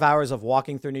bit. 5 hours of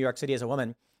walking through New York City as a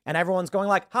woman. And everyone's going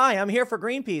like, hi, I'm here for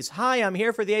Greenpeace. Hi, I'm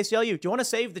here for the ACLU. Do you want to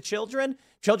save the children?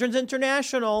 Children's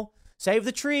International. Save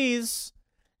the trees.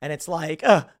 And it's like,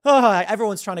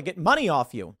 everyone's trying to get money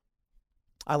off you.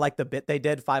 I like the bit they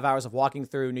did, 5 hours of walking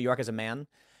through New York as a man.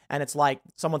 And it's like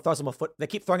someone throws him they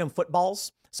keep throwing him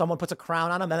footballs. Someone puts a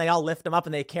crown on him and they all lift him up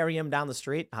and they carry him down the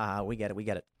street. We get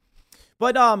it.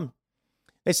 But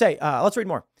they say, let's read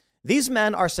more. These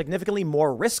men are significantly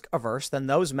more risk averse than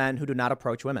those men who do not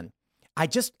approach women. I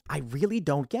really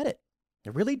don't get it.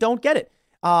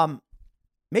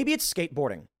 Maybe it's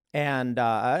skateboarding. And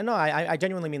no, I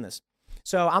genuinely mean this.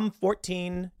 So I'm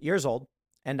 14 years old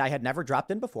and I had never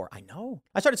dropped in before. I know.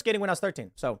 I started skating when I was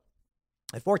 13. So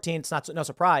at 14, it's no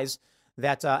surprise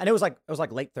that, and it was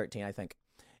like late 13, I think.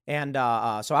 And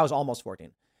so I was almost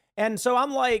 14. And so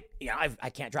I'm like, I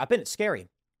can't drop in. It's scary.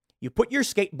 You put your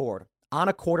skateboard on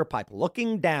a quarter pipe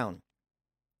looking down.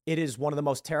 It is one of the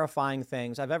most terrifying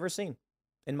things I've ever seen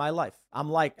in my life. I'm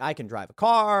like, I can drive a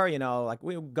car, like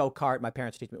we go kart. My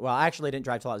parents teach me. Well, I actually didn't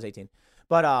drive till I was 18.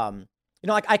 But,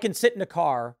 like I can sit in a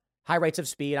car, high rates of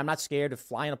speed. I'm not scared of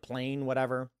flying a plane,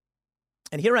 whatever.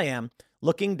 And here I am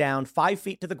looking down 5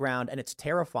 feet to the ground and it's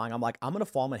terrifying. I'm like, I'm going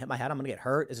to fall. I'm going to hit my head. I'm going to get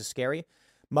hurt. This is scary.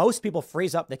 Most people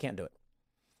freeze up. They can't do it.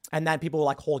 And then people will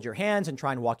like hold your hands and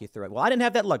try and walk you through it. Well, I didn't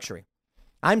have that luxury.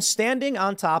 I'm standing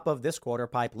on top of this quarter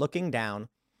pipe looking down.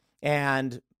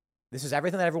 And this is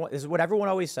what everyone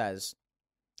always says.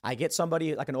 I get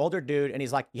somebody like an older dude and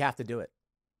he's like, you have to do it.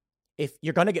 If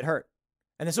you're going to get hurt.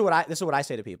 And this is what I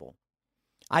say to people.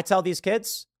 I tell these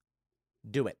kids,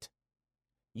 do it.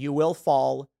 You will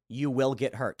fall. You will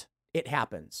get hurt. It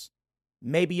happens.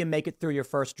 Maybe you make it through your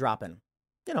first drop-in,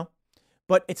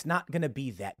 but it's not going to be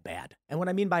that bad. And what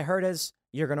I mean by hurt is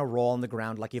you're going to roll on the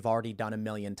ground like you've already done a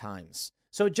million times.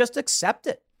 So just accept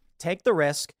it. Take the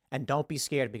risk and don't be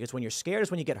scared, because when you're scared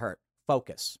is when you get hurt.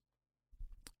 Focus.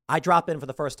 I drop in for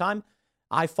the first time.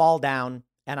 I fall down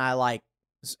and I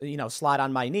slide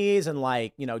on my knees and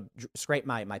scrape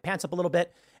my pants up a little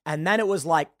bit. And then it was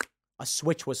like a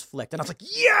switch was flicked and I was like,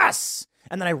 yes.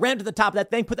 And then I ran to the top of that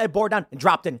thing, put that board down and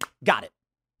dropped in, got it.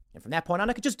 And from that point on,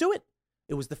 I could just do it.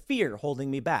 It was the fear holding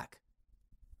me back.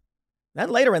 Then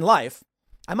later in life,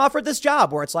 I'm offered this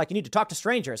job where it's like, you need to talk to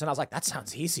strangers. And I was like, that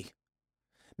sounds easy.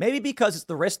 Maybe because it's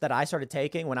the risk that I started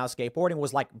taking when I was skateboarding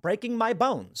was like breaking my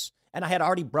bones. And I had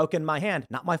already broken my hand.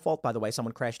 Not my fault, by the way.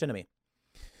 Someone crashed into me.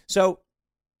 So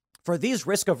for these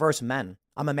risk-averse men,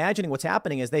 I'm imagining what's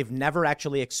happening is they've never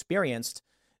actually experienced,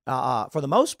 for the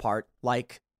most part,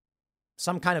 like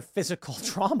some kind of physical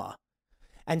trauma.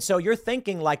 And so you're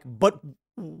thinking like, but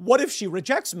what if she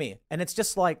rejects me? And it's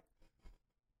just like,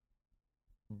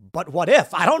 but what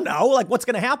if? I don't know. Like, what's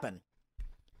going to happen?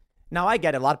 Now, I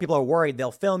get it. A lot of people are worried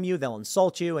they'll film you, they'll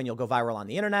insult you, and you'll go viral on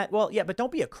the internet. Well, yeah, but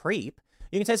don't be a creep.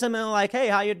 You can say something like, hey,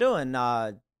 how you doing?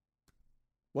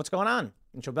 What's going on?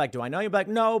 And she'll be like, do I know you? You'll be like,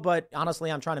 no, but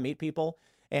honestly, I'm trying to meet people,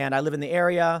 and I live in the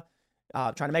area,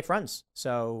 trying to make friends.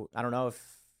 So I don't know if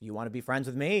you want to be friends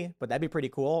with me, but that'd be pretty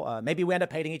cool. Maybe we end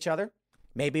up hating each other.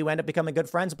 Maybe we end up becoming good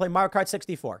friends and play Mario Kart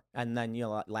 64, and then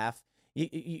you'll laugh.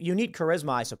 You need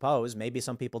charisma, I suppose. Maybe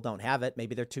some people don't have it.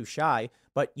 Maybe they're too shy,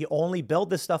 but you only build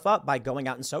this stuff up by going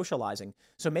out and socializing.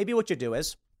 So maybe what you do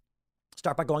is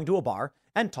start by going to a bar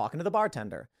and talking to the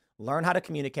bartender. Learn how to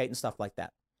communicate and stuff like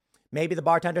that. Maybe the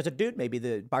bartender's a dude. Maybe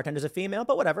the bartender's a female,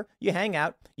 but whatever. You hang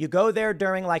out. You go there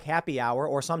during like happy hour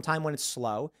or sometime when it's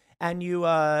slow. And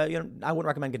I wouldn't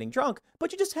recommend getting drunk,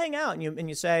 but you just hang out and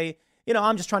you say,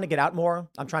 I'm just trying to get out more.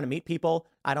 I'm trying to meet people.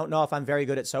 I don't know if I'm very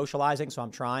good at socializing, so I'm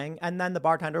trying. And then the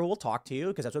bartender will talk to you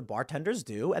because that's what bartenders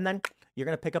do. And then you're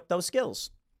going to pick up those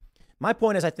skills. My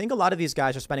point is, I think a lot of these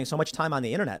guys are spending so much time on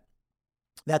the internet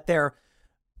that they're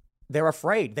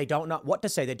afraid. They don't know what to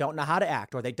say. They don't know how to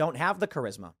act, or they don't have the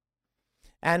charisma.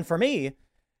 And for me,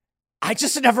 I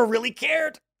just never really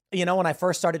cared. You know, when I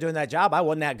first started doing that job, I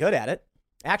wasn't that good at it.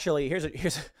 Actually,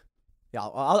 yeah,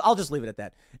 I'll just leave it at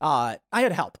that. I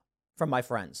had help from my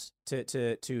friends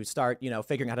to start,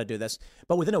 figuring out how to do this.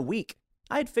 But within a week,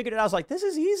 I had figured it out. I was like, this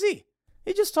is easy.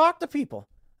 You just talk to people.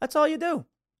 That's all you do.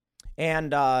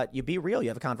 And you be real. You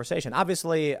have a conversation.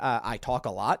 Obviously, I talk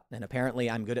a lot, and apparently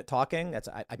I'm good at talking.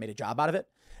 I made a job out of it,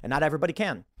 and not everybody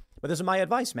can. But this is my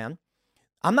advice, man.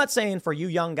 I'm not saying for you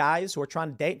young guys who are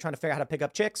trying to date, trying to figure out how to pick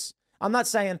up chicks, I'm not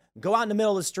saying go out in the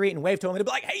middle of the street and wave to them and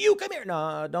be like, hey, you come here.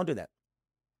 No, don't do that.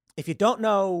 If you don't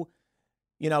know,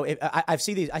 I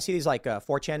see these like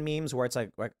 4chan memes where it's like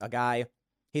a guy,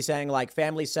 he's saying like,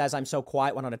 family says I'm so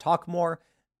quiet when I want to talk more,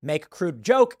 make a crude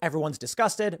joke, everyone's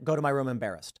disgusted, go to my room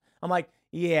embarrassed. I'm like,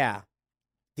 yeah,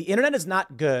 the internet is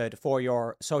not good for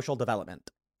your social development,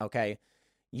 okay?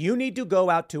 You need to go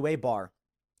out to a bar,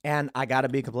 and I got to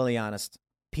be completely honest,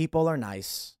 people are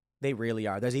nice. They really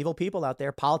are. There's evil people out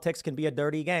there. Politics can be a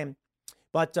dirty game.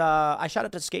 But I shout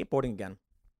out to skateboarding again.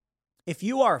 If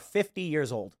you are 50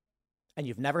 years old and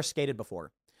you've never skated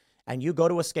before, and you go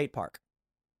to a skate park,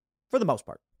 for the most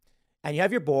part, and you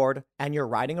have your board and you're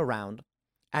riding around,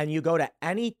 and you go to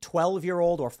any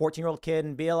 12-year-old or 14-year-old kid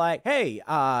and be like, hey,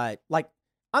 I'm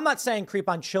not saying creep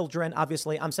on children,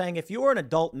 obviously. I'm saying if you're an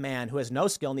adult man who has no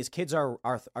skill and these kids are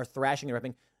thrashing and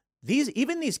ripping,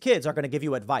 these kids are going to give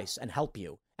you advice and help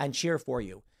you and cheer for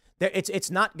you. It's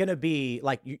not going to be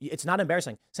like, it's not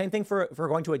embarrassing. Same thing for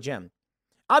going to a gym.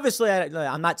 Obviously,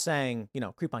 I'm not saying,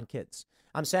 creep on kids.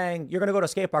 I'm saying you're going to go to a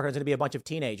skate park and there's going to be a bunch of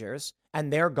teenagers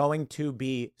and they're going to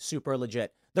be super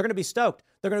legit. They're going to be stoked.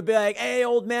 They're going to be like, hey,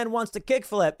 old man wants to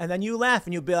kickflip. And then you laugh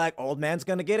and you'll be like, old man's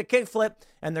going to get a kickflip.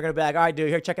 And they're going to be like, all right, dude,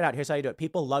 here, check it out. Here's how you do it.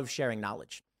 People love sharing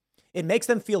knowledge. It makes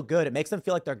them feel good. It makes them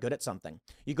feel like they're good at something.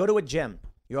 You go to a gym,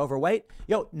 you're overweight.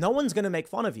 No one's going to make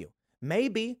fun of you.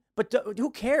 Maybe, but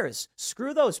who cares?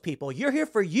 Screw those people. You're here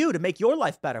for you to make your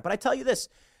life better. But I tell you this,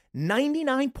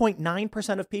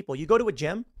 99.9% of people, you go to a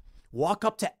gym, walk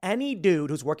up to any dude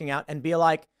who's working out and be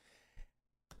like,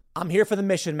 I'm here for the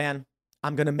mission, man.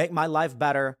 I'm going to make my life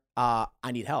better. I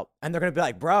need help. And they're going to be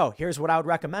like, bro, here's what I would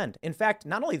recommend. In fact,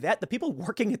 not only that, the people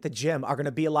working at the gym are going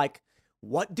to be like,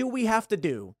 what do we have to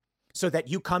do so that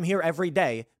you come here every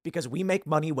day? Because we make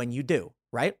money when you do,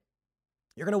 right?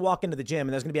 You're going to walk into the gym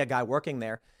and there's going to be a guy working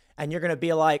there and you're going to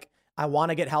be like, I want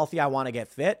to get healthy. I want to get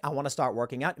fit. I want to start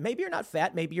working out. Maybe you're not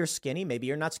fat. Maybe you're skinny. Maybe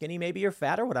you're not skinny. Maybe you're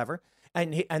fat or whatever.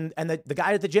 And the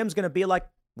guy at the gym is going to be like,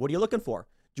 what are you looking for?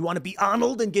 Do you want to be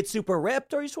Arnold and get super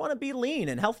ripped, or you just want to be lean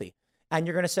and healthy? And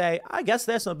you're going to say, I guess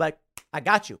this. And I'm like, I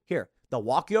got you. Here, they'll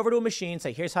walk you over to a machine,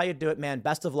 say, here's how you do it, man.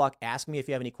 Best of luck. Ask me if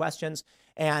you have any questions.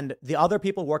 And the other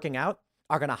people working out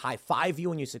are going to high five you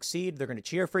when you succeed. They're going to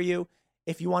cheer for you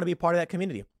if you want to be part of that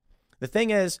community. The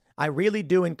thing is, I really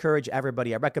do encourage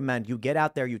everybody. I recommend you get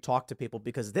out there, you talk to people,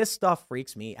 because this stuff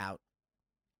freaks me out.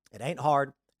 It ain't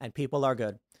hard, and people are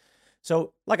good.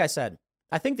 So, like I said,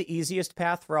 I think the easiest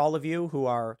path for all of you who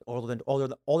are older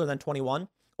than 21,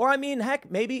 or I mean, heck,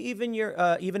 maybe even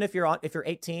if you're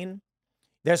 18,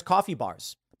 there's coffee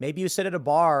bars. Maybe you sit at a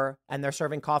bar and they're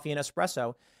serving coffee and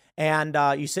espresso, and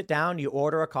you sit down, you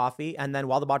order a coffee, and then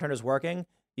while the bartender's working,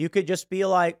 you could just be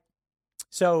like,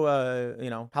 so,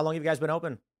 how long have you guys been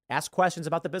open? Ask questions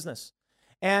about the business.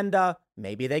 And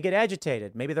maybe they get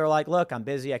agitated. Maybe they're like, look, I'm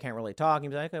busy. I can't really talk.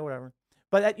 And you're like, okay, whatever.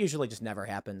 But that usually just never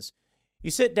happens.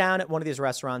 You sit down at one of these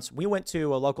restaurants. We went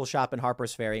to a local shop in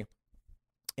Harper's Ferry,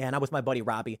 and I'm with my buddy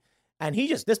Robbie, and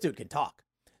this dude can talk.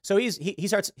 So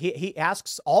he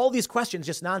asks all these questions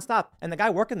just nonstop. And the guy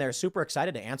working there is super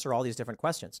excited to answer all these different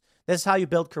questions. This is how you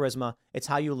build charisma. It's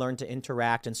how you learn to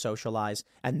interact and socialize.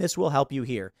 And this will help you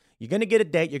here. You're going to get a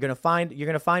date. You're going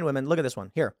to find women. Look at this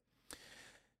one here.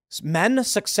 Men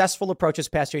successful approaches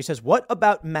past year. He says, what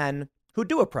about men who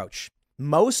do approach?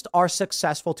 Most are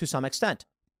successful to some extent.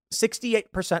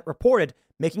 68% reported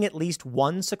making at least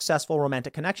one successful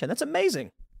romantic connection. That's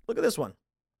amazing. Look at this one.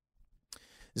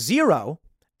 0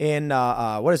 in,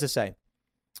 what does this say?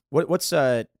 What's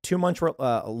 2 month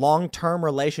long-term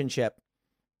relationship?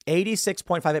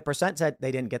 86.58% said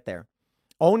they didn't get there.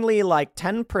 Only like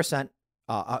 10%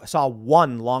 saw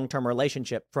one long-term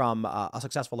relationship from a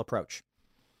successful approach.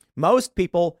 Most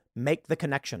people make the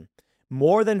connection.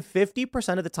 More than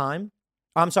 50% of the time,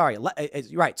 I'm sorry,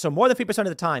 right. So more than 50% of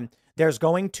the time, there's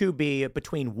going to be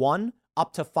between 1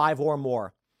 up to 5 or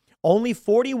more. Only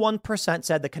 41%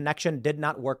 said the connection did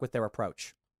not work with their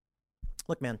approach.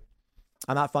 Look, man,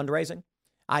 I'm out fundraising.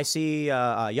 I see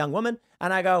a young woman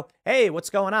and I go, hey, what's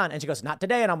going on? And she goes, not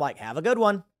today. And I'm like, have a good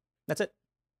one. That's it.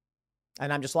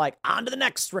 And I'm just like, on to the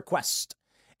next request.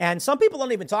 And some people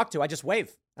don't even talk to. I just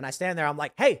wave. And I stand there, I'm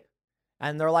like, hey.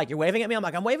 And they're like, you're waving at me? I'm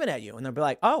like, I'm waving at you. And they'll be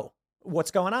like, oh,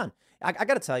 what's going on? I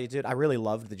got to tell you, dude, I really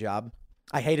loved the job.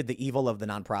 I hated the evil of the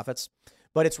nonprofits,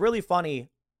 but it's really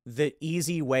funny, the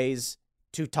easy ways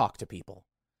to talk to people.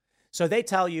 So they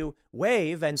tell you,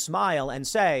 wave and smile and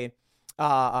say,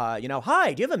 hi,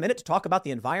 do you have a minute to talk about the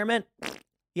environment?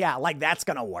 Yeah, like that's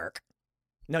going to work.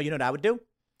 No, you know what I would do?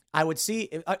 I would see,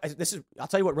 I'll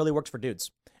tell you what really works for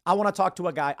dudes. I want to talk to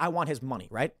a guy. I want his money,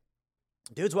 right?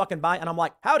 Dude's walking by and I'm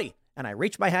like, howdy. And I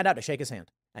reach my hand out to shake his hand.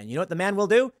 And you know what the man will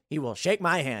do? He will shake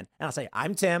my hand. And I'll say,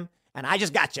 I'm Tim and I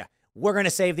just got you. We're going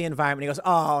to save the environment. He goes,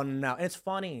 oh no. And it's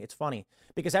funny. It's funny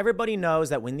because everybody knows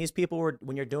that when these people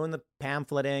when you're doing the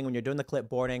pamphleting, when you're doing the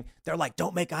clipboarding, they're like,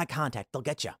 don't make eye contact. They'll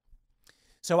get you.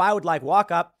 So I would like walk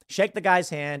up, shake the guy's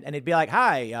hand, and he'd be like,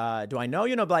 hi, do I know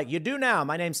you? And I'd be like, you do now.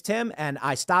 My name's Tim, and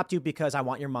I stopped you because I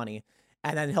want your money.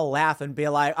 And then he'll laugh and be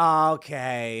like, oh,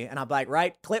 okay. And I'm like,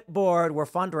 right, clipboard, we're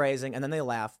fundraising. And then they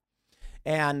laugh.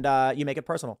 And you make it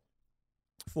personal.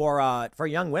 For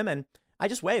young women, I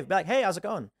just wave, be like, hey, how's it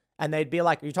going? And they'd be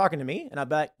like, are you talking to me? And I'd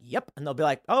be like, yep. And they'll be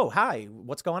like, oh, hi,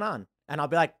 what's going on? And I'll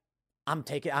be like,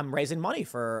 I'm raising money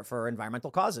for environmental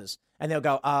causes. And they'll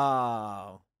go,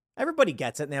 oh. Everybody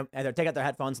gets it, and they take out their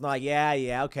headphones, and they're like,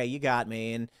 yeah, okay, you got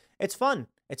me. And it's fun.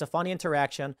 It's a funny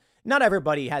interaction. Not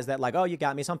everybody has that, like, oh, you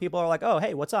got me. Some people are like, oh,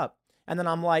 hey, what's up? And then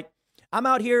I'm like, I'm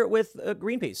out here with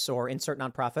Greenpeace or insert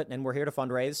nonprofit, and we're here to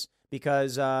fundraise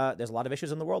because there's a lot of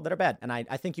issues in the world that are bad. And I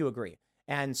think you agree.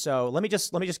 And so let me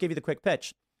just give you the quick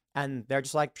pitch. And they're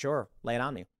just like, sure, lay it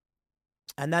on me.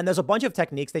 And then there's a bunch of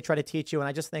techniques they try to teach you. And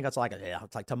I just think it's like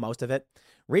to most of it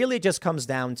really just comes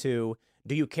down to,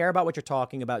 do you care about what you're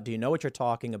talking about? Do you know what you're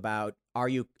talking about? Are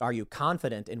you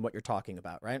confident in what you're talking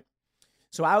about? Right.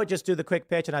 So I would just do the quick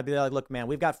pitch and I'd be like, look, man,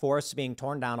 we've got forests being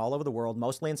torn down all over the world,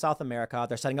 mostly in South America.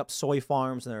 They're setting up soy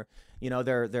farms and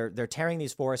they're tearing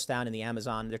these forests down in the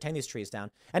Amazon. They're tearing these trees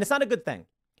down. And it's not a good thing.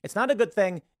 It's not a good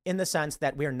thing in the sense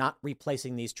that we're not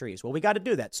replacing these trees. Well, we got to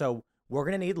do that. So we're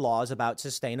going to need laws about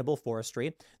sustainable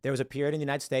forestry. There was a period in the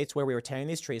United States where we were tearing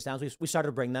these trees down. So we started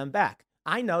to bring them back.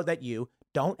 I know that you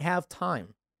don't have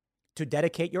time to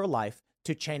dedicate your life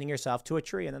to chaining yourself to a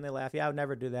tree. And then they laugh. Yeah, I would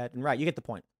never do that. And right, you get the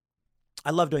point.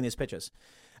 I love doing these pitches.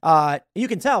 You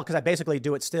can tell because I basically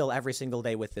do it still every single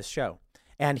day with this show.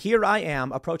 And here I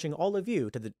am approaching all of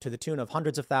you to the tune of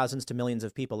hundreds of thousands to millions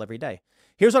of people every day.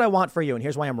 Here's what I want for you. And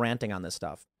here's why I'm ranting on this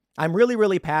stuff. I'm really,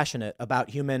 really passionate about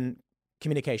human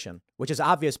communication, which is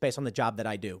obvious based on the job that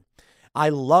I do. I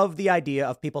love the idea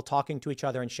of people talking to each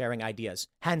other and sharing ideas.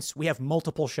 Hence, we have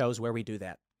multiple shows where we do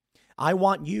that. I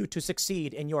want you to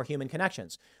succeed in your human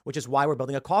connections, which is why we're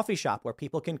building a coffee shop where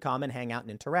people can come and hang out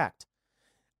and interact.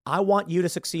 I want you to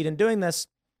succeed in doing this.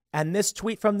 And this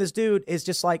tweet from this dude is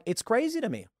just like, it's crazy to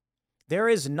me. There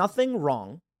is nothing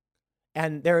wrong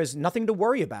and there is nothing to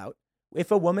worry about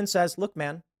if a woman says, look,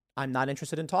 man, I'm not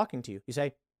interested in talking to you. You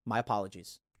say, my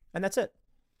apologies. And that's it.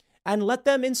 And let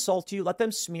them insult you. Let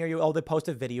them smear you. Oh, they post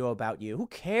a video about you. Who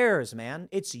cares, man?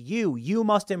 It's you. You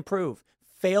must improve.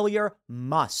 Failure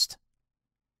must.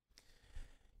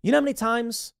 You know how many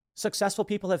times successful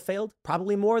people have failed?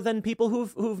 Probably more than people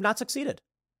who've not succeeded.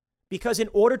 Because in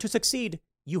order to succeed,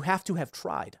 you have to have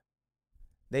tried.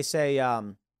 They say,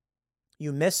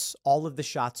 you miss all of the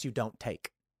shots you don't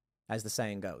take, as the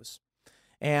saying goes.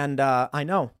 And I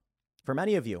know for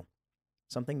many of you,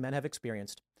 something men have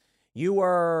experienced. You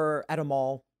were at a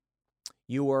mall,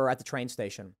 you were at the train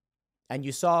station, and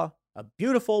you saw a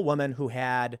beautiful woman who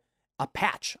had a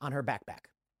patch on her backpack.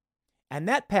 And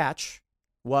that patch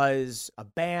was a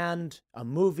band, a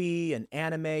movie, an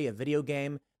anime, a video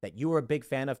game that you were a big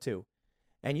fan of too.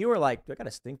 And you were like, I got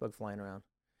a stink bug flying around.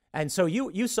 And so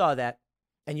you saw that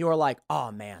and you were like,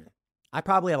 oh man, I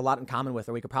probably have a lot in common with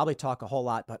her. We could probably talk a whole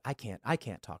lot, but I can't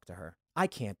talk to her. I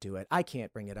can't do it. I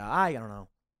can't bring it up. I don't know.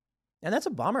 And that's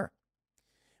a bummer.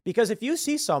 Because if you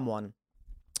see someone,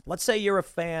 let's say you're a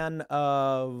fan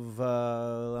of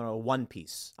One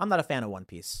Piece. I'm not a fan of One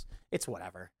Piece. It's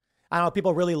whatever. I don't know.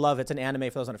 People really love it. It's an anime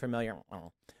for those unfamiliar. I don't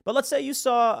know. But let's say you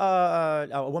saw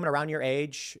a woman around your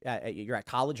age. You're at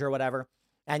college or whatever.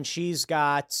 And she's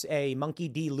got a Monkey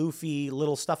D. Luffy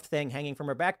little stuffed thing hanging from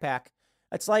her backpack.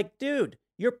 It's like, dude,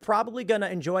 you're probably going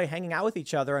to enjoy hanging out with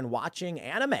each other and watching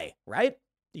anime, right?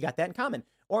 You got that in common.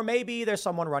 Or maybe there's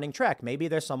someone running track. Maybe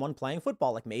there's someone playing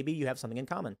football. Like maybe you have something in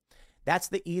common. That's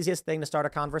the easiest thing to start a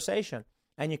conversation.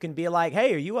 And you can be like,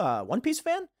 hey, are you a One Piece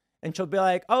fan? And she'll be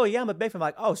like, oh, yeah, I'm a big fan. I'm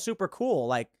like, oh, super cool.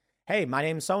 Like, hey, my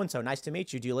name's so-and-so. Nice to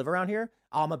meet you. Do you live around here?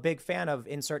 Oh, I'm a big fan of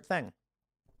insert thing.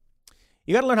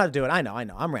 You got to learn how to do it. I know.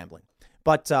 I'm rambling.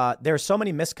 But there's so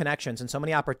many misconnections and so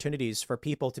many opportunities for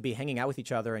people to be hanging out with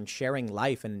each other and sharing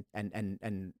life. And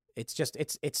it's just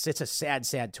it's a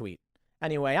sad tweet.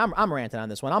 Anyway, I'm ranting on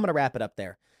this one. I'm going to wrap it up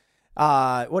there.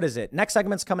 What is it? Next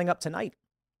segment's coming up tonight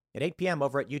at 8 p.m.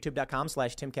 over at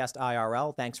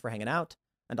youtube.com/TimCastIRL. Thanks for hanging out,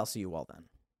 and I'll see you all then.